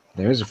 But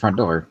there is a front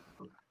door.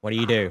 What do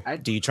you do?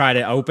 Do you try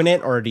to open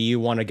it or do you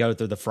want to go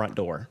through the front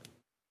door?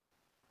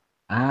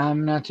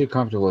 I'm not too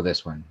comfortable with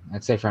this one.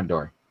 I'd say front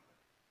door.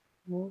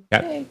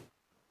 Okay.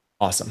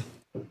 Awesome.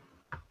 We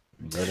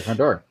go to the front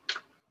door.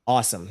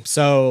 Awesome.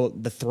 So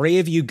the three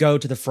of you go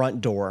to the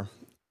front door.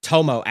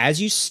 Tomo,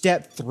 as you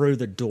step through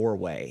the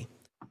doorway,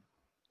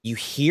 you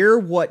hear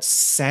what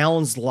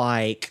sounds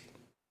like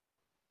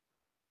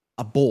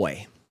a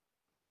boy.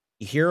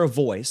 You hear a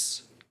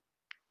voice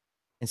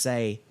and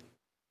say,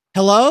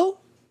 "Hello?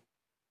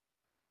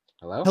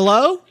 Hello?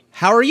 Hello?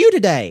 How are you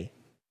today?"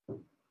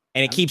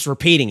 And it keeps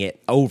repeating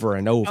it over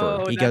and over.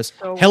 Oh, He that's goes,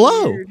 so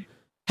 "Hello? weird.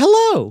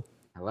 Hello?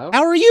 Hello?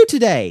 How are you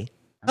today?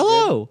 I'm good.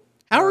 Hello?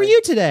 How are Hi.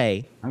 you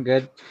today?" I'm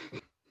good.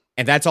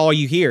 And that's all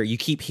you hear. You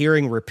keep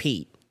hearing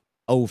repeat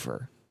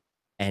over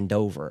and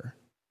over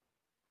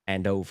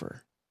and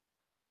over.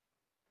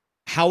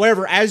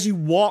 However, as you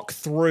walk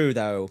through,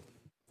 though,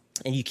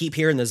 and you keep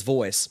hearing this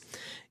voice,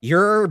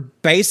 you're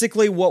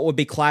basically what would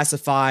be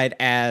classified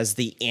as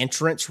the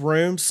entrance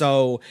room.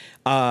 So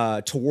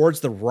towards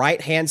the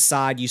right-hand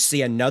side, you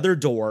see another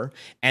door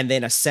and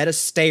then a set of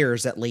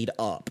stairs that lead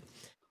up.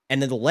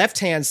 And then the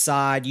left-hand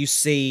side, you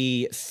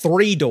see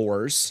 3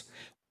 doors.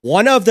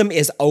 One of them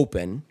is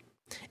open,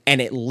 and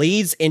it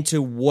leads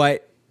into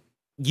what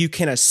you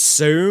can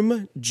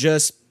assume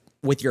just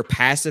with your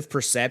passive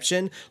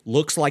perception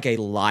looks like a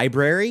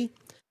library.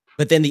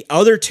 But then the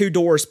other 2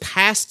 doors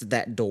past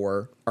that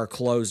door are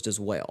closed as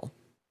well.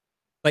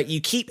 But you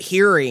keep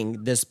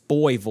hearing this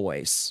boy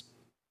voice,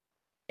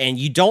 and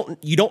you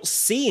don't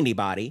see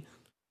anybody.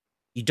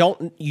 You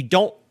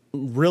don't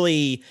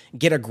really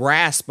get a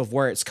grasp of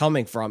where it's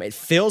coming from. It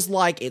feels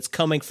like it's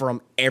coming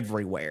from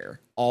everywhere,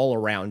 all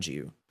around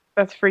you.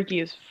 That's freaky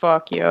as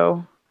fuck,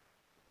 yo.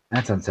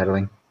 That's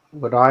unsettling.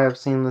 Would I have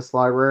seen this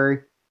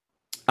library?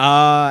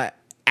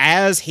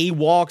 As he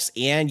walks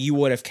in, you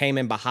would have came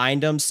in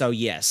behind him, so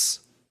yes.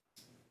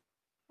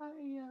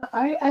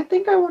 I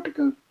think I want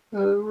to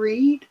go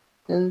read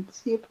and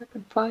see if I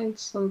can find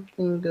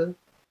something to.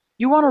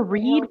 You want to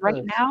read help right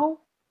us. now?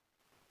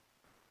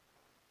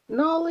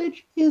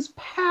 Knowledge is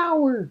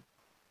power.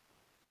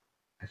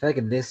 I feel like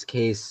in this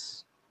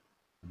case,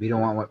 we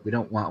don't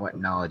want what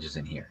knowledge is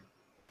in here.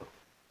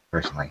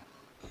 Personally.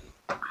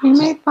 We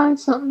may find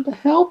something to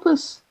help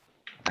us.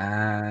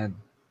 I'm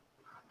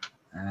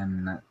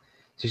not.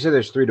 So you said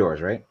there's 3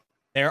 doors, right?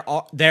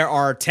 There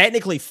are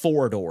technically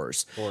 4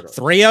 doors. 4 doors.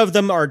 3 of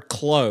them are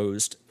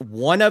closed.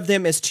 1 of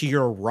them is to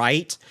your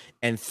right,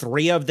 and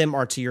 3 of them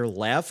are to your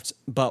left.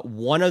 But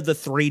one of the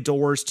 3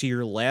 doors to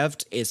your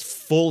left is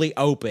fully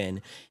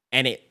open,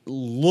 and it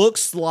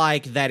looks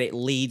like that it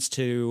leads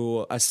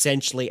to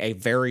essentially a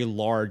very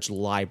large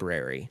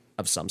library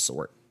of some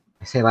sort.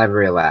 I say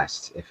library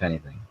last, if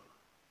anything.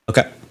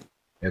 Okay.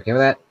 You okay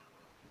with that?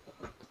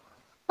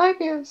 I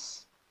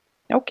guess.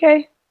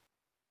 Okay.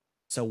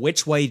 So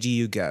which way do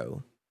you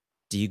go?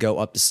 Do you go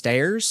up the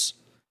stairs?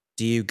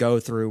 Do you go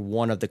through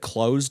one of the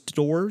closed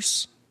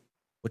doors?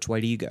 Which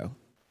way do you go?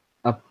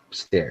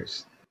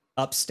 Upstairs.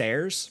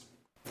 Upstairs?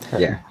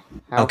 Yeah.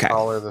 How Okay.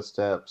 tall are the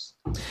steps?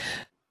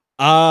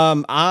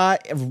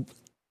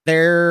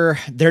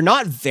 They're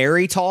not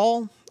very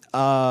tall.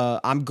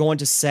 I'm going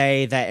to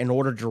say that in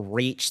order to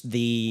reach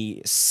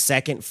the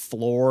second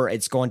floor,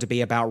 it's going to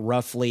be about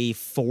roughly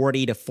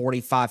 40 to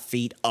 45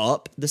 feet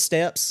up the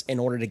steps in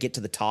order to get to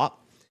the top.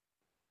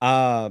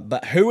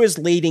 But who is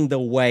leading the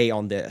way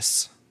on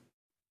this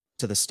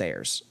to the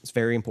stairs? It's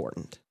very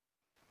important.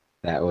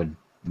 That would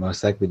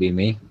most likely be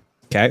me.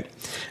 Okay.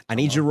 I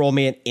need you to roll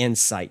me an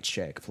insight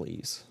check,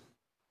 please.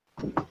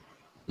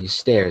 These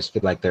stairs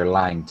feel like they're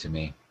lying to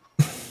me.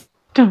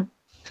 Dun.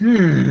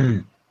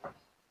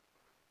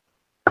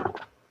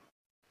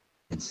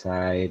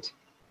 Inside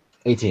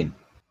 18.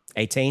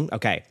 18?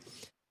 Okay.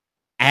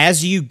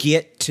 As you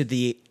get to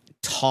the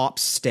top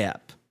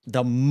step,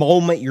 the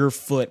moment your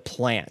foot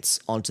plants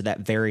onto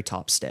that very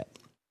top step,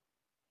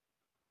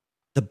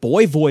 the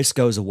boy voice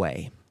goes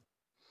away,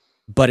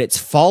 but it's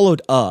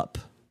followed up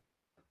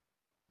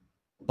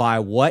by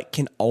what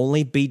can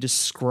only be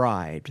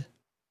described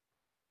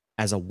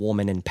as a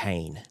woman in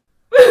pain.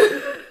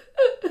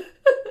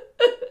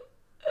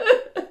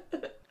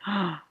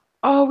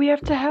 Oh, we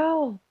have to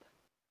help.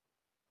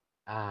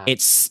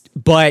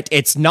 But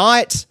it's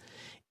not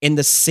in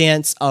the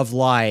sense of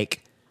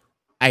like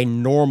a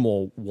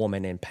normal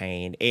woman in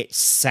pain. It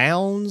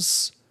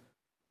sounds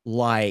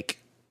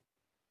like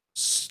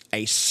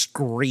a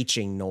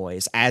screeching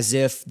noise, as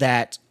if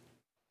that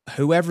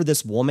whoever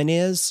this woman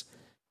is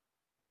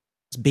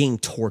being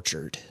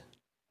tortured.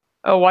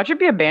 Oh, watch it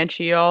be a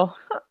banshee, y'all.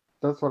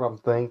 That's what I'm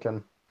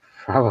thinking.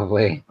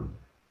 Probably.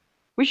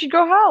 We should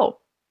go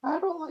help. I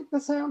don't like the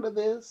sound of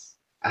this.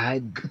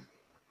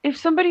 If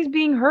somebody's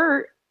being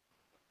hurt,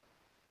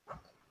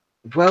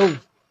 Well,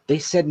 they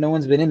said no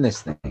one's been in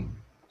this thing.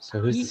 So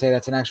who's to say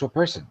that's an actual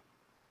person?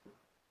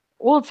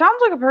 well, it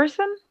sounds like a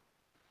person.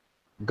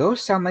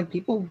 Ghosts sound like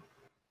people.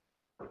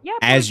 Yeah.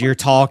 but As like, you're what-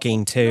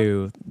 talking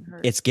to,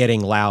 hurt? it's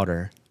getting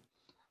louder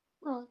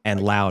Right.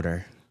 and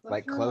louder.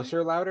 Like That's right.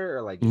 closer, louder,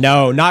 or like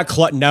No,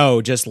 not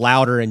no, just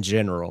louder in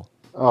general.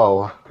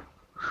 Oh.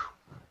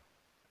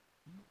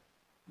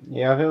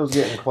 Yeah, if it was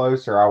getting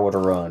closer, I would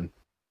have run.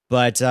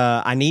 But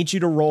I need you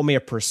to roll me a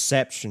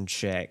perception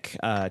check,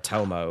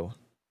 Tomo.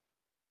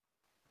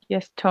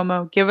 Yes,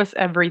 Tomo, give us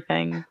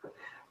everything.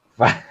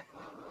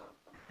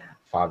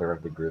 Father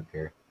of the group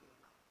here.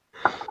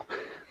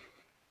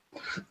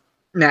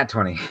 Nat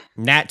 20.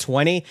 Nat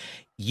 20.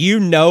 You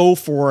know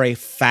for a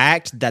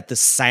fact that the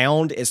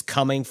sound is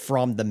coming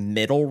from the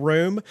middle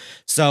room.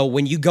 So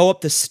when you go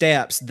up the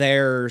steps,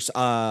 there's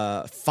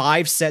 5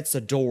 sets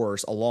of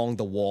doors along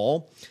the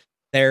wall.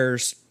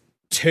 There's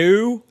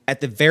 2 at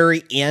the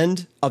very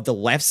end of the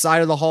left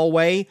side of the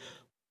hallway,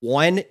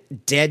 1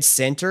 dead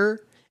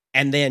center,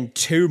 and then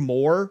 2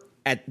 more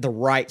at the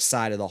right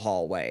side of the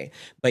hallway.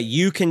 But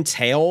you can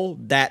tell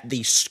that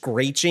the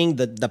screeching,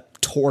 the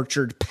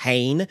tortured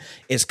pain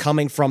is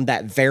coming from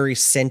that very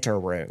center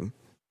room.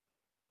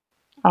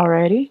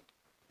 Alrighty.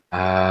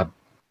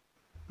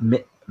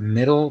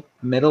 Middle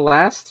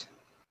last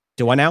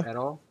Do I now? at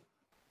all?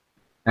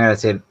 I'm gonna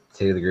say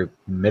to the group,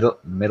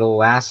 middle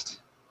last.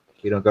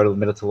 You don't go to the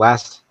middle to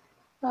last.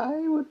 I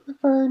would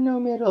prefer no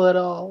middle at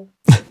all.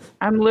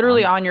 I'm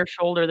literally on your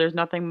shoulder. There's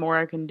nothing more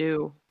I can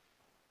do.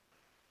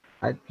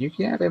 You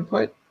can have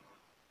input.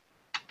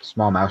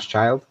 Small mouse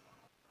child.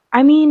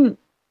 I mean,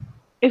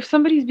 if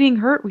somebody's being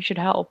hurt, we should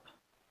help.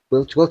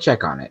 We'll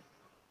check on it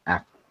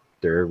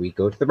after we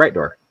go to the right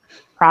door.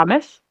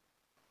 Promise?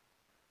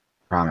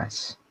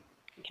 Promise.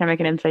 Can I make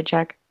an insight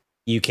check?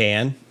 You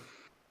can.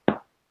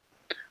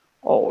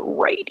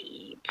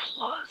 Alrighty.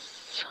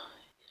 Plus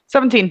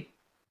 17.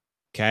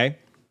 Okay.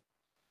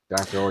 Do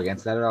I have to roll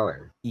against that at all?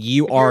 Or?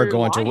 You If are you're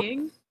going to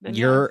lying, then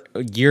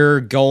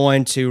you're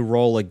going to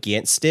roll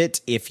against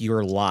it if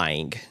you're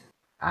lying.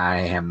 I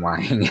am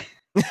lying.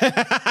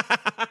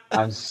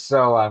 I'm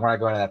gonna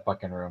go into that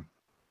fucking room.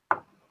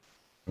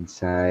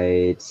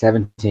 Inside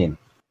 17.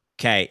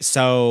 Okay,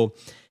 so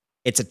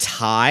it's a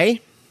tie.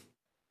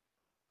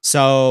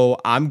 So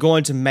I'm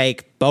going to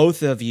make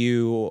both of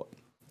you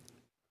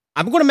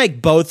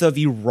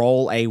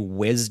roll a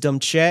wisdom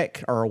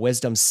check or a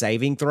wisdom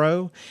saving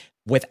throw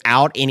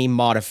without any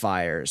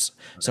modifiers.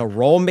 So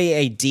roll me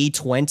a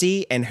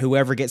d20 and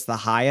whoever gets the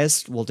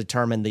highest will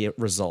determine the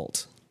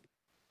result.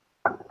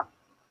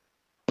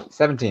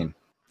 17.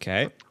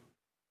 Okay.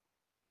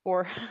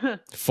 4.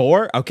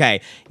 4?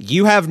 Okay.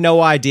 You have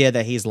no idea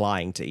that he's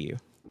lying to you.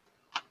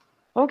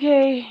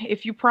 Okay,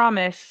 if you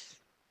promise.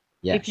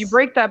 Yes. If you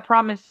break that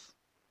promise,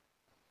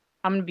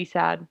 I'm going to be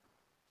sad.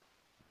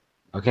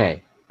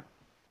 Okay.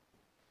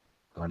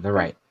 Going to the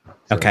right.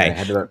 So Okay.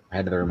 Head to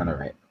the room on the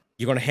right.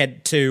 You're going to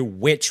head to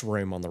which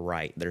room on the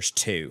right? There's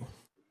 2.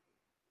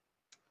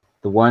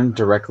 The one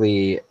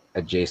directly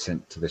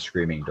adjacent to the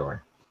screaming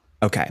door.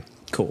 Okay,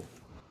 cool.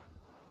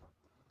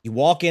 You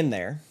walk in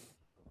there,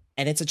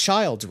 and it's a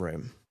child's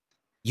room.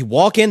 You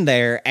walk in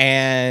there,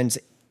 and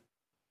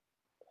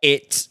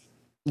it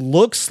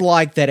looks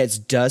like that it's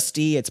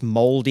dusty, it's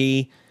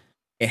moldy,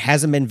 it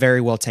hasn't been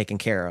very well taken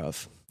care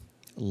of.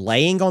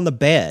 Laying on the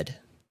bed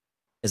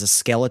is a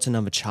skeleton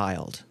of a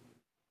child,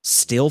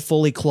 still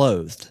fully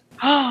clothed.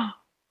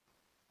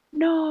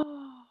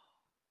 No.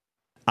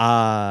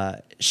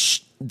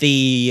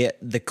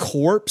 The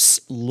corpse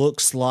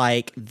looks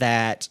like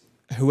that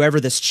whoever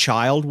this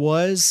child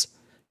was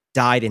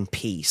died in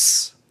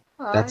peace.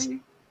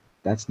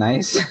 That's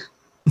nice.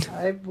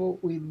 I vote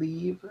we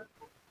leave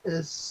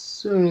as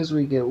soon as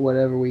we get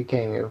whatever we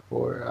came here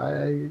for.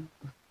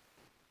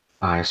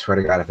 I swear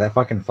to God, if that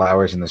fucking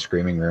flower's in the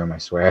screaming room, I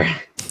swear.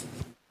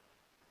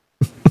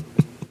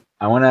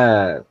 I want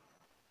to.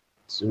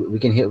 So we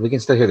can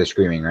still hear the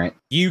screaming, right?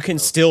 You can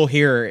still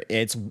hear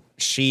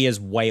she is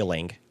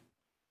wailing.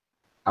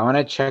 I want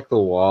to check the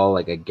wall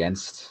like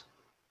against.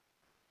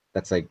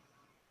 That's like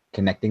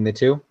connecting the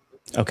two.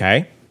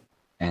 Okay.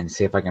 And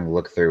see if I can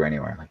look through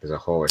anywhere, like there's a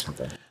hole or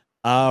something.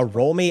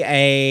 Roll me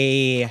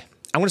I'm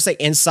going to say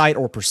insight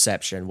or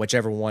perception,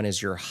 whichever one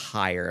is your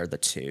higher of the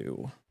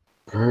 2.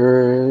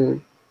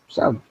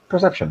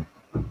 Perception.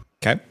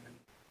 Okay.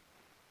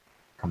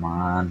 Come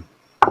on.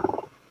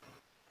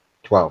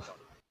 12.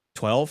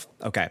 12?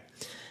 Okay.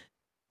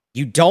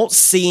 You don't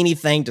see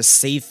anything to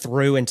see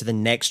through into the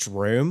next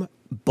room,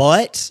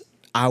 but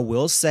I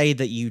will say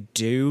that you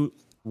do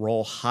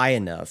roll high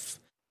enough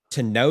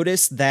to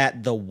notice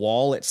that the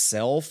wall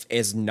itself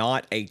is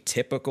not a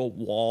typical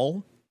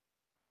wall.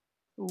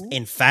 Ooh.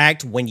 In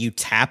fact, when you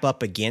tap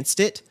up against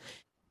it,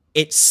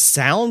 it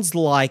sounds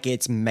like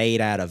it's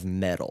made out of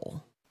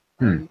metal.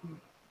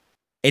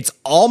 It's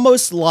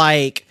almost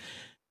like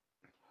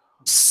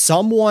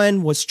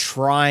someone was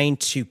trying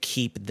to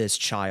keep this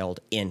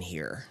child in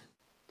here.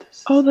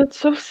 Oh, that's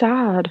so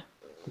sad.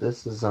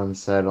 This is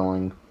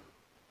unsettling.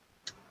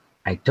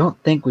 I don't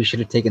think we should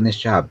have taken this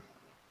job.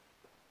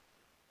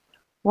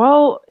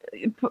 Well,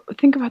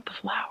 think about the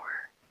flower.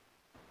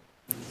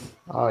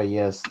 Oh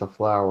yes, the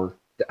flower.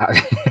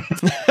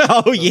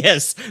 Oh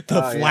yes,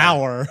 the Oh, yeah.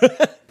 flower.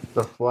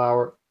 The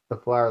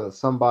flower that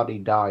somebody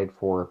died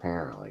for,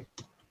 apparently.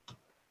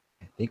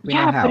 I think we know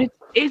Yeah, how. but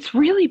it's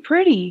really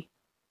pretty.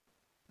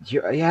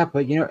 Yeah,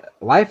 but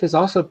life is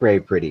also very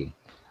pretty.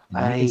 You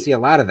I- can see a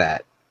lot of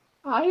that.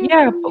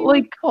 Yeah, but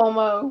like,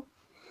 Como.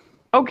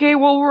 okay,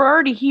 well, we're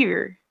already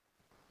here.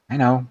 I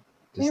know.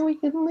 Just- And we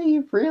can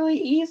leave really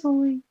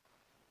easily.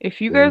 If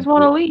you guys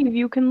want to leave,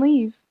 you can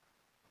leave.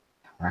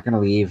 We're not gonna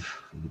leave.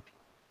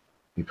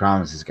 We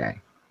promise this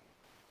guy.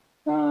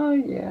 Oh,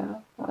 yeah.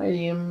 I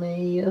am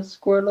a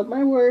squirrel of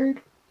my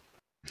word.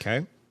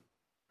 Okay.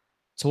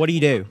 So what do you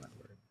do?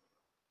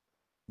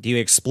 Do you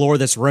explore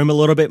this room a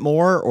little bit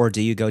more, or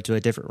do you go to a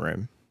different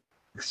room?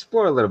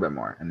 Explore a little bit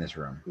more in this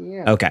room.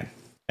 Yeah. Okay,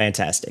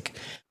 fantastic.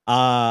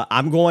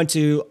 I'm going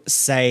to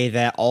say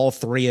that all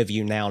three of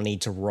you now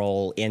need to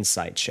roll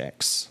insight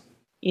checks.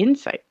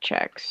 Insight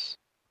checks.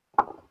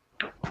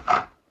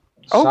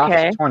 Soft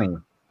Okay. 20.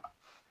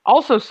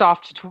 Also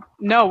soft.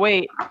 No,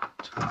 wait.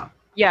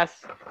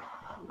 Yes.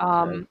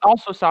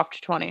 Also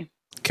soft 20.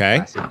 Okay.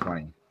 Classic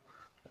 20.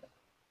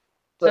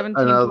 17.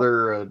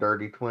 Another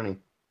dirty 20.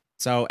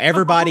 So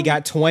everybody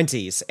got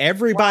 20s.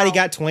 Everybody Wow.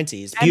 got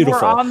 20s. And we're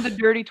Beautiful. on the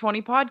Dirty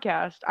 20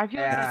 podcast. I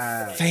feel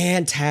Yeah. like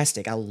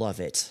Fantastic. I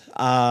love it.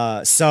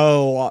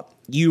 So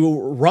you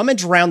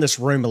rummage around this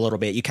room a little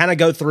bit. You kind of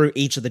go through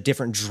each of the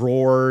different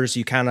drawers.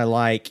 You kind of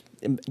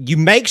you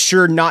make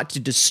sure not to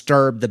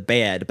disturb the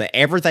bed, but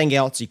everything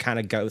else you kind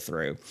of go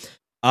through.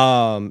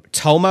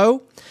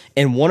 Tomo,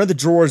 in one of the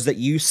drawers that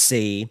you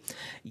see,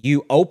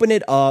 you open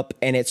it up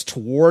and it's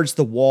towards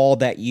the wall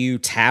that you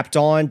tapped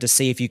on to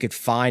see if you could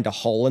find a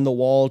hole in the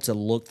wall to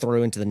look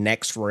through into the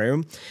next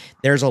room.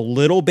 There's a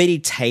little bitty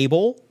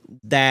table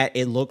that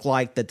it looked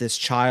like that this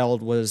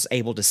child was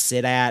able to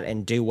sit at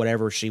and do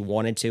whatever she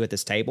wanted to at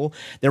this table.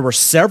 There were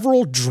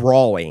several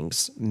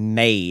drawings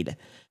made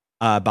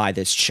by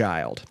this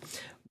child.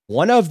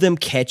 One of them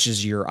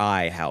catches your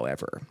eye,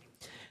 however.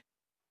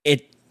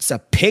 It's a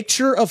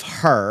picture of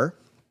her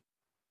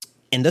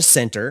in the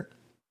center.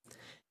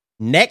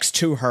 Next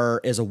to her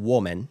is a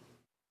woman,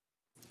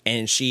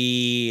 and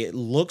she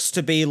looks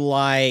to be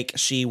like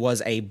she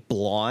was a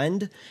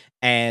blonde,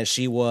 and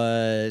she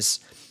was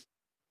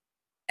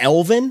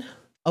elven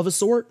of a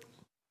sort.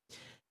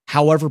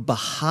 However,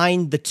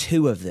 behind the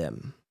two of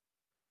them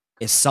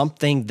is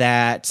something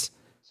that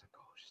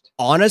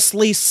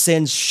honestly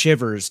sends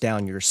shivers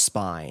down your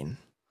spine.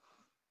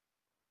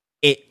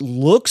 It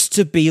looks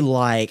to be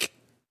like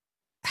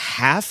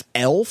half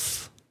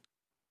elf,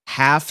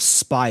 half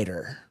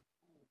spider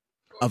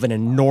of an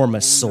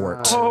enormous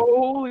sort.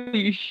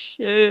 holy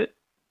shit.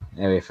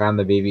 Yeah, we found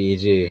the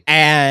BBEG.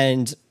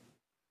 And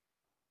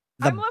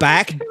I'm level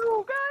 2,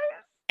 guys.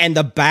 and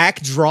the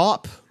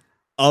backdrop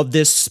of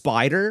this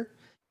spider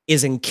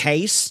is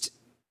encased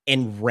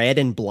in red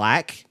and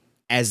black,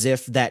 as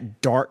if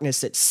that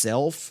darkness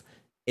itself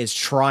is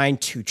trying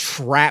to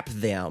trap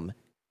them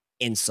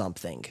in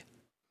something.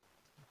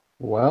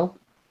 Well,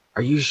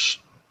 Are you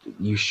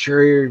you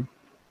sure?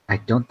 I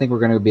don't think we're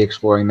going to be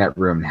exploring that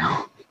room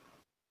now.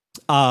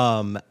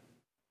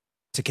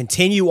 To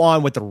continue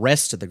on with the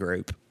rest of the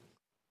group,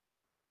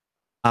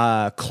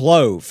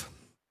 Clove,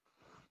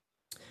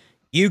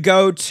 you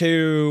go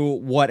to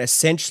what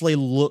essentially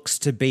looks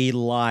to be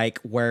like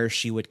where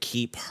she would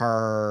keep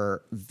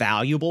her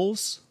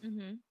valuables.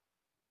 Mm-hmm.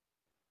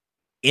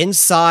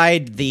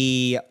 Inside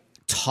the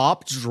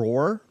top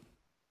drawer,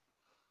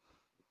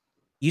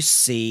 you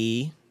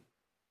see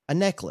a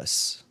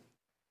necklace.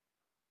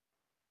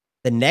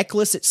 The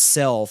necklace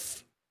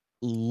itself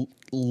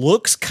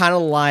looks kind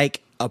of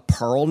like a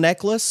pearl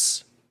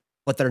necklace,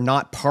 but they're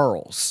not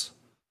pearls.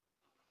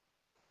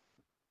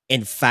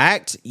 In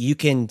fact, you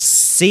can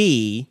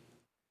see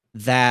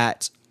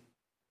that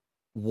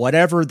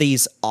whatever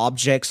these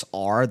objects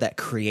are that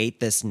create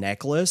this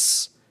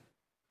necklace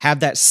have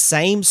that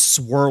same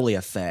swirly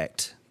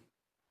effect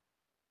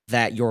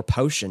that your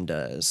potion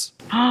does.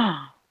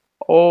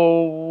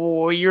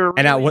 Oh, you're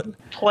And I really would-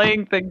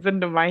 playing things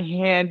into my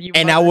hand. You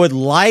And I mother- would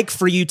like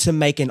for you to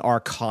make an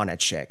Arcana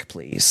check,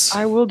 please.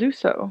 I will do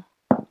so.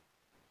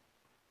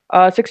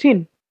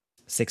 16.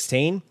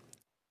 16.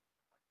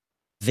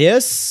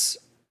 This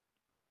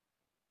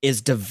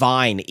is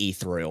divine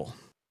ethereal.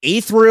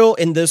 Ethereal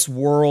in this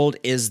world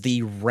is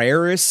the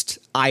rarest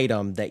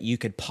item that you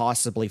could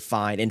possibly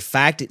find. In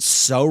fact, it's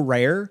so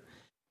rare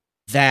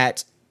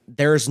that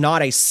there's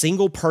not a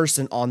single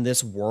person on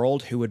this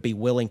world who would be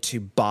willing to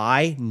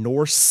buy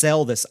nor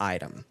sell this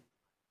item.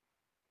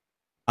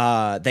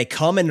 They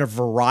come in a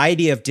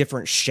variety of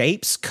different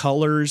shapes,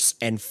 colors,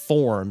 and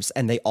forms,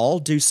 and they all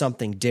do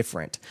something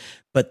different.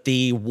 But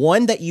the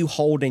one that you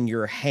hold in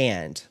your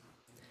hand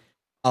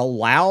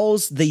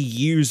allows the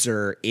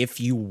user,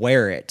 if you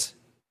wear it,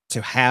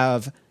 to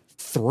have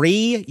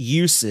 3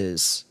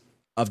 uses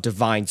of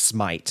Divine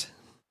Smite.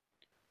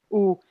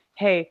 Ooh,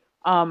 hey,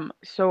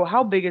 so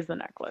how big is the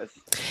necklace?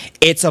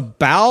 It's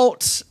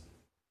about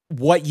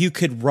what you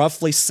could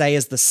roughly say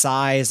is the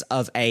size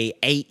of a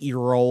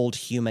 8-year-old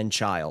human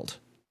child.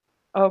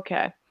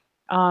 Okay.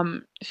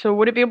 So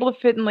would it be able to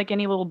fit in like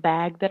any little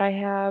bag that I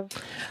have?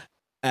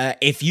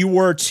 If you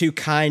were to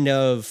kind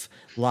of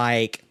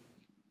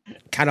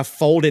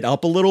fold it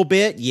up a little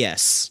bit,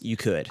 yes, you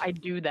could. I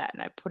do that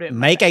and I put it in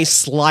Make my a bag.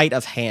 sleight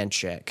of hand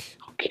check.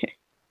 Okay.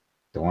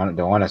 Don't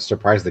want to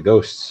surprise the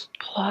ghosts.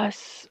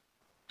 Plus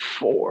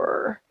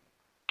 4.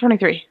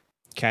 23.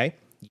 Okay.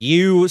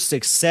 You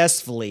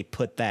successfully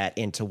put that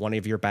into one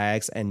of your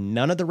bags, and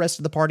none of the rest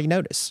of the party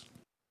notice.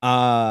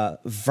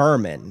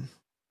 Vermin.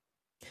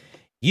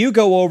 You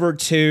go over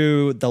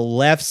to the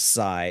left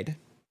side,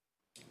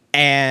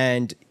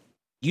 and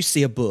you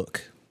see a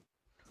book.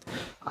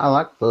 I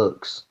like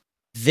books.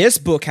 This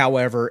book,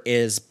 however,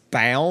 is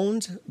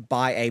bound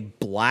by a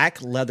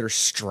black leather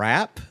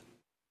strap,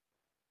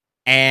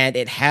 and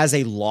it has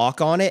a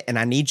lock on it, and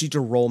I need you to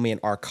roll me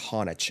an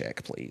Arcana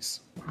check,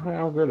 please.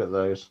 I'm good at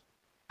those.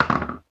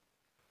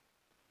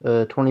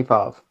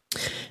 25.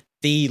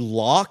 The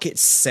lock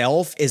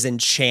itself is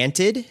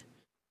enchanted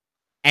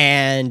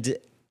and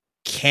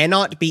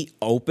cannot be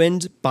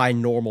opened by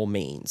normal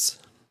means.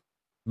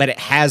 But it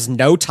has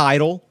no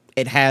title,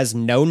 it has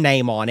no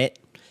name on it.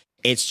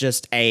 It's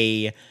just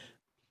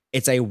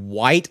it's a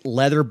white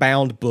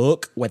leather-bound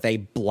book with a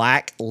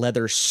black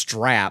leather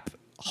strap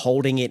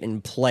holding it in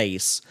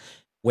place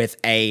with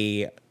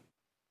a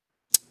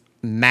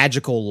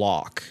magical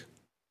lock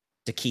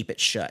to keep it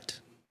shut.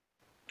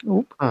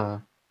 Oop.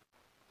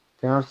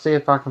 Can I see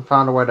if I can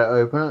find a way to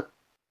open it?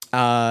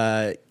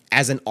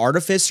 As an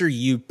artificer,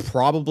 you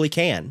probably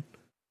can.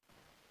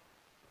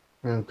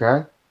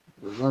 Okay.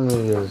 Let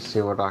me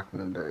see what I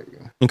can do.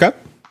 Okay.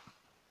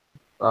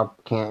 I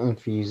can't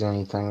infuse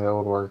anything that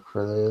would work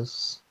for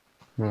this.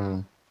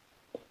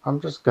 I'm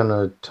just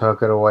gonna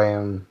tuck it away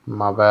in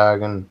my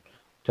bag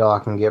until I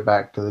can get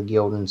back to the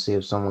guild and see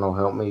if someone will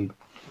help me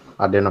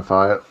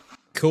identify it.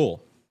 Cool.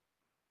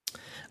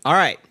 All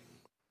right.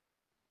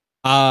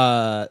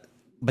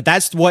 But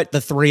that's what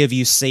the 3 of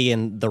you see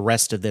in the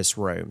rest of this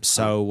room.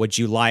 So would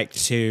you like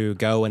to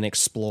go and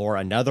explore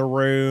another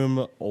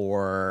room,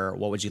 or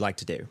what would you like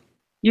to do?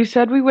 You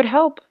said we would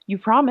help. You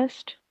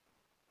promised.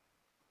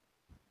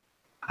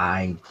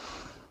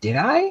 Did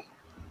I?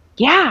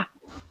 Yeah.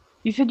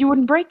 You said you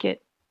wouldn't break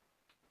it.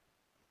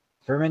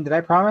 Vermin, did I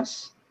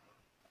promise?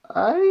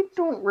 I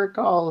don't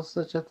recall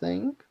such a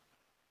thing.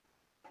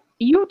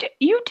 You did.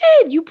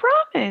 You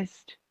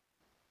promised.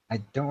 I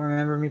don't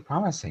remember me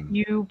promising.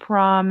 You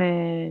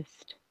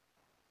promised.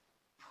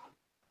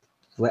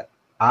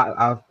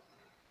 I'll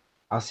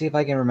see if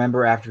I can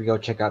remember after we go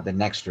check out the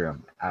next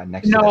room.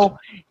 Next to this No, one.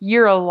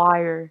 you're a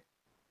liar.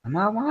 I'm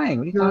not lying.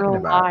 What are you You're talking a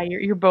about? liar.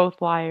 You're both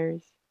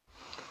liars.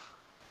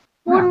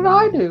 What did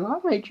I do? I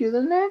made you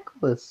the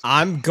necklace.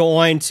 I'm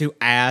going to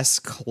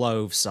ask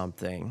Clove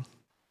something.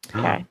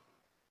 Okay.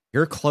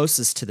 You're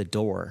closest to the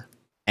door,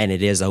 and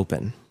it is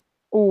open.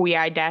 Oh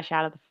yeah, I dash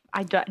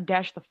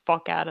the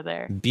fuck out of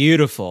there.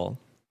 Beautiful.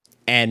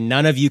 And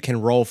none of you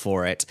can roll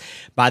for it.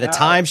 By the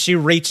time she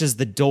reaches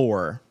the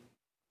door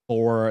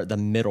for the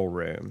middle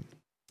room,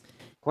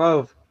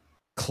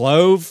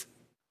 Clove,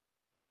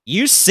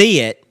 you see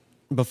it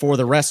before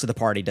the rest of the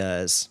party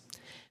does.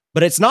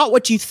 But it's not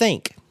what you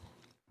think.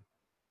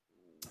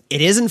 It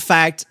is, in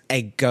fact,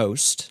 a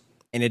ghost,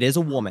 and it is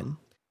a woman.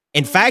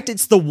 In fact,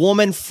 it's the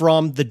woman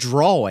from the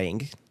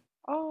drawing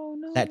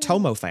that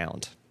Tomo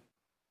found.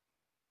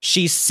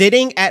 She's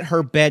sitting at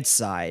her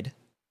bedside,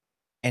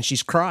 and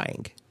she's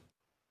crying.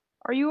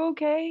 Are you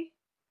okay?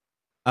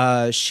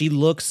 She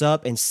looks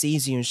up and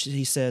sees you, and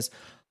she says,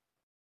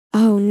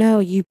 Oh no,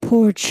 you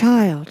poor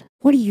child.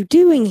 What are you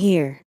doing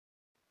here?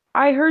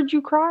 I heard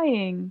you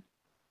crying.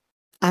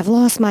 I've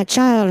lost my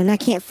child and I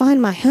can't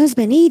find my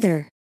husband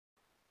either.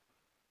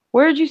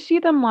 Where did you see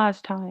them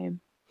last time?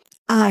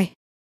 I.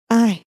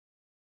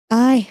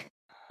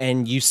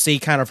 And you see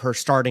kind of her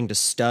starting to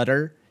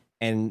stutter,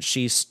 and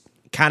she's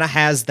kind of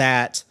has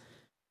that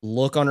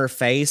look on her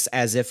face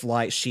as if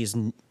like she's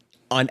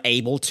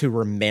unable to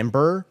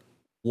remember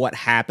what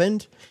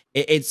happened.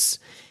 It's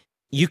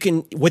you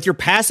can, with your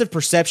passive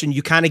perception,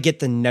 you kind of get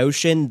the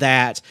notion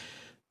that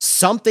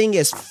something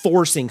is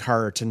forcing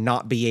her to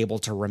not be able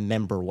to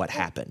remember what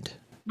happened.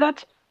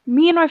 That's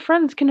me and my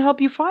friends can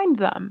help you find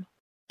them.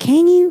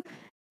 Can you?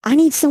 I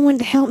need someone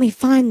to help me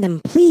find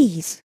them,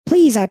 please.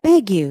 Please, I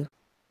beg you.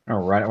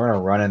 We're gonna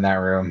run in that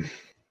room.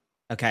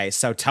 Okay,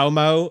 so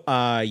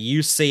Tomo,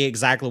 you see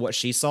exactly what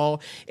she saw.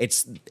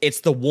 It's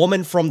the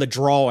woman from the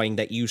drawing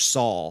that you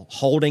saw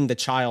holding the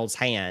child's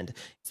hand.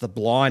 It's the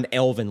blonde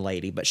elven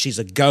lady, but she's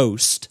a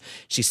ghost.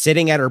 She's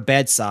sitting at her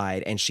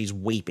bedside and she's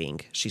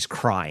weeping. She's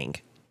crying.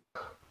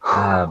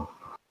 I'm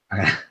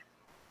gonna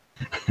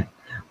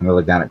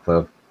look down at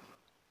Clove.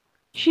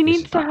 She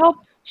needs to help.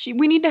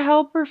 We need to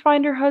help her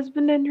find her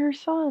husband and her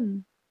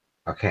son.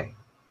 Okay.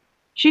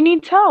 She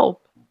needs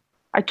help.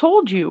 I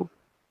told you.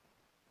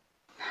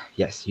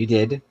 Yes, you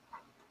did.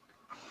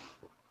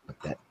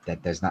 But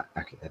that does not.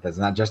 Okay, that does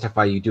not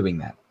justify you doing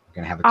that. We're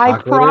gonna have a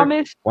talk later. I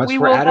promise. Once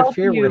we're out of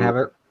here, we're gonna have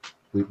a.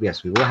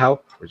 Yes, we will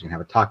help. We're just gonna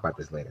have a talk about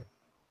this later.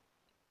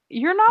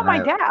 You're not my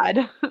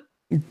dad.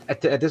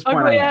 At this point,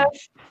 Ugly I am.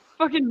 ass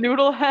fucking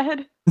noodle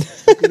head.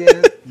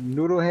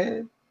 Noodle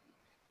head.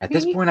 At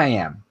this point, I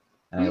am.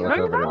 And I look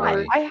over to the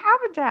lady. I have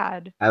a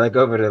dad. I look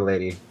over to the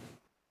lady.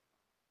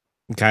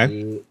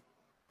 Okay.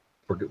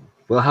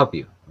 We'll help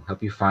you. We'll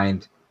help you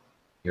find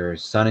your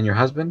son and your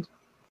husband.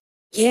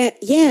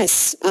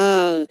 Yes.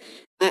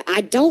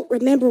 I don't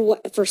remember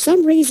what. For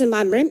some reason,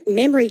 my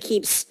memory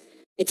keeps.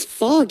 It's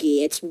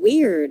foggy. It's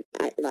weird.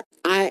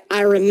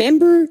 I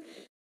remember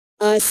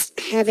us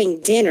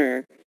having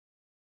dinner,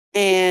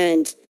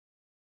 and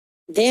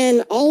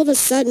then all of a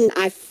sudden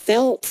I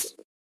felt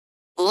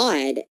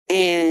odd,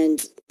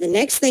 and the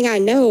next thing I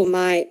know,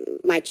 my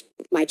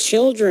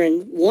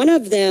children, one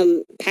of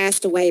them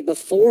passed away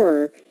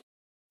before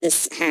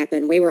this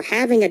happened. We were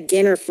having a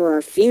dinner for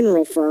our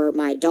funeral for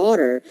my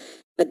daughter,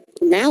 but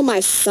now my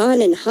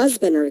son and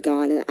husband are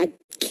gone, and I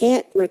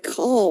can't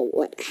recall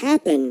what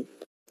happened.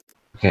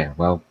 Okay,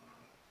 well,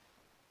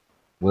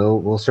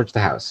 we'll search the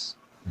house,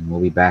 and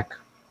we'll be back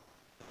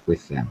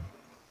with them.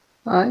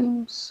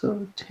 I'm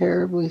so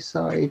terribly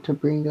sorry to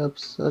bring up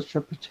such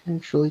a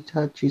potentially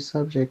touchy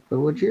subject,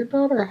 but would your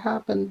daughter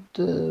happen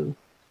to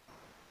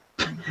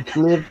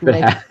live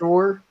next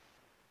door?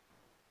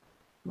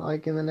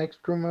 Like in the next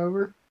room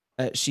over?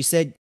 She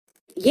said,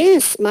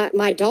 Yes,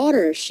 my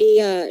daughter,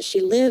 she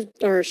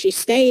lived, or she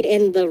stayed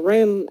in the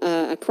room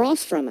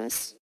across from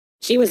us.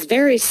 She was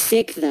very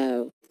sick,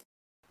 though.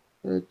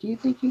 Do you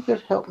think you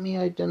could help me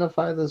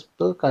identify this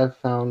book I've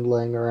found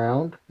laying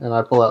around? And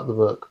I pull out the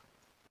book.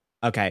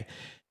 okay.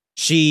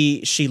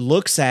 She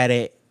looks at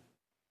it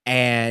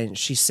and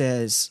she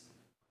says,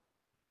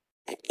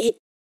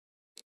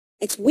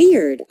 It's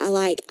weird.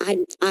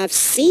 I've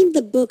seen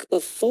the book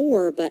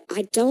before, but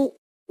I don't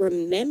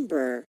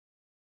remember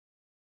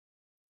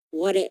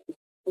what it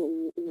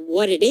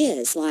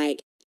is.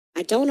 Like,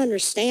 I don't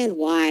understand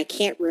why I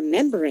can't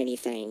remember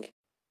anything.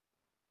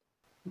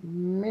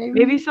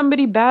 Maybe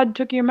somebody bad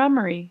took your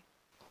memory.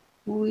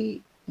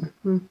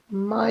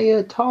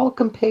 My tall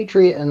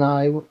compatriot and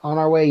I, on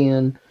our way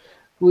in,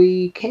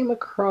 we came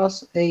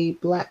across a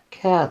black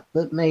cat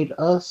that made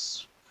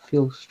us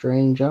feel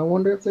strange. I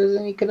wonder if there's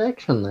any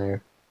connection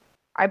there.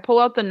 I pull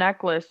out the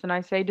necklace and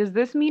I say, "Does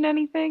this mean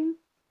anything?"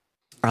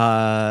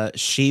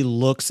 She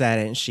looks at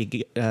it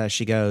and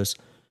she goes,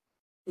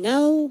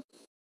 No,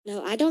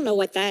 I don't know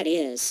what that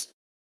is.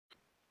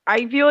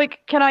 I feel like,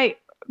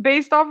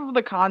 based off of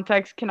the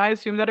context, can I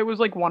assume that it was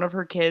like one of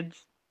her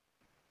kids'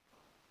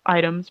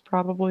 items,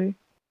 probably?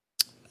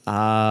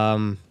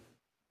 roll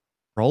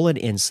an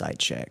insight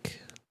check.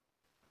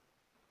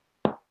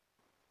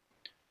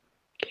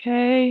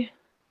 Okay.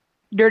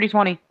 Dirty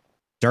 20.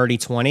 Dirty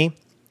 20.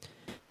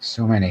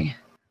 So many.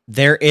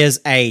 There is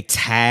a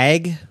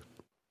tag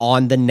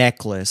on the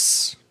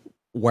necklace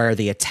where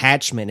the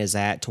attachment is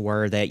at, to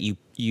where that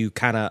you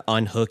kind of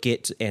unhook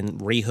it and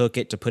rehook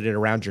it to put it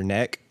around your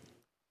neck.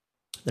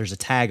 There's a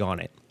tag on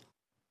it,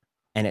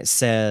 and it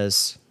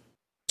says,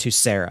 "To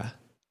Sarah."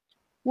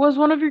 Was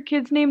one of your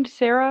kids named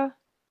Sarah?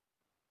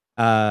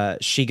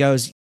 She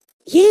goes,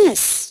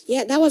 Yes,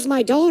 yeah, that was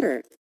my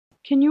daughter.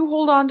 Can you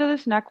hold on to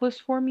this necklace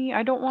for me?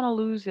 I don't want to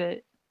lose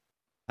it.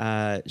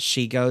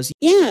 She goes,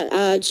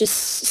 Yeah, just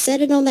set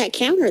it on that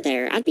counter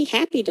there. I'd be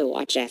happy to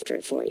watch after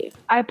it for you.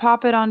 I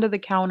pop it onto the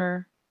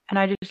counter and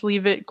I just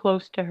leave it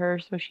close to her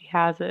so she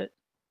has it.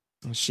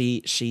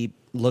 She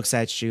looks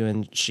at you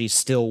and she's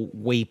still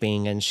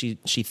weeping, and she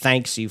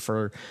thanks you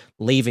for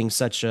leaving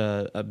such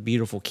a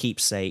beautiful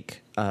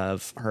keepsake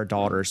of her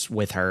daughter's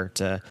with her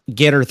to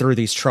get her through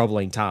these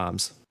troubling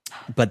times.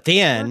 But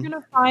then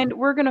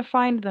we're gonna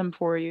find them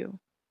for you.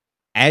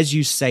 As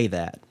you say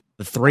that,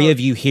 the three of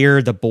you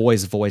hear the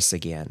boy's voice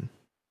again,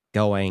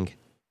 going,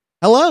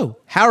 "Hello,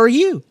 how are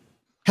you?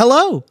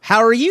 Hello, how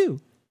are you?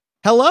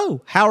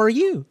 Hello, how are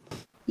you?"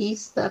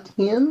 Is that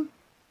him?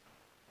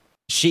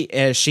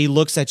 She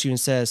looks at you and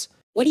says,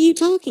 "What are you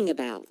talking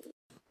about?"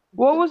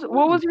 What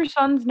was your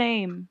son's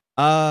name?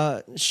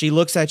 She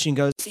looks at you and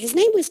goes, "His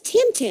name was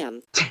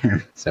Tim."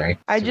 Sorry.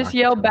 I just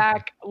yell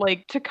back,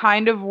 like, to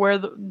kind of where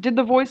did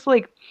the voice,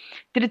 like,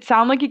 did it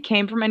sound like it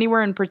came from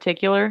anywhere in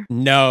particular?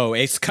 No,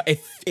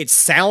 it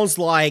sounds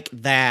like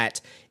that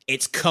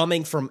it's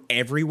coming from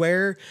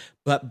everywhere,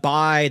 but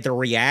by the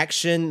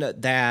reaction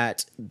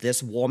that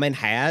this woman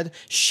had,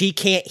 she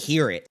can't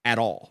hear it at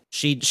all.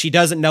 She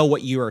doesn't know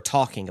what you are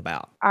talking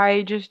about.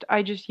 I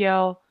just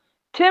yell,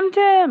 Tim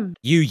Tim.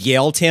 You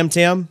yell, Tim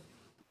Tim.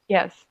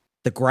 Yes.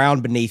 The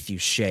ground beneath you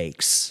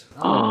shakes.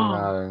 Oh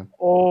no.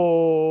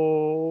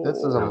 Oh. This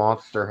is a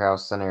monster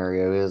house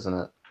scenario, isn't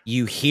it?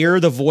 You hear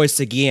the voice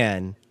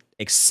again,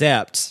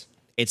 except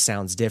it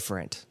sounds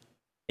different.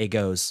 It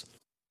goes,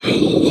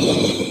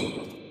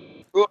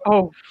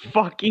 Oh,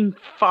 fucking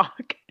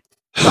fuck.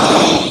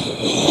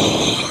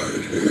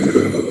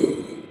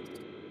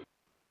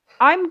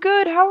 I'm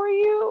good. How are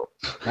you?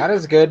 Not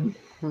as good.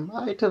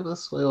 Might have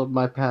soiled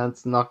my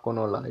pants, not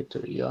gonna lie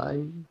to you.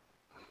 I'm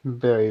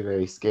very,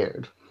 very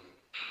scared.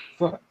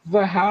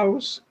 The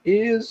house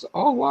is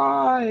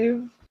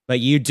alive. but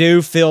you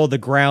do feel the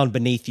ground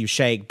beneath you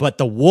shake. But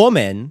the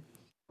woman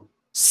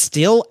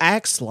still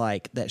acts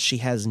like that she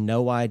has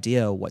no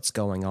idea what's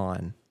going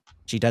on.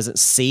 She doesn't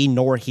see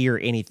nor hear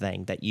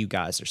anything that you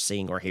guys are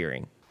seeing or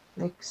hearing.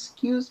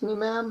 Excuse me,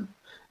 ma'am.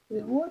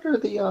 What are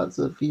the odds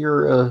of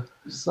your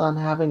son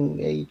having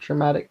a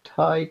traumatic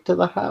tie to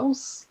the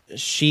house?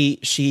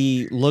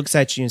 She looks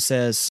at you and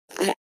says,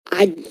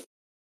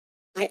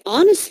 I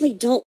honestly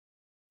don't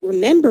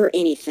remember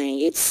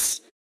anything.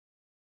 It's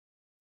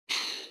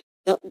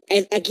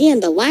again,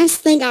 the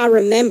last thing I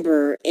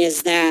remember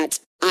is that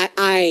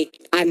I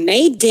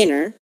made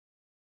dinner,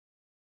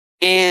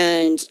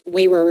 and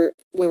we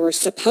were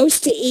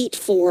supposed to eat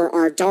for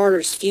our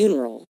daughter's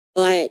funeral,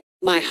 but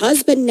my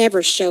husband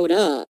never showed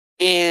up,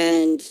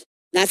 and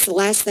that's the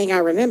last thing I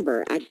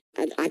remember.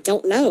 I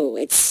don't know.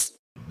 It's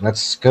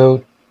Let's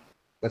go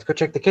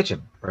check the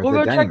kitchen or We'll the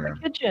go dining check room.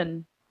 the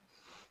kitchen.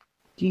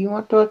 Do you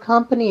want to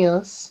accompany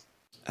us?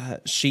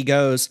 she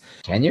goes,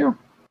 Can you?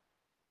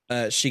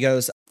 she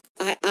goes,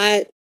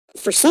 I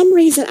for some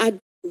reason I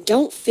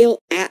don't feel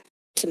apt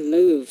to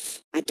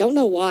move. I don't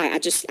know why. I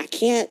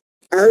can't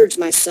urge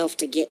myself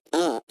to get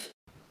up.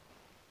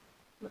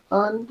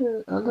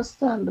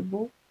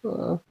 Understandable.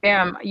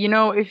 Damn, you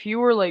know, if you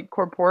were like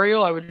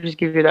corporeal, I would just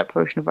give you that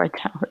potion of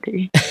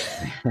vitality.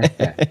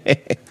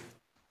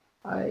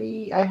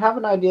 I have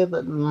an idea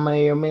that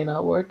may or may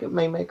not work. It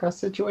may make our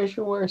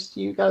situation worse.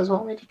 Do you guys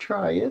want me to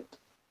try it?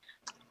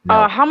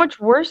 No. How much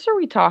worse are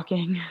we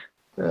talking?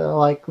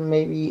 Like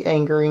maybe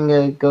angering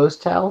a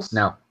ghost house?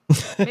 No.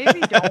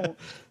 Maybe don't.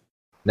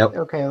 Nope.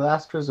 Okay,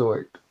 last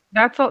resort.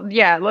 That's all.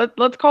 Yeah,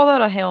 let's call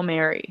that a Hail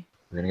Mary.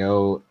 We're gonna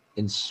go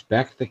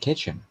inspect the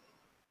kitchen.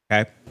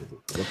 okay.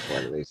 Look for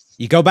it at least.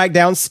 You go back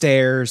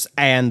downstairs,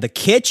 and the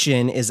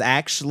kitchen is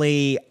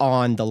actually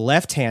on the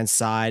left-hand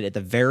side at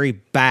the very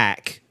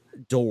back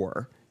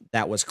door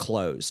that was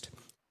closed.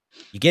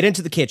 You get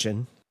into the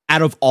kitchen.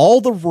 Out of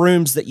all the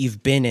rooms that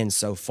you've been in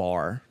so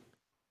far,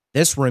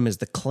 this room is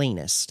the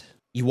cleanest.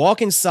 You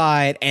walk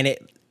inside, and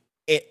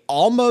it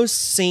almost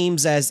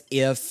seems as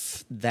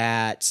if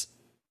that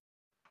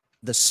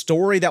the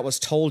story that was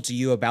told to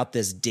you about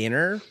this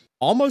dinner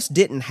almost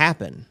didn't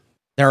happen.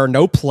 There are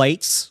no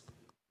plates.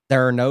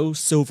 There are no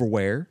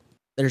silverware.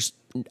 There's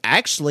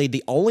actually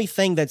the only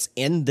thing that's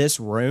in this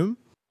room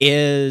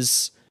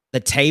is the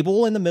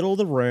table in the middle of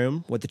the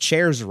room with the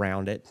chairs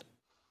around it.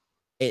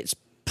 It's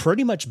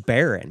pretty much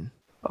barren.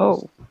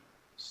 Oh,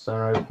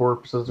 So no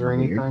corpses or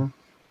Weird. anything?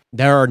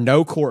 There are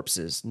no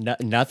corpses.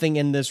 Nothing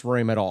in this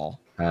room at all.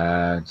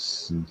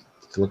 Let's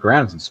look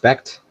around, let's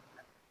inspect.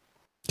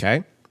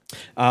 Okay.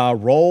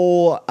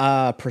 Roll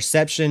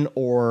perception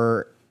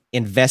or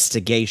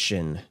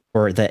investigation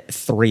for the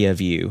three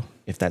of you,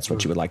 if that's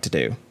what you would like to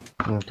do.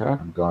 Okay.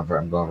 I'm going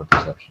for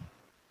perception.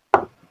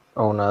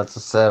 Oh no, it's a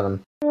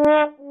 7.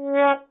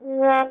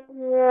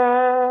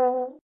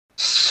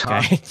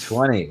 Okay.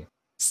 20.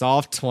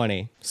 Soft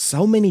 20.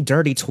 So many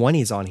dirty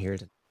 20s on here.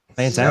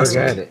 Fantastic.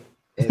 So good.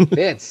 It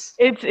fits.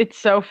 it's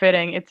so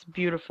fitting. It's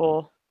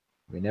beautiful.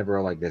 We never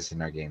roll like this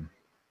in our game.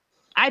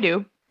 I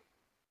do.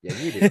 Yeah,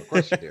 you do. Of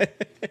course you do.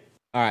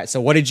 All right. So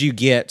what did you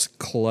get,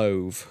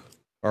 Clove?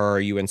 Or are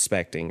you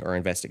inspecting or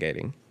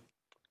investigating?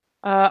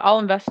 I'll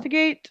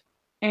investigate,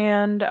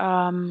 and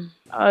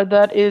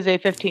that is a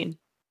 15.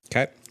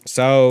 Okay.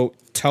 So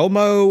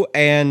Tomo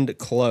and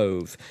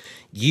Clove,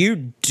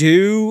 you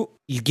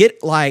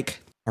get like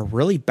a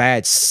really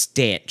bad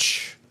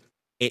stench.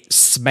 It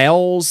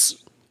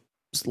smells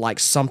like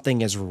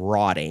something is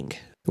rotting.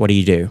 What do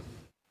you do?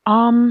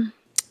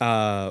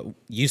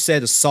 You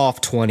said a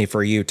soft 20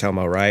 for you,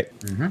 Tomo, right?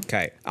 Mm-hmm.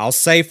 Okay. I'll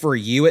say for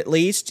you at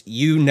least,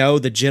 you know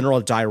the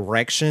general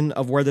direction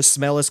of where the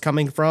smell is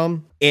coming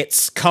from.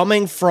 It's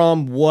coming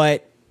from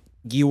what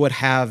you would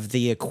have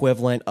the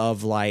equivalent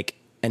of like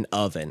an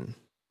oven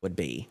would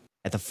be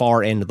at the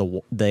far end of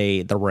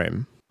the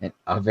room. An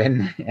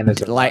oven and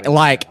there's a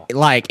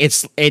Like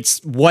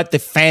it's what the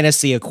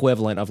fantasy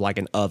equivalent of like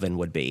an oven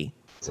would be.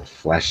 It's a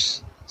flesh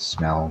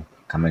smell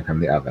coming from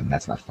the oven.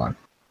 That's not fun.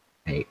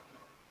 Hey,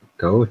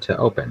 go to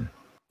open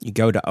You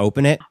go to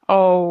open it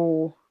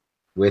Oh,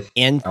 with.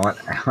 in I want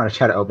to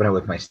try to open it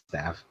with my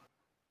staff.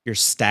 your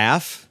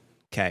staff.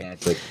 And Okay.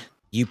 it's like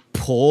You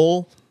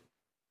pull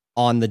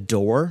on the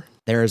door,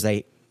 there is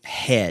a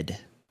head.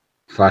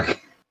 Fuck.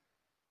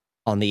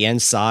 On the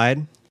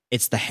inside,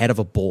 it's the head of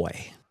a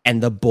boy.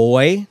 And the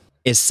boy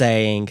is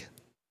saying,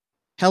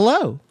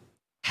 "Hello,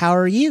 how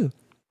are you?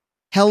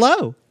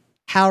 Hello,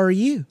 how are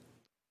you?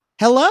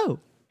 Hello,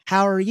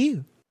 how are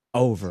you?"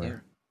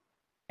 Over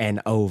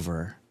and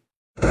over.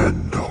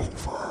 And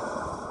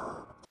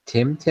over.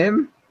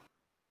 Tim?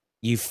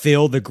 You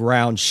feel the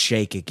ground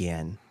shake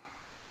again.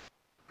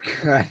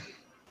 God.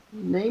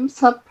 Names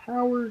have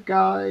power,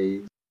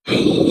 guys.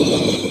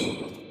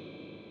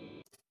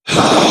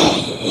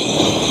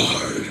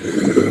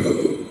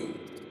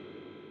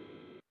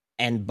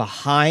 And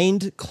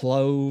behind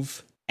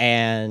Clove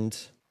and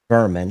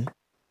Vermin,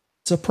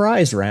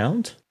 surprise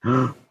round.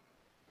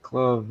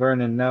 Clove,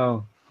 Vernon,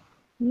 no.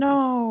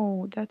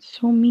 No, that's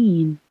so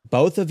mean.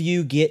 Both of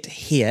you get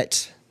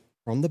hit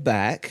from the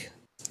back.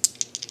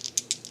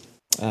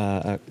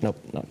 Nope,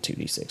 not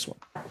 2d6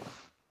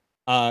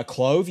 one.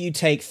 Clove, you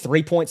take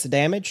 3 points of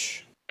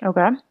damage.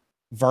 Okay.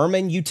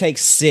 Vermin, you take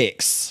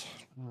 6.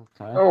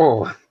 Okay.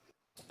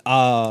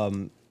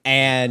 Oh.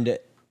 And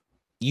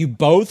you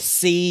both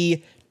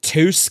see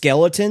 2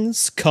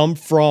 skeletons come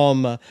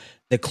from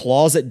the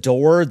closet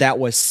door that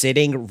was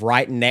sitting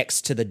right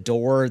next to the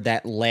door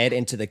that led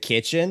into the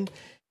kitchen.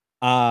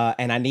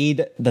 And I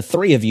need the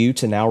 3 of you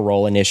to now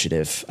roll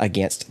initiative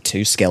against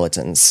 2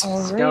 skeletons.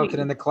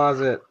 Skeleton in the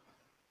closet.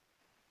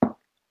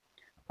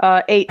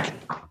 8.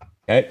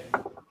 Okay.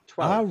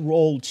 12. I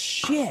rolled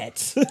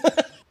shit.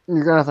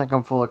 You're gonna think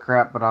I'm full of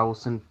crap, but I will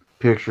send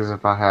pictures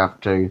if I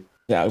have to.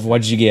 Yeah,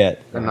 what'd you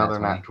get? Another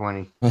nat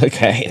 20.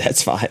 Okay,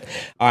 that's fine.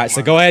 All right,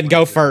 so go ahead and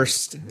go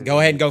first. Go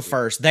ahead and go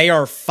first. They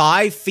are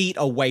 5 feet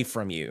away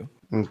from you.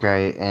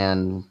 Okay,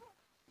 and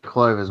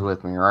Clove is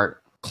with me, right?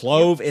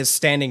 Clove is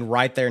standing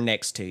right there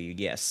next to you.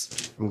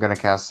 Yes. I'm gonna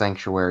cast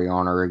Sanctuary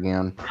on her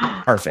again.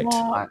 Perfect.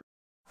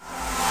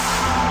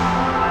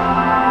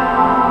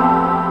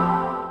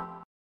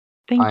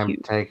 Thank I'm you.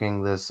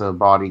 taking this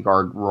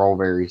bodyguard role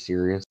very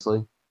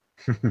seriously.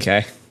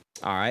 Okay.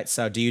 All right,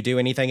 so do you do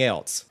anything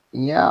else?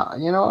 Yeah,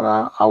 you know what?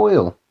 I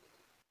will.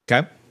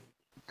 Okay.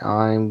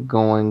 I'm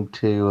going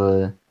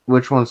to.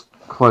 Which one's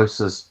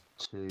closest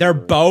to? They're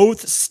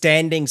both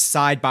standing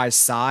side by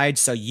side,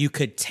 so you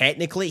could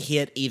technically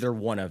hit either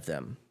one of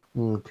them.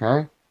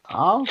 Okay.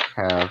 I'll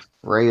cast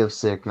Ray of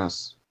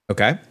Sickness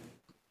Okay.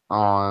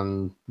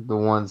 on the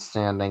one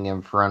standing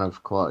in front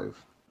of Clove.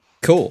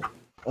 Cool.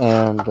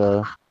 And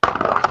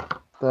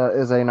that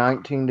is a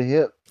 19 to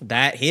hit.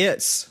 That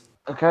hits.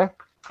 Okay.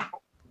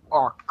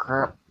 Oh,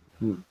 crap.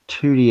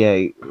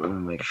 2d8. Let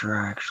me make sure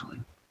I actually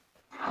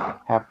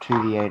have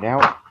 2d8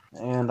 out.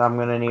 And I'm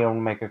going to need to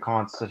make a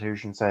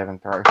Constitution saving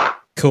throw.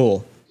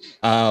 Cool.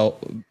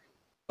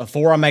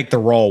 Before I make the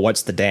roll,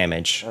 what's the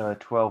damage?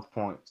 12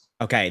 points.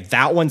 Okay,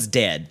 that one's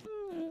dead.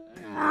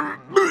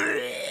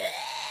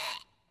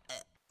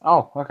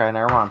 Oh, okay,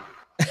 never mind.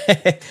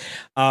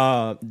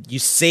 You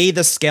see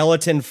the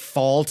skeleton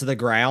fall to the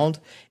ground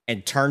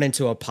and turn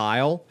into a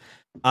pile.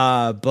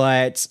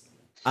 But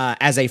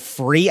as a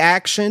free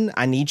action,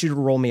 I need you to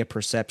roll me a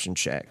perception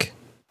check.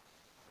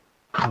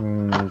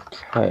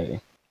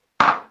 Okay.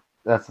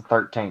 That's a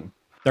 13.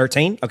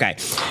 13? Okay.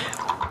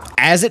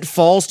 As it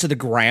falls to the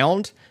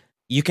ground,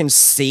 you can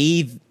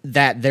see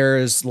that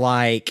there's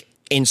like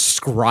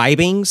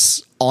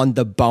inscribings on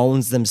the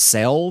bones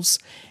themselves,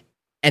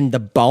 and the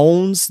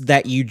bones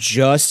that you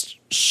just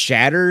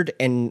shattered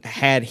and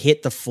had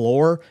hit the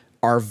floor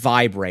are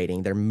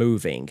vibrating. They're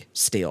moving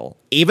still.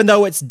 Even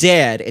though it's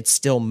dead, it's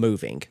still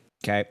moving.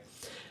 Okay.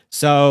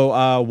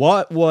 So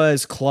what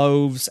was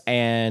Clove's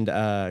and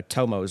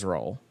Tomo's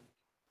roll?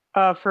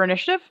 For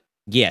initiative?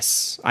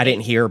 Yes. I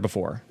didn't hear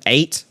before.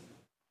 8?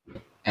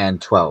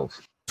 And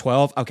 12.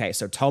 12? Okay,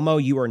 so Tomo,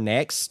 you are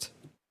next.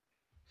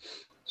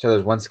 So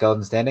there's one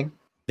skeleton standing?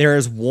 There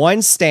is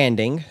one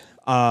standing.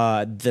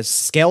 The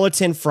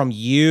skeleton from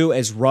you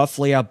is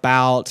roughly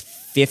about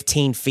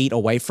 15 feet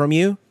away from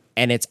you,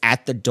 and it's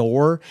at the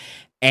door.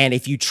 And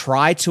if you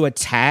try to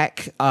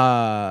attack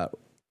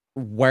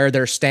where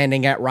they're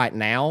standing at right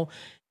now,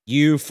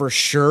 you for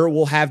sure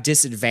will have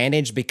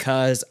disadvantage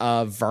because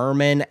of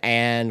Vermin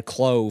and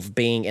Clove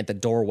being at the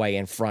doorway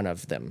in front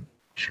of them.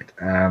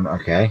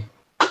 Okay.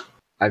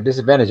 I have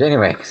disadvantage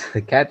anyway, because of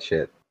the cat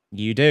shit.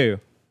 You do.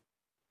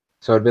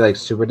 So it'd be like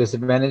super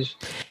disadvantage?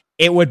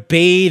 It would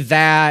be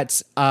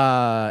that,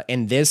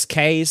 in this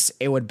case,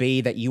 it would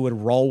be that you would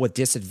roll with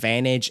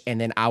disadvantage,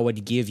 and then I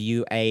would give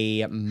you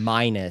a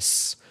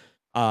minus,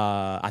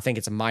 I think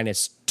it's a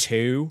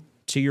 -2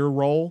 to your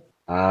roll.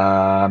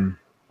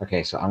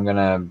 Okay, so I'm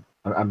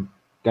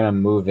gonna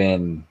move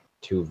in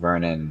to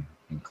Vernon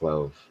and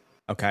Clove.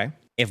 Okay.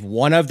 If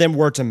one of them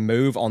were to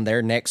move on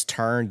their next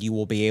turn, you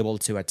will be able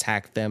to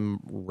attack them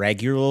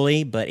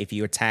regularly. But if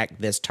you attack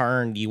this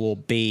turn, it will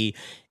be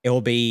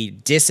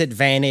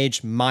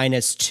disadvantage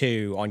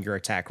 -2 on your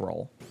attack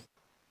roll.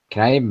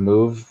 Can I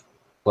move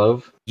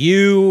Clove?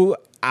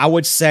 I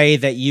would say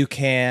that you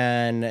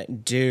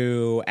can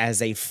do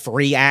as a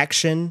free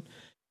action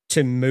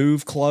to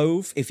move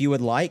Clove if you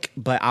would like,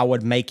 but I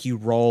would make you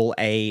roll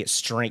a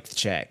strength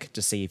check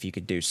to see if you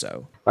could do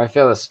so. If I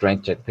fail a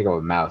strength check to pick up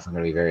a mouse, I'm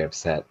gonna be very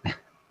upset.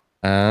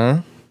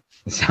 So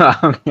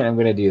I'm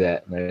gonna do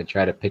that. I'm gonna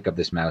try to pick up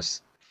this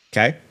mouse.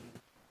 Okay.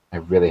 I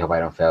really hope I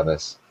don't fail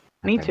this.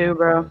 Me too,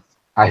 bro.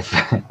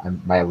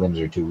 My limbs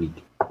are too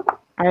weak.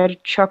 I had to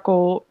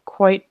chuckle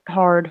quite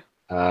hard.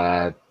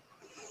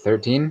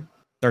 13.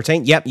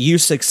 13. Yep, you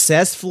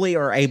successfully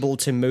are able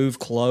to move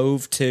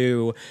Clove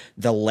to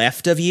the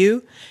left of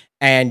you,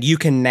 and you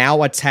can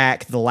now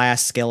attack the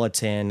last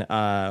skeleton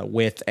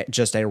with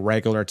just a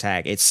regular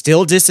attack. It's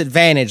still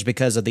disadvantaged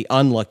because of the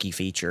unlucky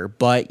feature,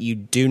 but you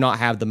do not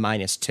have the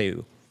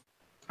 -2.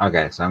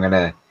 Okay, so I'm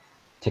gonna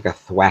take a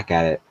thwack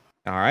at it.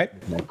 All right.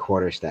 with my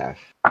quarterstaff.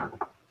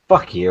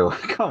 Fuck you.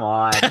 Come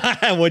on.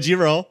 What'd you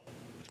roll?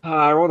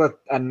 I rolled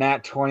a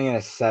nat 20 and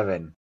a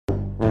 7.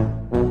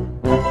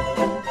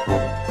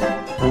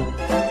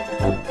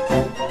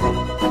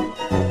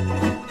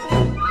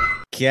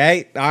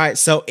 Okay. All right.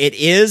 So it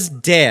is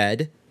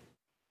dead.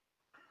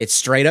 It's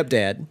straight up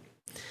dead.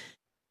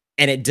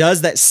 And it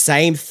does that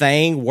same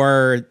thing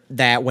where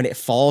that when it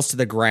falls to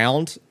the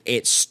ground,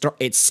 it's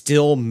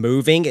still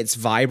moving, it's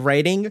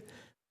vibrating,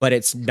 but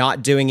it's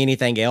not doing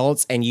anything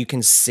else. And you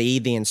can see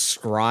the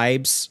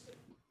inscribes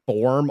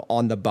form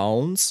on the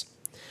bones.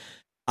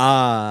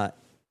 And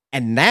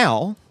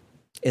now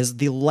is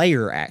the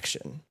layer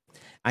action.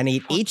 I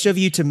need each of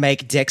you to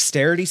make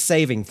dexterity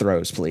saving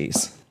throws,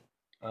 please.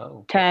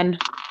 Oh. 10.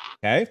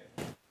 Okay.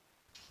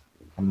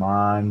 Come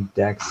on,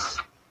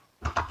 Dexter's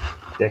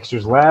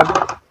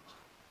Lab.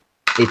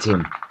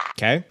 18.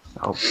 Okay.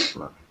 Oh,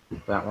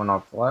 that one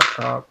off the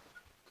laptop.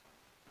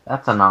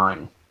 That's a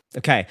 9.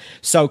 Okay,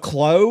 so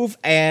Clove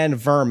and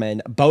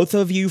Vermin, both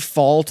of you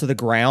fall to the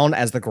ground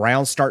as the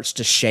ground starts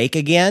to shake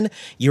again.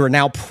 You are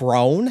now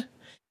prone.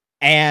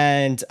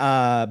 And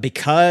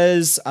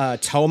because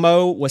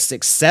Tomo was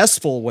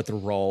successful with the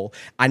roll,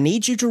 I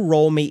need you to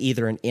roll me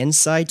either an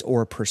insight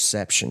or a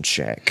perception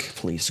check,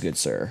 please, good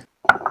sir.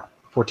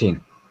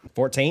 14.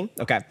 14?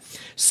 Okay.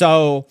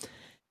 So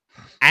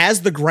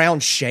as the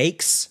ground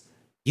shakes,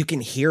 you can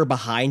hear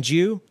behind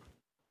you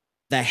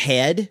the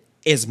head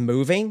is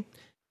moving.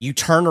 You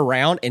turn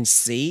around and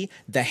see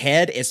the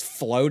head is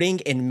floating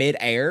in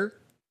midair,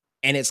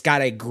 and it's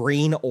got a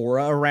green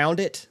aura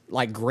around it,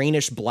 like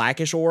greenish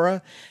blackish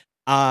aura.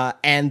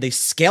 And the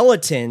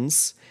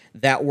skeletons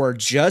that were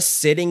just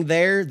sitting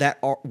there that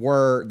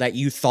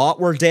you thought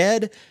were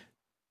dead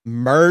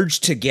merge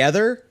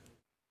together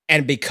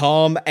and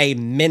become a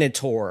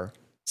minotaur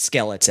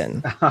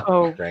skeleton.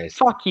 Oh, Christ.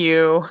 fuck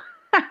you.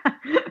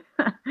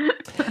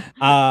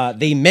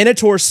 The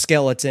minotaur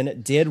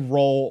skeleton did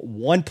roll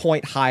 1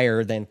 point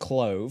higher than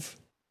Clove,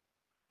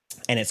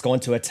 and it's going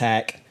to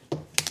attack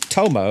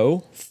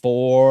Tomo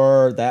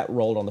for that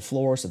rolled on the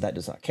floor, so that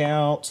does not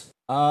count.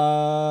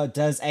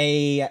 Does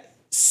a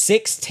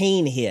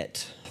 16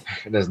 hit?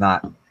 It does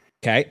not.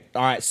 Okay.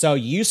 All right. So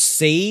you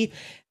see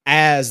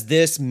as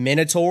this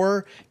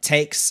Minotaur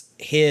takes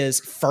his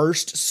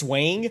first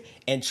swing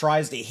and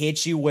tries to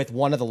hit you with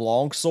one of the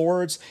long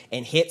swords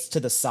and hits to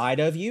the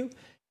side of you,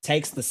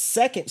 takes the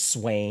second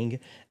swing.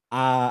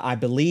 I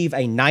believe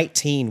a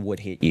 19 would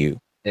hit you.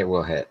 It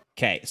will hit.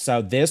 Okay.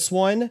 So this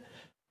one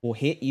will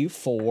hit you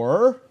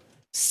for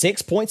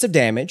 6 points of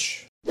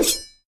damage.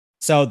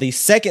 So the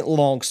second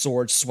long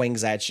sword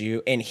swings at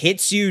you and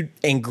hits you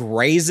and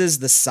grazes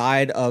the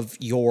side of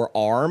your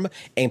arm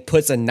and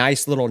puts a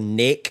nice little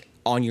nick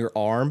on your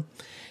arm.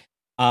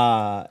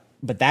 But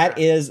that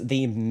is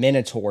the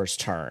Minotaur's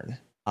turn.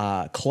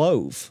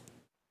 Clove,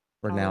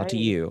 we're now to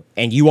you.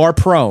 And you are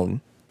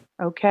prone.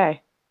 Okay.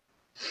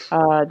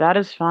 That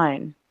is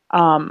fine.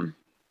 You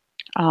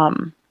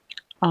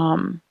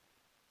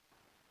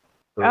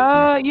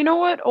know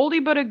what?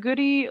 Oldie but a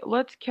goodie.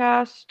 Let's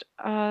cast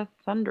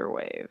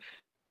Thunderwave.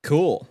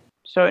 Cool.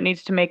 So it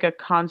needs to make a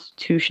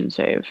Constitution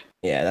save.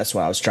 Yeah, that's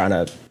what I was trying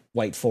to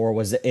wait for.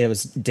 It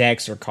was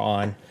Dex or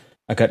Con?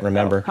 I couldn't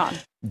remember. Oh, Con.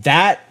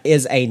 That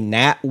is a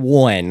nat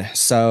 1.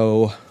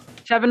 So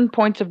 7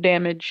 points of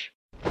damage.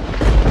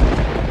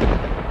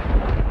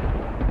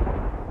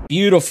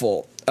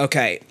 beautiful.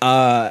 Okay.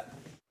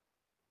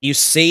 You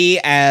see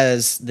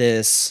as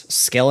this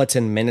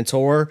skeleton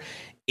minotaur,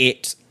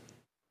 it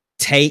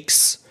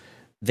takes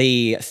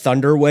the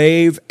thunder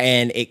wave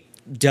and it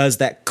does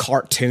that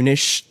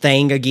cartoonish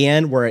thing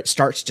again where it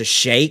starts to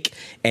shake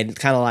and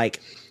kind of like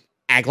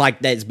act like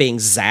that it's being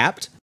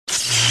zapped.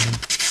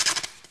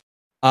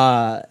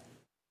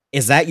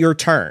 Is that your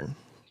turn?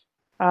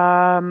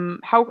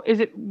 How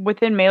is it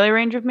within melee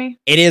range of me?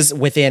 It is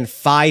within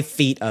 5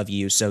 feet of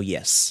you, so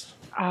yes.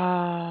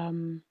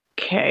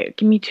 Okay,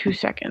 give me 2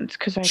 seconds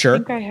because I Sure.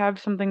 think I have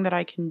something that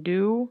I can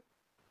do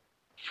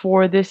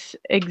for this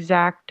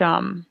exact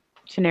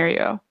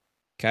scenario.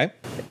 Okay.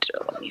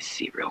 Let me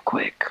see real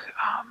quick.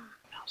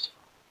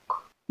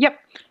 Yep,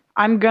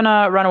 I'm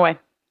gonna run away.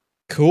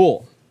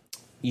 Cool.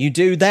 You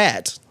do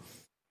that.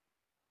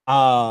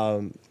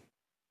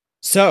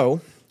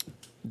 So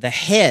the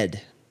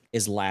head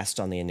is last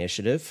on the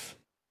initiative.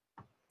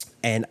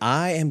 and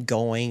I am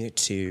going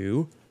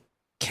to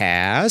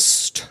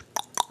cast.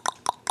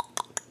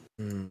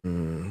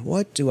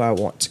 What do I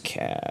want to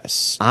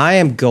cast? I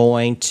am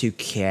going to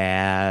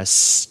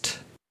cast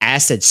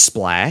Acid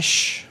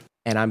Splash,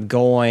 and I'm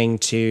going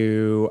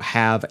to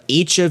have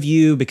each of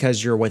you,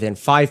 because you're within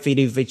 5 feet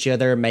of each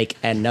other, make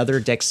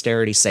another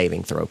dexterity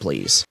saving throw,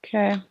 please.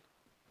 Okay.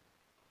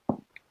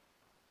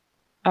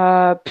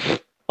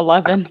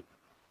 11.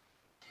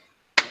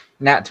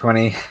 Nat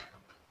 20.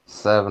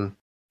 7.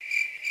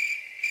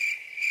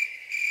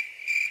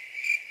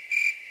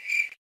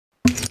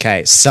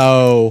 Okay,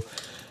 so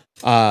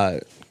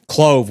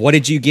Clove, what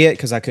did you get?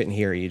 Because I couldn't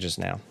hear you just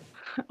now.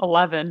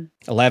 11.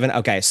 11.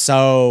 Okay,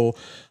 so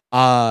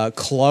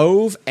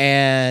Clove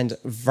and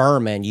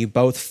Vermin, you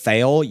both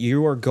fail.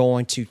 You are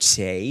going to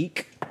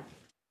take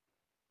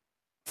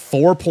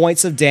 4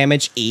 points of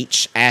damage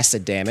each,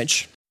 acid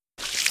damage.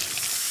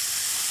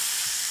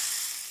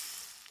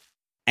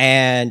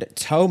 And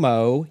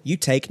Tomo, you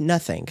take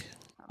nothing.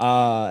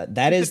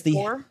 That is the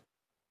 4?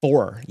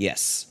 4,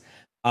 yes.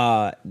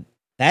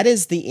 That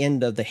is the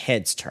end of the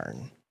head's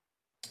turn.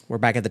 We're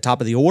back at the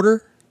top of the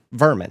order.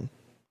 Vermin,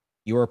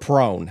 you are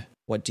prone.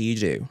 What do you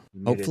do?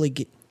 Muted.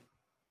 Hopefully,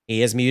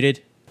 he is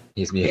muted.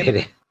 He's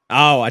muted.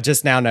 Oh, I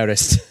just now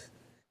noticed.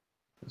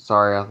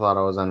 Sorry, I thought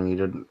I was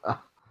unmuted.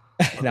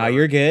 No,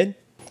 you're good.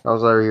 I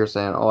was over here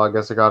saying, "Oh, I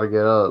guess I got to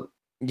get up,"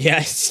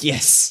 Yes,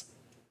 yes.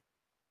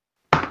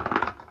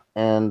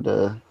 and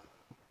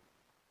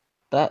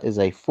that is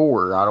a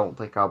 4. I don't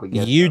think I'll be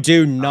getting. You up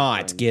do anytime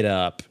not soon. get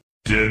up.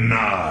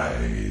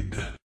 Denied.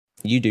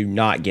 You do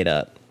not get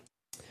up.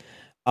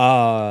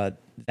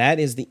 That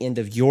is the end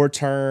of your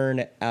turn.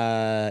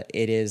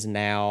 It is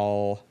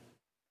now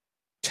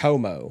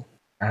Tomo.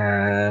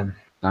 I'm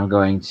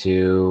going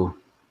to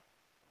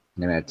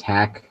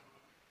attack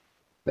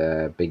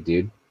the big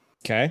dude.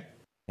 Okay.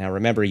 Now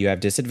remember, you have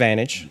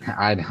disadvantage.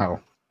 I know.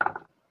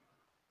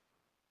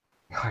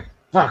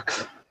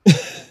 Fuck.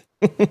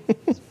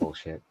 That's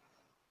bullshit.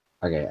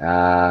 Okay,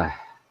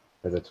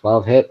 does a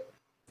 12 hit?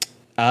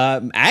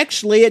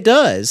 Actually, it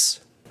does.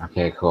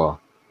 Okay, cool.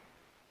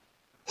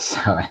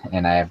 So,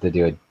 and I have to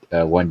do a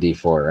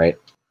 1d4, right?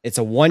 It's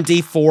a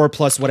 1d4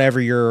 plus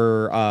whatever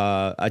your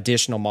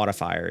additional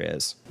modifier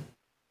is.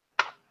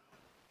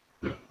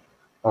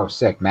 Oh,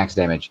 sick. Max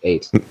damage,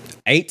 8.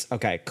 8?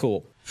 Okay,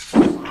 cool.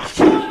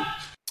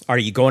 Are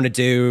you going to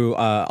do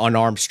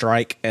unarmed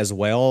strike as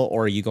well,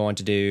 or are you going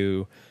to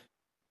do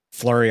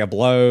flurry of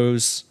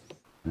blows?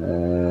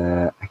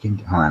 I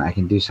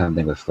can do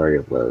something with flurry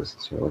of blows.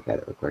 So look at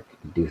it real quick.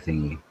 Do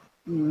thingy.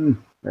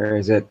 Where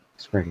is it?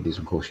 So I can do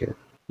some cool shit.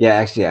 Yeah,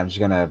 actually, I'm just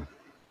gonna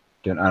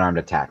do an unarmed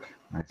attack.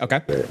 Okay.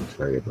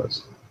 Flurry of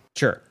blows.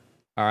 Sure.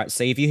 All right.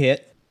 See if you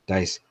hit.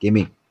 Dice,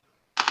 gimme.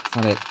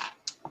 On it.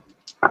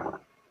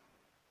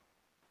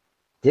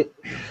 Hit.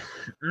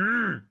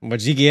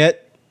 What'd you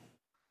get?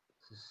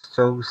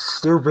 So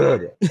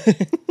stupid.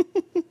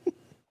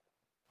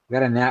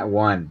 Got a nat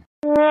 1.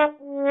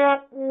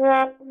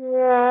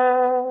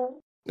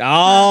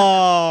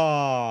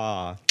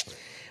 Oh.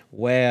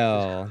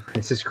 Well,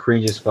 This is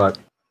cringe as fuck.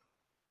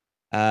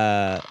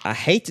 I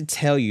hate to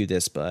tell you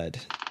this, bud,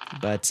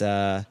 but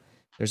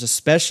there's a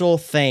special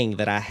thing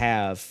that I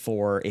have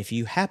for if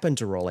you happen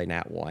to roll a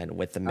nat 1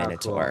 with the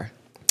Minotaur.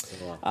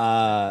 Cool.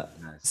 Nice.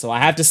 So I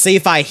have to see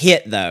if I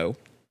hit, though.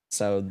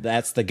 So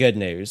that's the good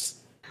news.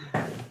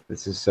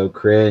 This is so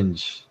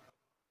cringe.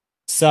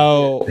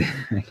 So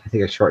I can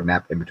take a short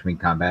nap in between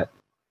combat.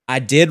 I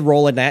did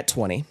roll a nat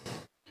 20.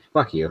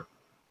 Fuck you.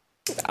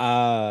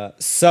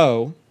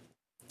 So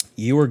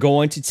you are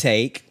going to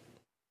take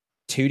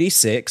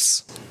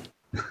 2d6.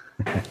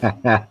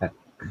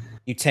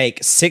 You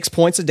take 6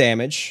 points of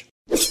damage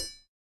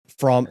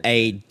from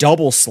a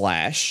double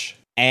slash,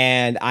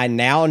 and I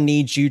now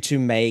need you to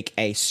make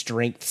a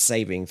strength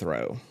saving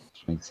throw.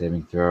 Strength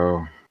saving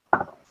throw.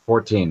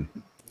 14.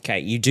 Okay,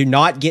 you do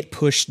not get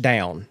pushed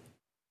down,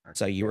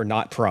 so you are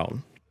not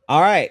prone.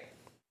 All right,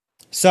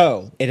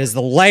 so it is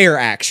the layer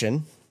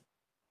action.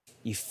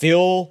 You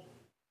feel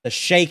the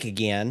shake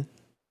again,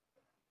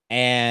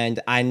 and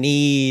I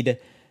need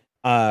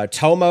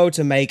Tomo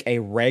to make a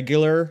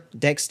regular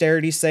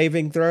dexterity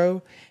saving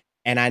throw,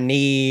 and I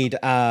need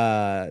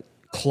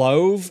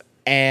Clove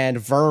and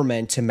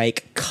Vermin to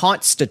make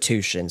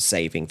Constitution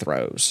saving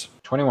throws.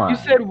 21. You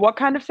said what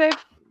kind of save?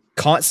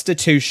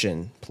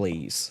 Constitution,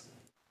 please.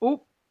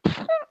 Oop.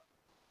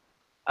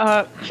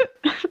 10.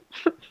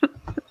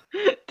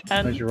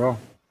 What's your roll?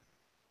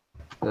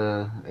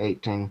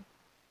 18.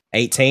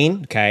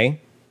 18,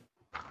 okay.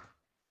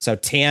 So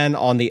 10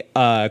 on the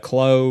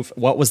Clove.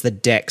 What was the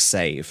dex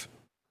save?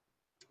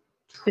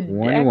 The deck?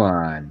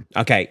 21.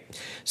 Okay,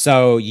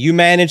 so you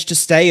managed to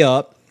stay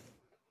up,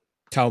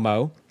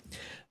 Tomo.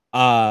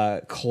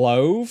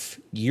 Clove,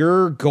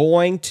 you're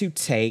going to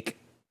take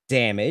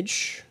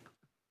damage.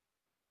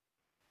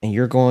 And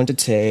you're going to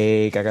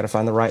take... I gotta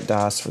find the right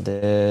dice for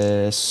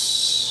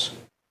this.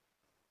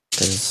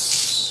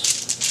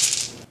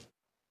 Because,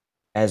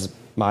 as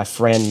my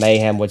friend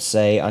Mayhem would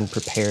say,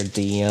 unprepared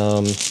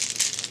DM.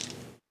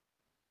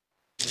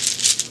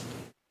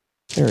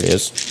 There it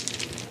is.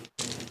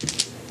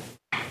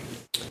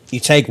 You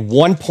take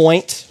 1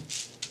 point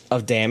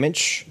of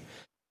damage.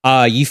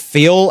 You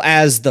feel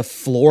as the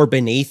floor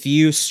beneath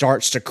you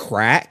starts to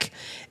crack,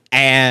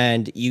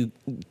 and you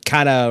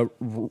kind of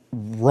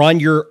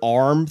run your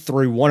arm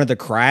through one of the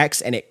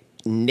cracks, and it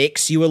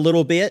nicks you a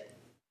little bit,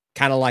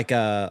 kind of like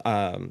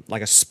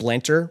a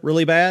splinter,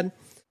 really bad.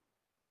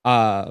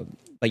 But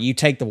you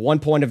take the 1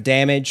 point of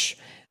damage,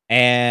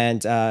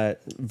 and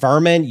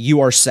Vermin, you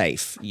are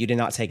safe. You did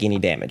not take any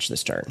damage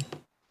this turn.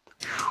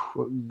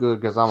 Good,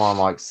 because I'm on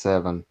like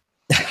 7.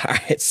 All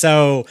right,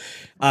 so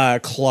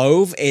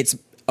Clove, it's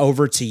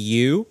over to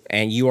you,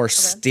 and you are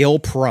still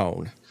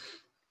prone.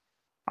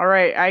 All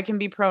right, I can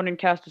be prone and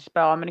cast a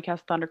spell. I'm going to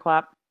cast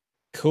Thunderclap.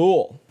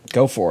 Cool,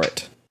 go for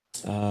it.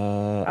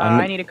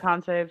 I need a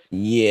con save.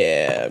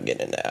 Yeah, I'm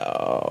getting it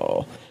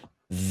now.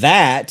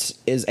 That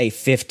is a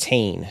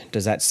 15.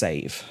 Does that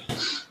save?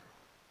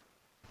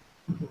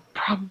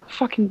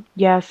 Fucking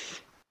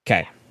yes.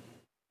 Okay.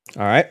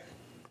 All right.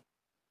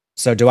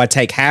 So do I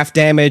take half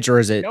damage, or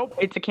is it? Nope,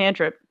 it's a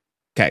cantrip.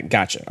 Okay,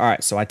 gotcha. All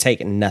right, so I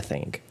take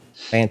nothing.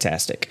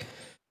 Fantastic.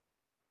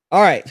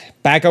 All right,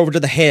 back over to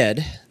the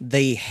head.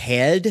 The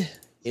head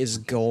is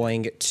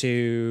going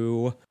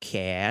to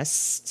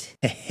cast.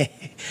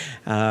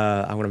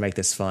 I'm going to make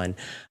this fun.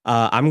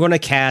 I'm going to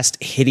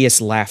cast Hideous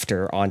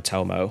Laughter on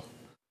Tomo.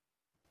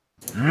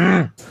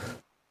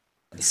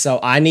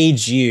 So I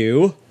need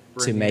you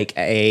to make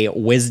a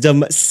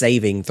Wisdom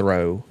saving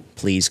throw,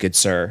 please, good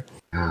sir.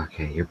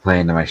 Okay, you're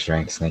playing to my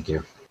strengths. Thank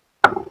you.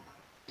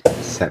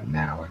 Set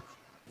now.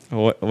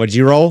 What'd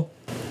you roll?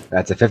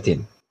 That's a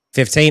 15.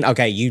 15?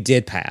 Okay, you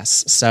did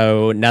pass.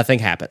 So nothing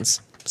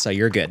happens. So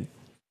you're good.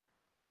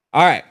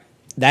 All right.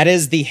 That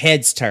is the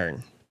head's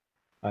turn.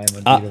 I am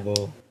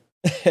unbeatable.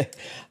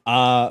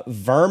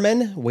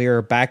 Vermin,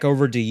 we're back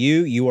over to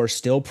you. You are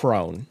still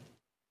prone.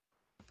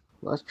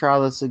 Let's try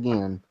this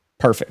again.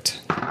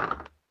 Perfect.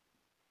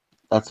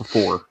 That's a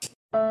 4.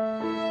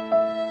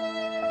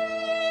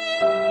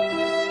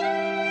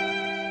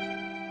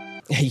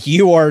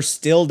 You are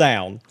still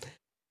down.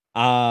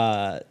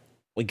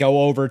 We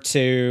go over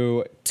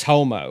to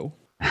Tomo.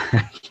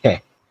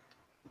 Okay.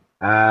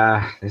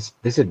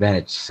 This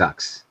advantage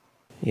sucks.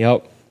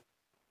 Yep.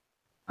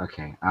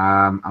 Okay.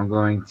 I'm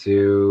going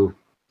to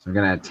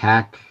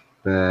attack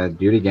the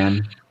dude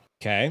again.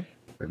 Okay.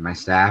 With my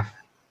staff.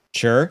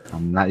 Sure.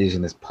 I'm not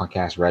using this punk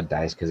ass red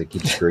dice because it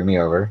keeps screwing me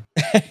over.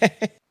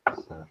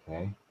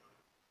 Okay.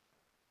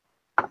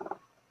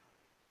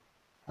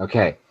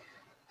 Okay.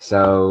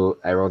 So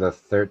I rolled a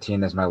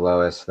 13 as my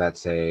lowest.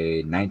 That's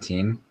a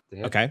 19.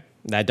 Okay.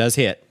 That does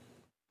hit.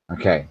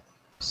 Okay.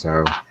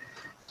 So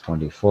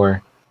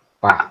 24.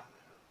 Wow.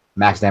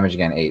 Max damage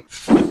again, 8.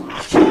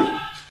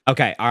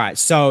 Okay, all right.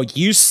 So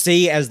you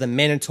see as the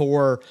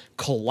Minotaur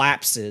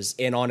collapses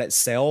in on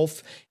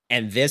itself,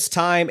 and this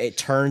time it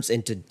turns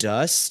into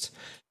dust.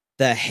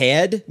 The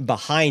head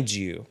behind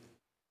you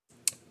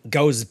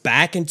goes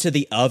back into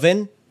the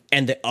oven,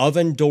 and the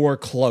oven door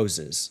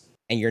closes,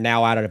 and you're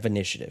now out of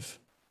initiative.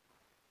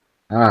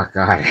 Oh,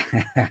 God.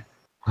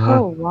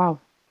 Oh, wow.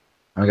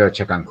 I'm going to go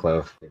check on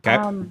Clove. Okay.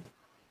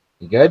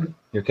 You good?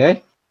 You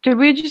okay? Did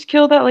we just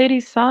kill that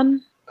lady's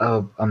son?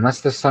 Oh,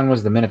 unless the son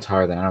was the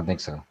Minotaur, then I don't think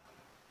so.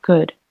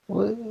 Good.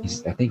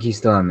 I think he's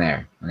still in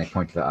there when they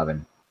point to the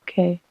oven.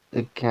 Okay.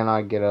 Can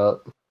I get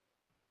up?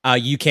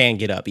 You can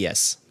get up,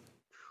 yes.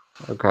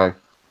 Okay.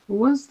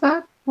 Was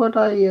that what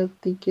I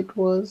think it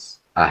was?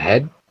 A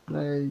head?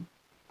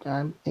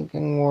 I'm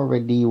thinking more of a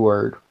D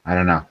word. I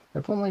don't know.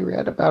 I've only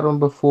read about them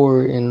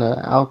before in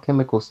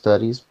alchemical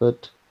studies,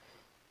 but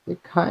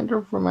it kind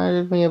of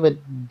reminded me of a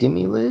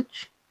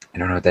demi-lich. I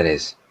don't know what that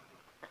is.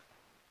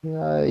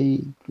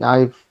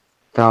 I've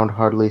found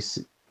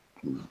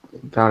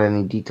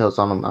any details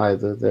on them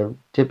either. They're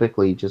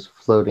typically just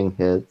floating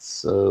heads,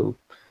 so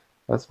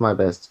that's my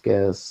best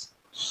guess.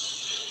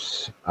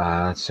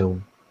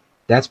 So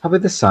that's probably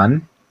the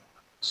sun.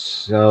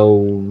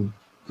 So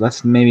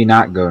let's maybe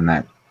not go in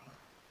that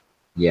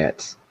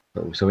yet.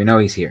 So we know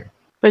he's here.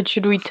 But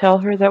should we tell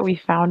her that we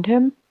found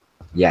him?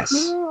 Yes.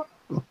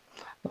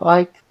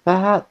 Like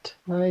that?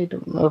 I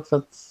don't know if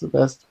that's the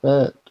best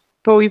bet.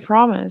 But we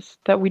promised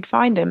that we'd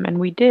find him, and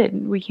we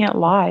did. We can't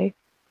lie.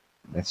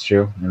 That's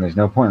true. And there's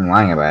no point in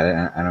lying about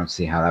it. I don't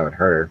see how that would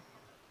hurt her.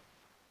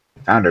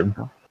 Found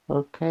her.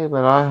 Okay,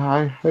 but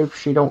I hope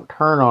she don't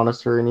turn on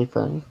us or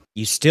anything.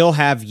 You still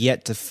have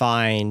yet to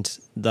find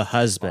the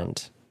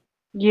husband.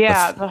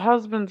 Yeah, the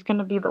husband's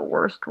gonna be the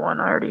worst one.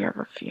 I already have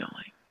a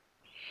feeling.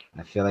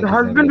 I feel like The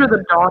husband or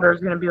the daughter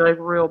is gonna be like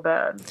real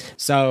bad.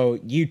 So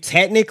you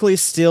technically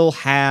still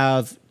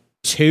have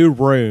 2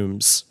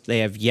 rooms they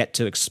have yet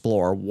to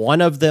explore.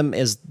 One of them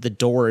is the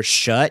door is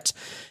shut.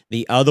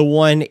 The other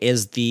one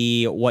is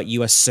what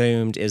you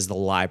assumed is the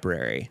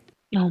library.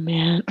 Oh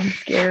man, I'm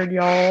scared,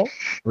 y'all.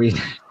 It's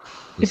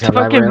said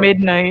fucking library.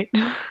 midnight.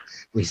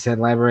 We said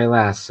library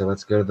last, so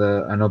let's go to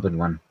the unopened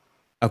one.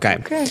 Okay.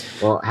 Okay.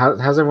 Well,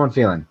 how's everyone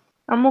feeling?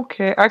 I'm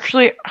okay.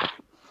 Actually,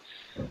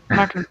 I'm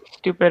not gonna be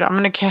stupid. I'm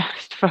gonna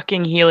cast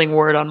fucking healing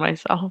word on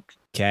myself.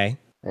 Okay.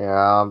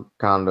 Yeah, I'm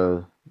kind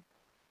of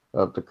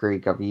up the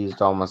creek. I've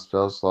used all my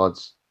spell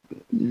slots.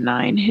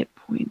 9 hit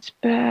points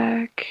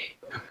back.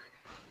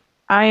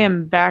 I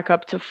am back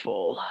up to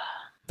full.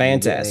 Did you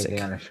get Fantastic.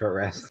 anything on a short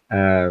rest?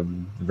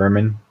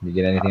 Vermin, you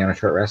get anything on a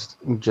short rest?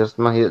 Just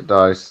my hit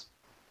dice.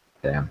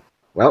 Damn.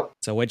 Well,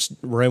 So which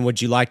room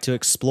would you like to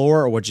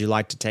explore, or would you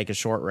like to take a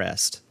short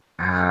rest?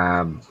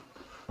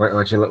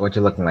 what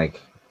you looking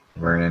like,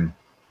 Vernon?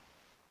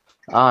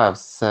 I have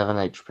 7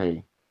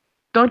 HP.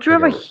 Don't you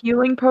have a Okay.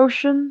 healing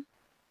potion?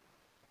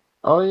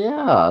 Oh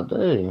yeah, I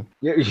do.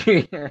 That's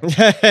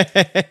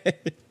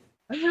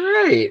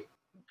right.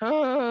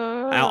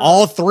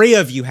 All three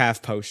of you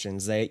have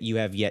potions that you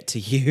have yet to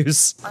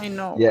use. I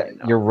know. Yeah, I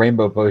know. your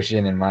rainbow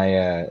potion and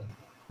my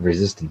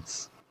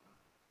resistance.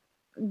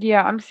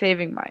 Yeah, I'm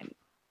saving mine.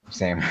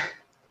 Same.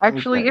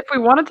 Actually, Okay. if we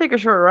want to take a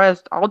short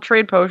rest, I'll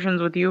trade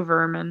potions with you,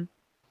 Vermin.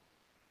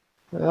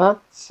 That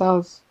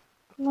sounds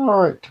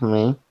alright to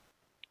me.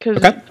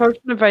 Because Okay.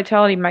 potion of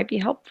vitality might be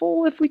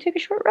helpful if we take a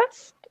short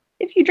rest.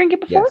 If you drink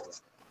it before.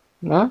 Yes.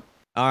 No?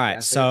 All right,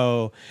 That's it.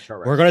 so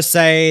Short we're rest. going to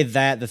say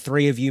that the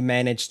three of you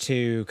managed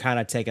to kind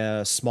of take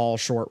a small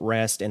short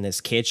rest in this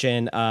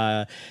kitchen.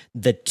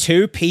 The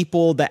two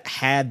people that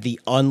had the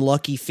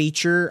unlucky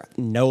feature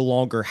no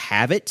longer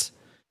have it.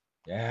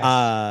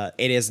 Yes.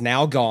 It is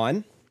now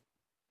gone.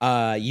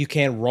 You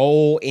can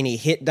roll any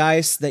hit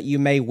dice that you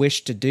may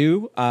wish to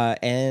do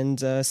and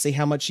see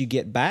how much you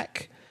get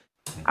back.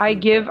 I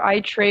give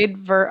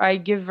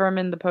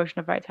Vermin the potion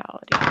of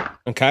vitality.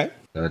 Okay.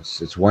 So it's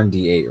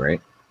 1d8,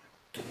 right?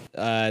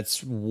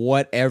 It's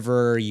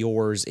whatever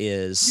yours You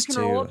is. can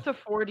roll up to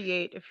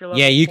 48 if you're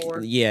level Yeah,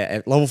 4.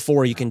 at level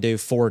 4 you can do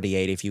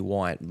 48 if you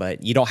want,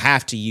 but you don't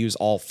have to use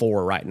all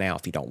 4 right now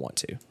if you don't want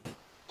to.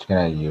 Just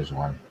gonna use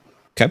one.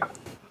 Okay.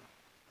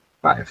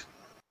 5.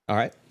 All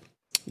right.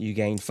 You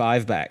gain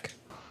 5 back.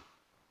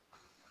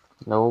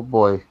 No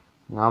boy.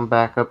 Now I'm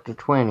back up to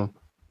 20.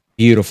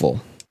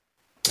 Beautiful.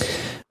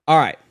 All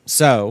right.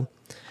 So,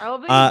 I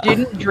love that you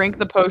didn't drink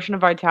the potion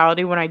of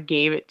vitality when I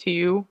gave it to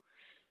you.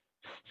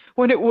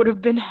 When it would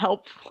have been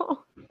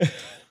helpful.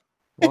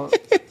 What?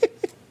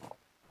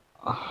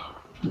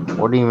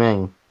 What do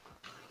you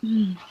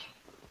mean?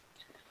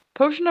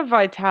 Potion of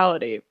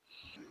vitality.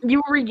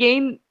 You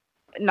regain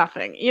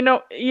nothing. You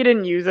know, you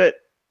didn't use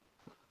it.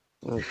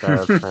 Okay,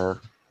 that's fair.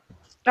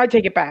 I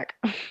take it back.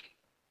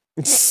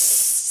 You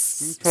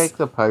take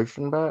the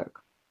potion back?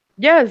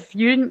 Yes,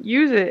 you didn't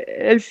use it.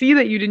 I see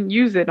that you didn't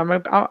use it.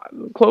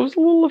 Chloe's a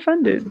little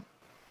offended.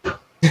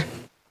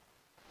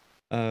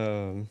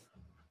 all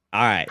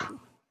right.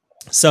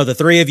 So the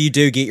three of you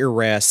do get your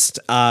rest.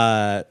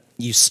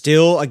 You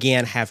still,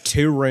 again, have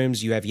 2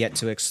 rooms you have yet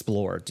to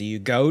explore. Do you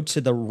go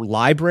to the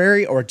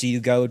library or do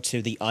you go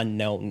to the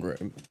unknown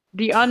room?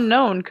 The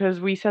unknown, because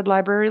we said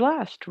library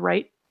last,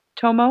 right,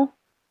 Tomo?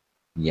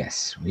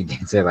 Yes, we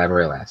did say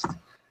library last.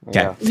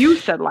 Yeah. You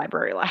said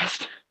library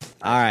last.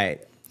 All right.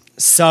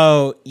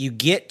 So you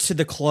get to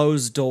the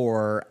closed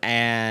door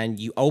and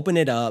you open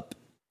it up,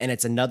 and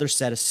it's another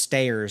set of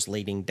stairs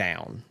leading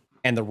down.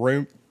 And the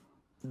room,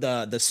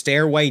 the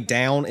stairway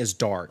down is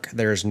dark.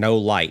 There's no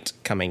light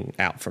coming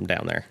out from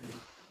down there.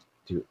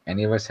 Do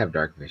any of us have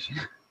dark vision?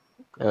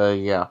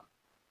 Yeah.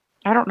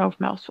 I don't know if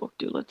mouse folk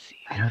do. Let's see.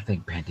 I don't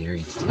think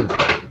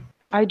Pandarians do.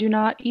 I do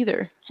not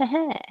either.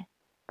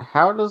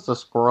 How does a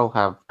squirrel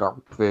have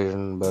dark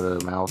vision but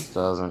a mouse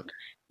doesn't?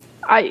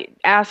 I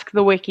ask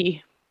the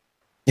wiki.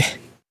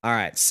 All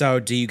right.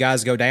 So do you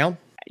guys go down?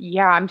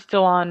 Yeah, I'm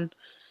still on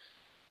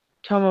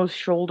Tomo's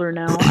shoulder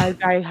now.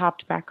 I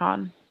hopped back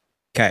on.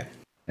 Okay.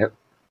 Yep.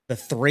 The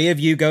 3 of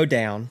you go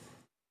down,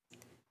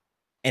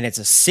 and it's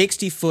a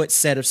 60-foot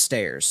set of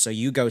stairs. So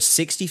you go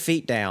 60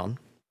 feet down,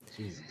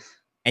 Jesus.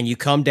 and you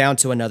come down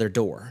to another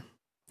door.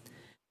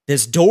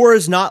 This door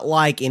is not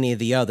like any of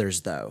the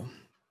others, though.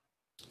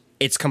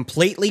 It's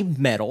completely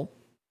metal.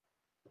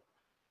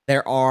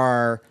 There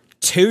are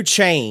 2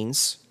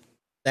 chains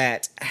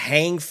that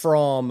hang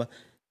from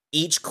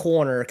each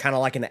corner, kind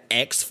of like an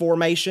X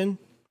formation,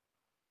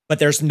 but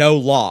there's no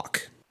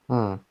lock.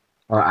 Hmm.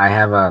 Well, I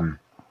have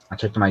I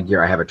checked my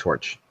gear. I have a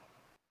torch,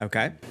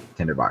 Okay.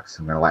 tinderbox.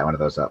 I'm gonna light one of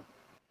those up.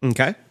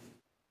 Okay.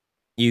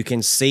 You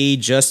can see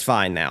just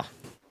fine now.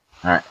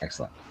 All right,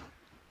 excellent.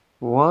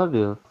 What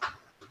if,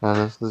 now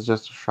this is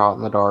just a shot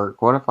in the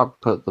dark, what if I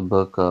put the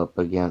book up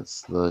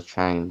against the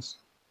chains?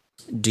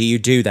 Do you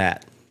do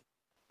that?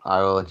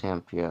 I will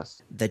attempt,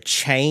 yes. The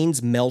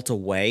chains melt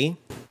away,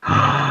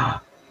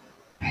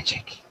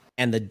 Magic.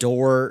 and the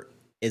door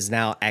is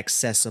now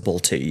accessible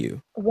to you.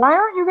 Why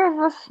aren't you guys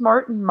this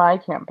smart in my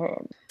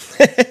campaign?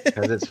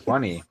 Because it's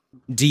funny.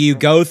 Do you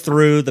go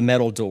through the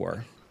metal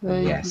door?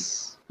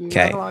 Yes. You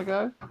Okay. know I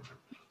go?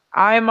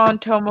 I'm on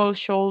Tomo's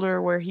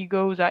shoulder. Where he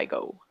goes, I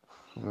go.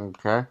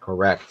 Okay.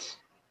 Correct.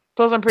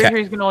 Plus, I'm pretty Okay. sure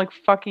he's gonna like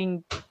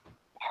fucking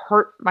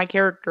hurt my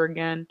character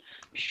again.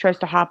 She tries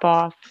to hop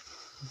off.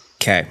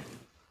 Okay.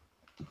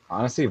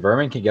 Honestly,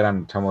 Vermin can get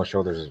on Tomo's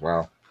shoulders as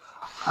well.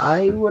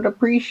 I would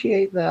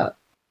appreciate that.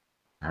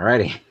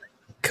 Alrighty.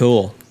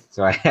 Cool.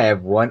 So I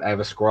have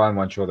a squirrel on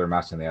one shoulder, a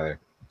mouse on the other.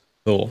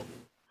 Cool.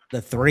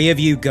 The three of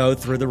you go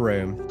through the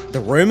room. The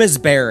room is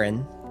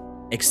barren,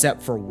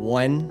 except for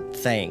one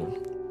thing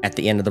at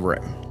the end of the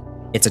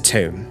room. It's a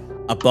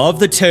tomb. Above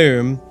the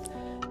tomb,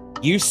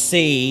 you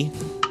see...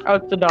 Oh,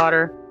 it's the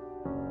daughter.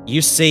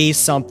 You see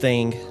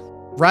something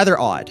rather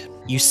odd.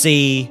 You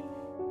see,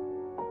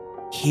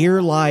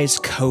 here lies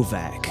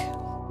Kovac,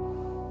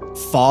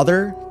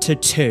 father to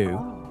two.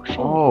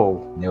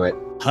 Oh, Knew it.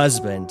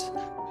 Husband,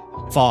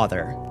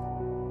 father,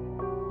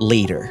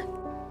 leader.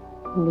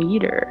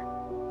 Leader.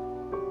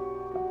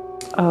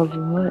 Of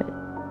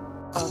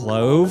what?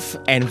 Clove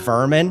and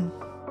Vermin,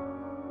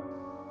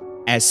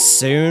 as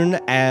soon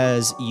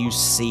as you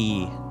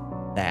see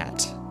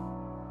that,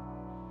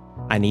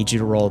 I need you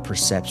to roll a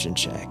perception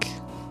check.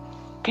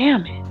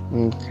 Damn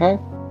it. okay.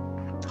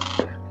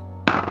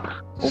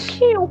 Okay.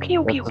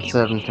 That's a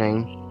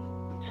 17.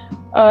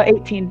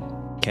 18.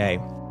 Okay.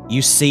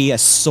 You see a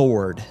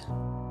sword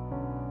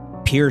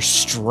pierce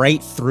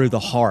straight through the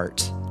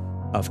heart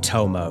of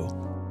Tomo.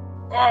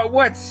 Oh,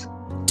 what?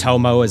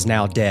 Tomo is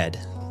now dead.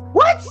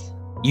 What?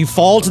 You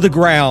fall to the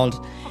ground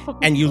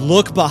and you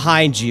look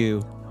behind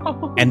you,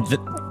 and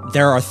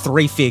there are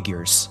three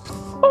figures.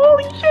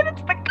 Holy shit,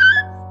 it's the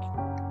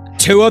gun!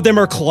 Two of them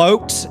are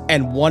cloaked,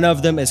 and one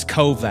of them is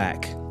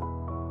Kovac.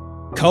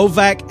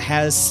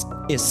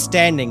 Kovac is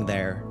standing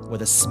there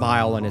with a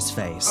smile on his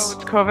face. Oh,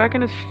 it's Kovac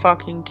and his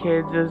fucking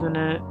kids, isn't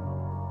it?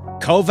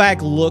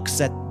 Kovac looks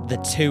at the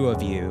two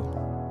of you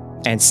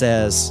and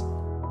says,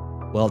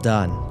 "Well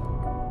done.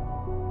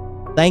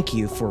 Thank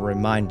you for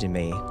reminding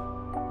me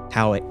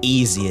how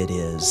easy it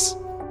is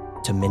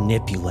to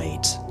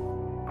manipulate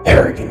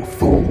Arrogant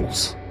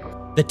fools.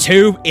 The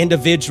two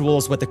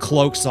individuals with the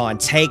cloaks on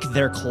take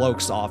their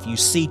cloaks off. You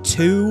see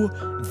two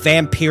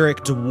vampiric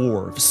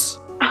dwarves.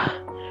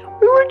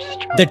 We were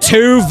just trying The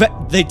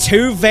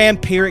two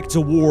vampiric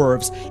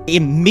dwarves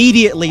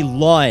immediately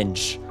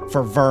lunge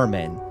for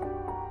Vermin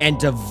and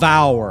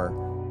devour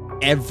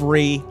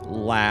every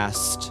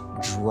last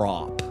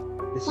drop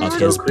This of so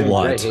his cringe.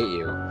 blood. I hate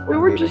you. We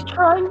were just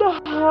trying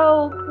to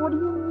help. What do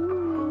you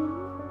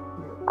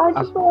mean? I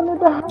just wanted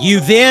to help. You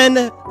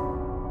then,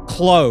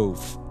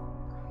 Clove,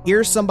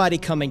 hear somebody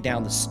coming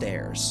down the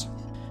stairs.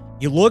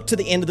 You look to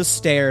the end of the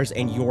stairs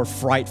in your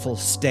frightful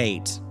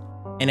state,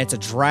 and it's a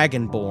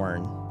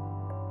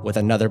dragonborn with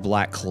another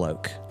black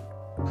cloak.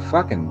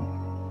 Fucking.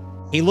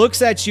 He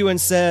looks at you and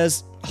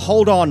says,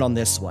 "Hold on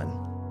this one.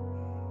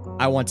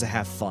 I want to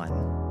have fun."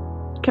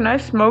 Can I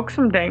smoke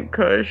some dank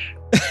kush?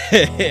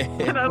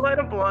 Can I light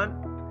a blunt?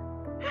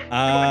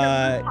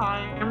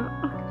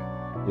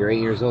 Time. You're 8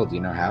 years old. Do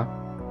you know how?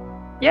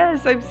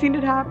 Yes, I've seen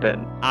it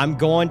happen. I'm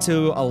going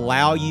to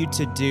allow you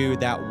to do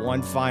that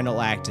one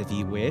final act if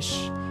you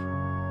wish.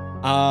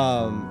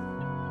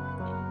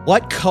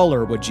 What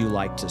color would you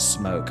like to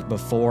smoke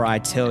before I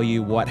tell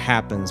you what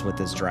happens with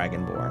this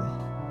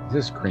dragonborn?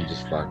 This is cringe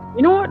as fuck.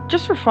 You know what?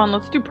 Just for fun,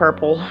 let's do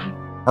purple.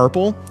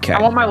 Purple? Okay.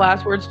 I want my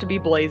last words to be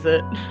blaze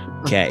it.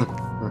 Okay.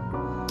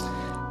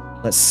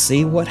 Let's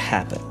see what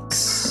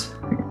happens.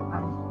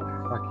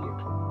 Fuck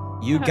you.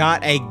 You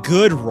got a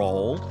good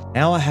roll.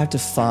 Now I have to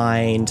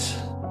find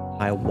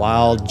my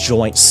wild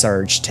joint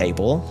surge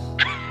table.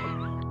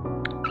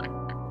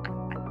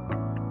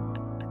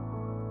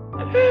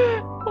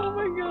 Oh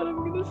my god,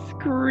 I'm gonna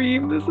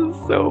scream. This is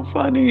so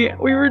funny.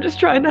 We were just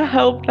trying to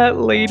help that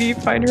lady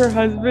find her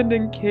husband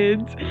and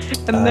kids.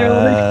 And they're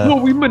like,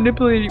 oh, we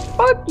manipulated you.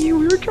 Fuck you.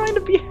 We were trying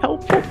to be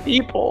helpful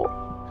people.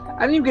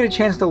 I didn't even get a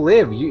chance to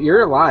live.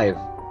 You're alive.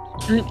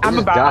 I'm just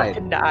about died.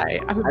 to die.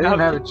 I didn't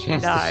have a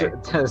chance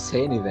to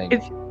say anything.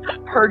 It's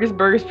Hergus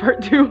Burgers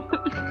Part 2.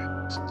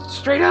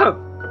 Straight up.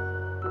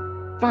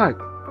 Fuck.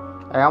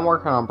 Hey, I'm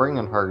working on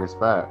bringing Hergus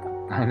back.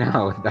 I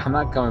know. I'm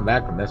not coming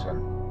back from this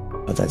one.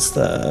 Oh, that's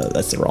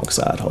the wrong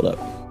side. Hold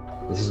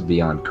up. This is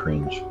beyond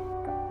cringe.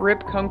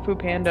 Rip Kung Fu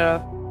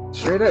Panda.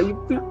 Straight up,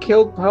 you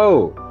killed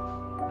Poe.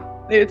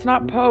 It's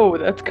not Poe.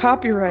 That's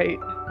copyright.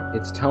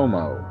 It's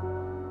Tomo.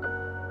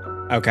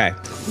 Okay.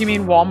 You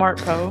mean Walmart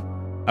Poe?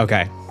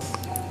 Okay.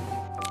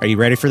 Are you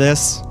ready for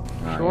this?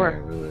 Oh,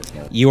 Sure.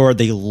 Yeah. You are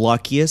the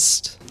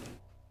luckiest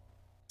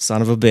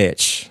son of a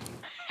bitch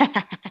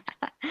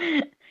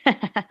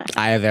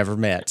I have ever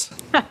met.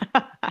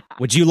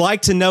 Would you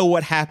like to know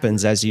what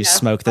happens as you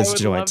smoke this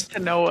joint? I would love to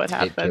know what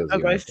happens kills as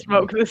you, I I think.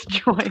 smoke this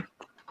joint.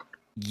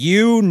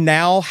 You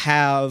now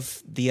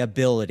have the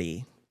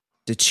ability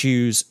to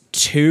choose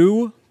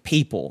two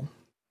people,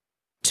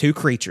 two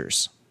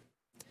creatures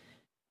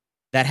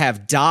that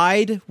have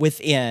died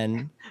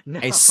within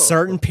a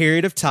certain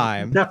period of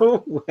time.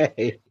 No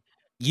way.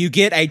 You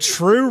get a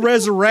true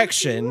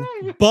resurrection,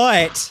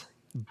 but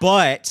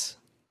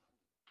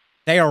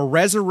they are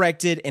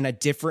resurrected in a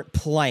different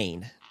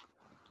plane.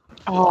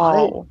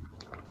 Oh.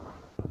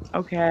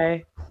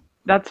 Okay.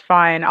 That's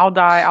fine. I'll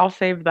die. I'll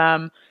save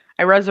them.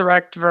 I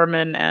resurrect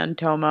Vermin and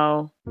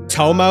Tomo.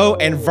 Tomo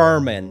and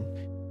Vermin,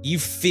 you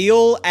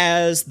feel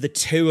as the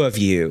two of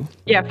you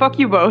Yeah, fuck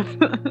you both.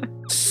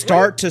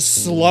 start to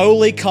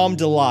slowly come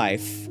to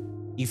life.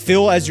 You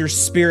feel as your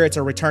spirits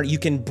are returning. You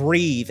can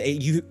breathe.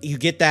 You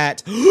get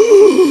that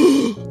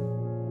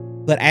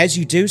But as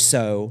you do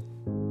so,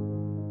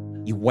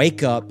 you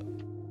wake up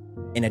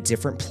in a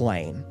different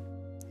plane.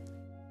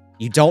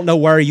 You don't know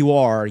where you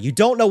are. You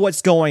don't know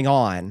what's going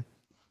on.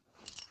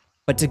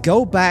 But to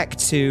go back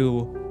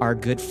to our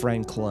good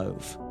friend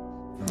Clove,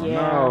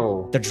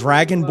 No. the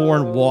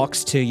Dragonborn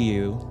walks to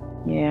you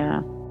Yeah.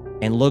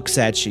 and looks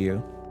at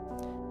you.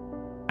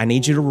 I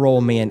need you to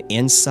roll me an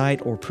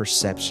insight or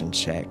perception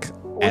check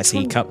as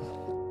he comes.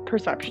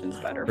 Perception's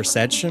better.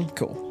 Perception?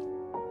 Cool.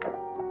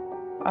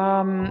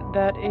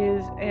 That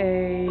is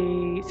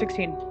a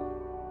 16.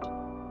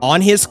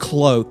 On his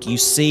cloak, you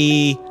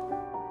see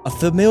a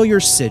familiar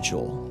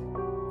sigil.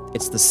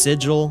 It's the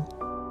sigil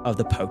of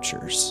the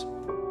Poachers.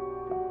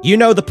 You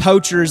know the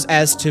Poachers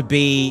as to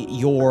be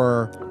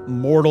your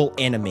mortal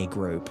enemy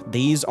group.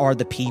 These are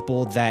the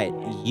people that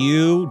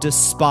you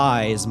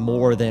despise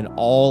more than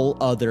all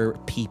other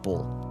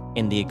people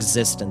in the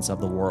existence of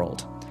the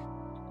world.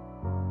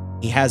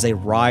 He has a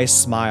wry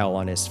smile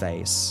on his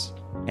face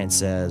and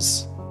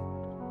says,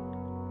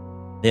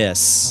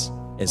 "This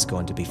is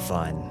going to be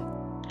fun."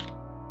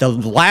 The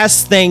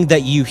last thing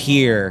that you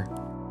hear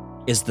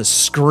is the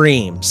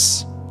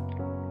screams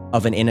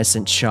of an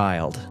innocent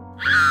child.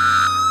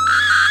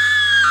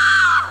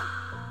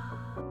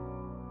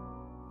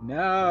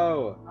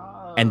 No.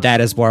 And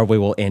that is where we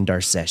will end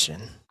our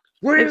session.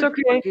 It's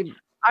okay.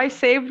 I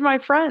saved my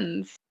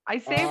friends. I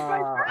saved my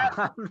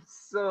friends. I'm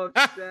so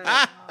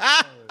upset.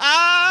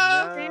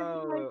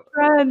 No.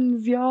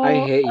 Friends, y'all. I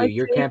hate you. I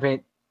Your saved-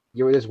 campaign,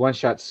 this one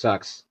shot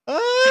sucks.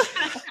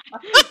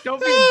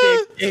 Don't be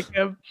a dick,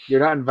 Jacob. You're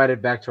not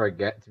invited back to our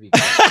get to be.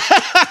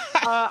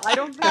 I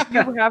don't think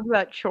you have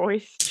that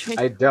choice.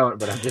 I don't,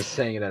 but I'm just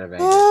saying it out of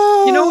anger.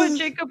 You know what,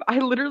 Jacob? I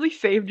literally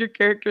saved your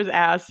character's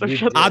ass. So You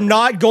shut did. I'm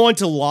not going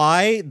to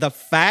lie. The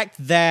fact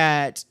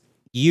that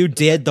you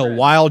did the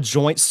wild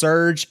joint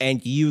surge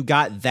and you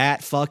got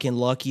that fucking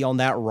lucky on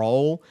that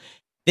roll,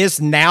 this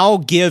now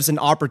gives an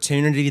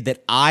opportunity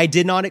that I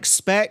did not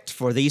expect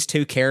for these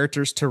two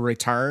characters to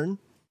return.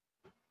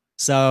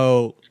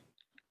 So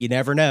you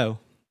never know.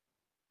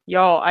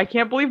 Y'all, I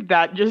can't believe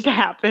that just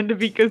happened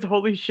because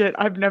holy shit,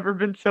 I've never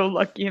been so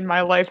lucky in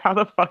my life. How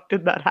the fuck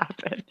did that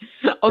happen?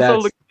 Also,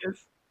 That's- look at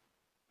this.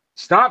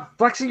 Stop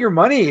flexing your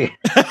money.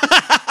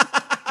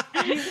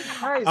 Jesus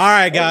Christ. All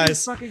right, Every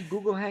guys. Fucking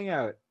Google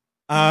Hangout.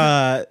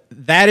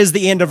 That is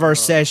the end of our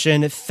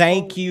session.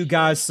 Thank you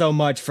guys so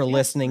much for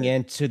listening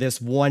in to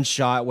this one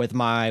shot with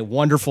my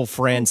wonderful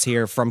friends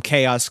here from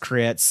Chaos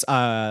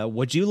Crits.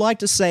 Would you like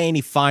to say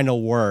any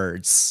final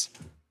words?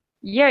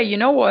 Yeah, you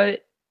know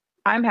what?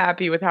 I'm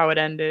happy with how it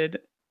ended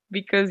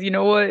because you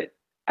know what?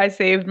 I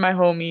saved my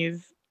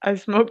homies. I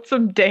smoked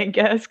some dank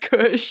ass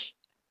kush.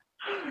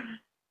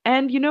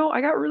 And you know,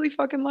 I got really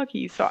fucking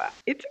lucky. So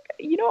it's,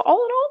 you know,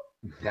 all in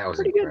all, That was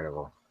pretty good.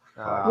 incredible.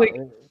 Like,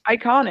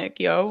 iconic,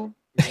 yo.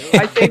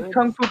 I saved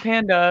Kung Fu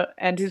Panda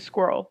and his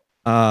squirrel.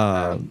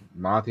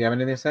 Moth, you have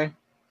anything to say?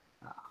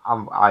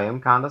 I am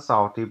kind of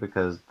salty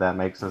because that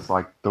makes us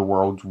like the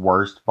world's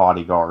worst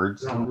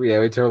bodyguards. Yeah,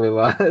 we totally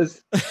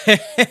lost.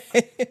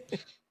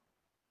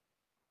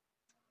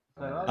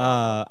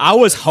 I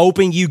was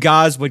hoping you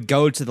guys would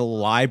go to the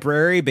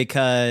library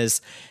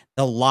because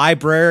the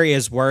library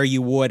is where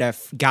you would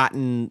have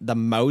gotten the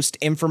most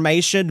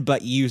information,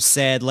 but you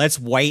said, let's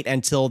wait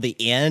until the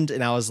end.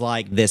 And I was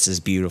like, this is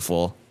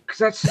beautiful. Because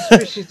that's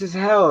suspicious as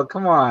hell.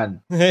 Come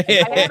on. I had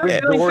a Open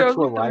feeling door so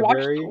to a to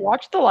library?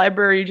 watch the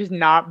library just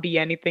not be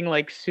anything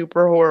like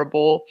super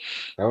horrible.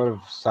 That would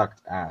have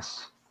sucked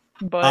ass.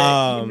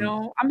 But you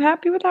know, I'm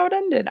happy with how it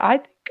ended.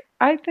 I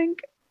think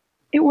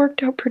it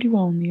worked out pretty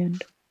well in the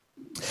end.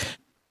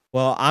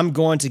 Well, I'm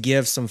going to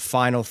give some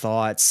final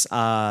thoughts.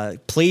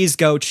 Please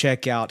go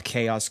check out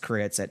Chaos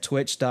Crits at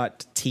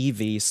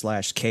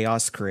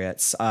twitch.tv/Chaos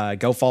Crits.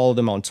 Go follow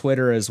them on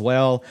Twitter as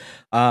well.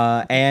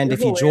 And if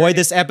you enjoyed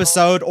this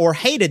episode or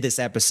hated this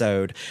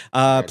episode,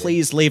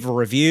 please leave a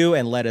review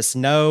and let us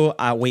know.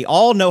 We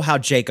all know how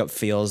Jacob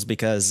feels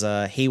because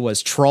he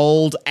was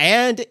trolled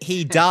and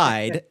he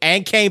died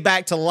and came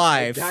back to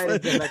life.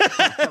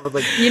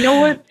 You know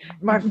what?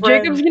 My friend.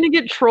 Jacob's gonna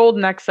get trolled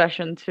next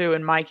session too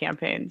in my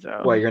campaign. So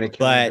What, you're going to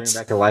kill me and bring me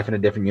back to life in a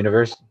different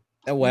universe?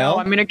 Well,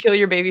 no, I'm gonna kill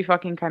your baby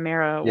fucking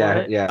chimera. Yeah,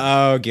 What? yeah.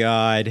 Oh,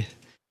 God.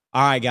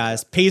 All right,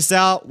 guys. Peace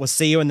out. We'll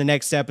see you in the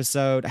next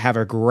episode. Have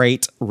a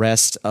great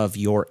rest of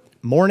your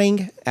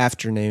morning,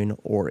 afternoon,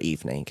 or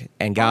evening.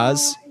 And,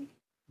 guys,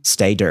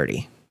 stay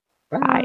dirty. Bye.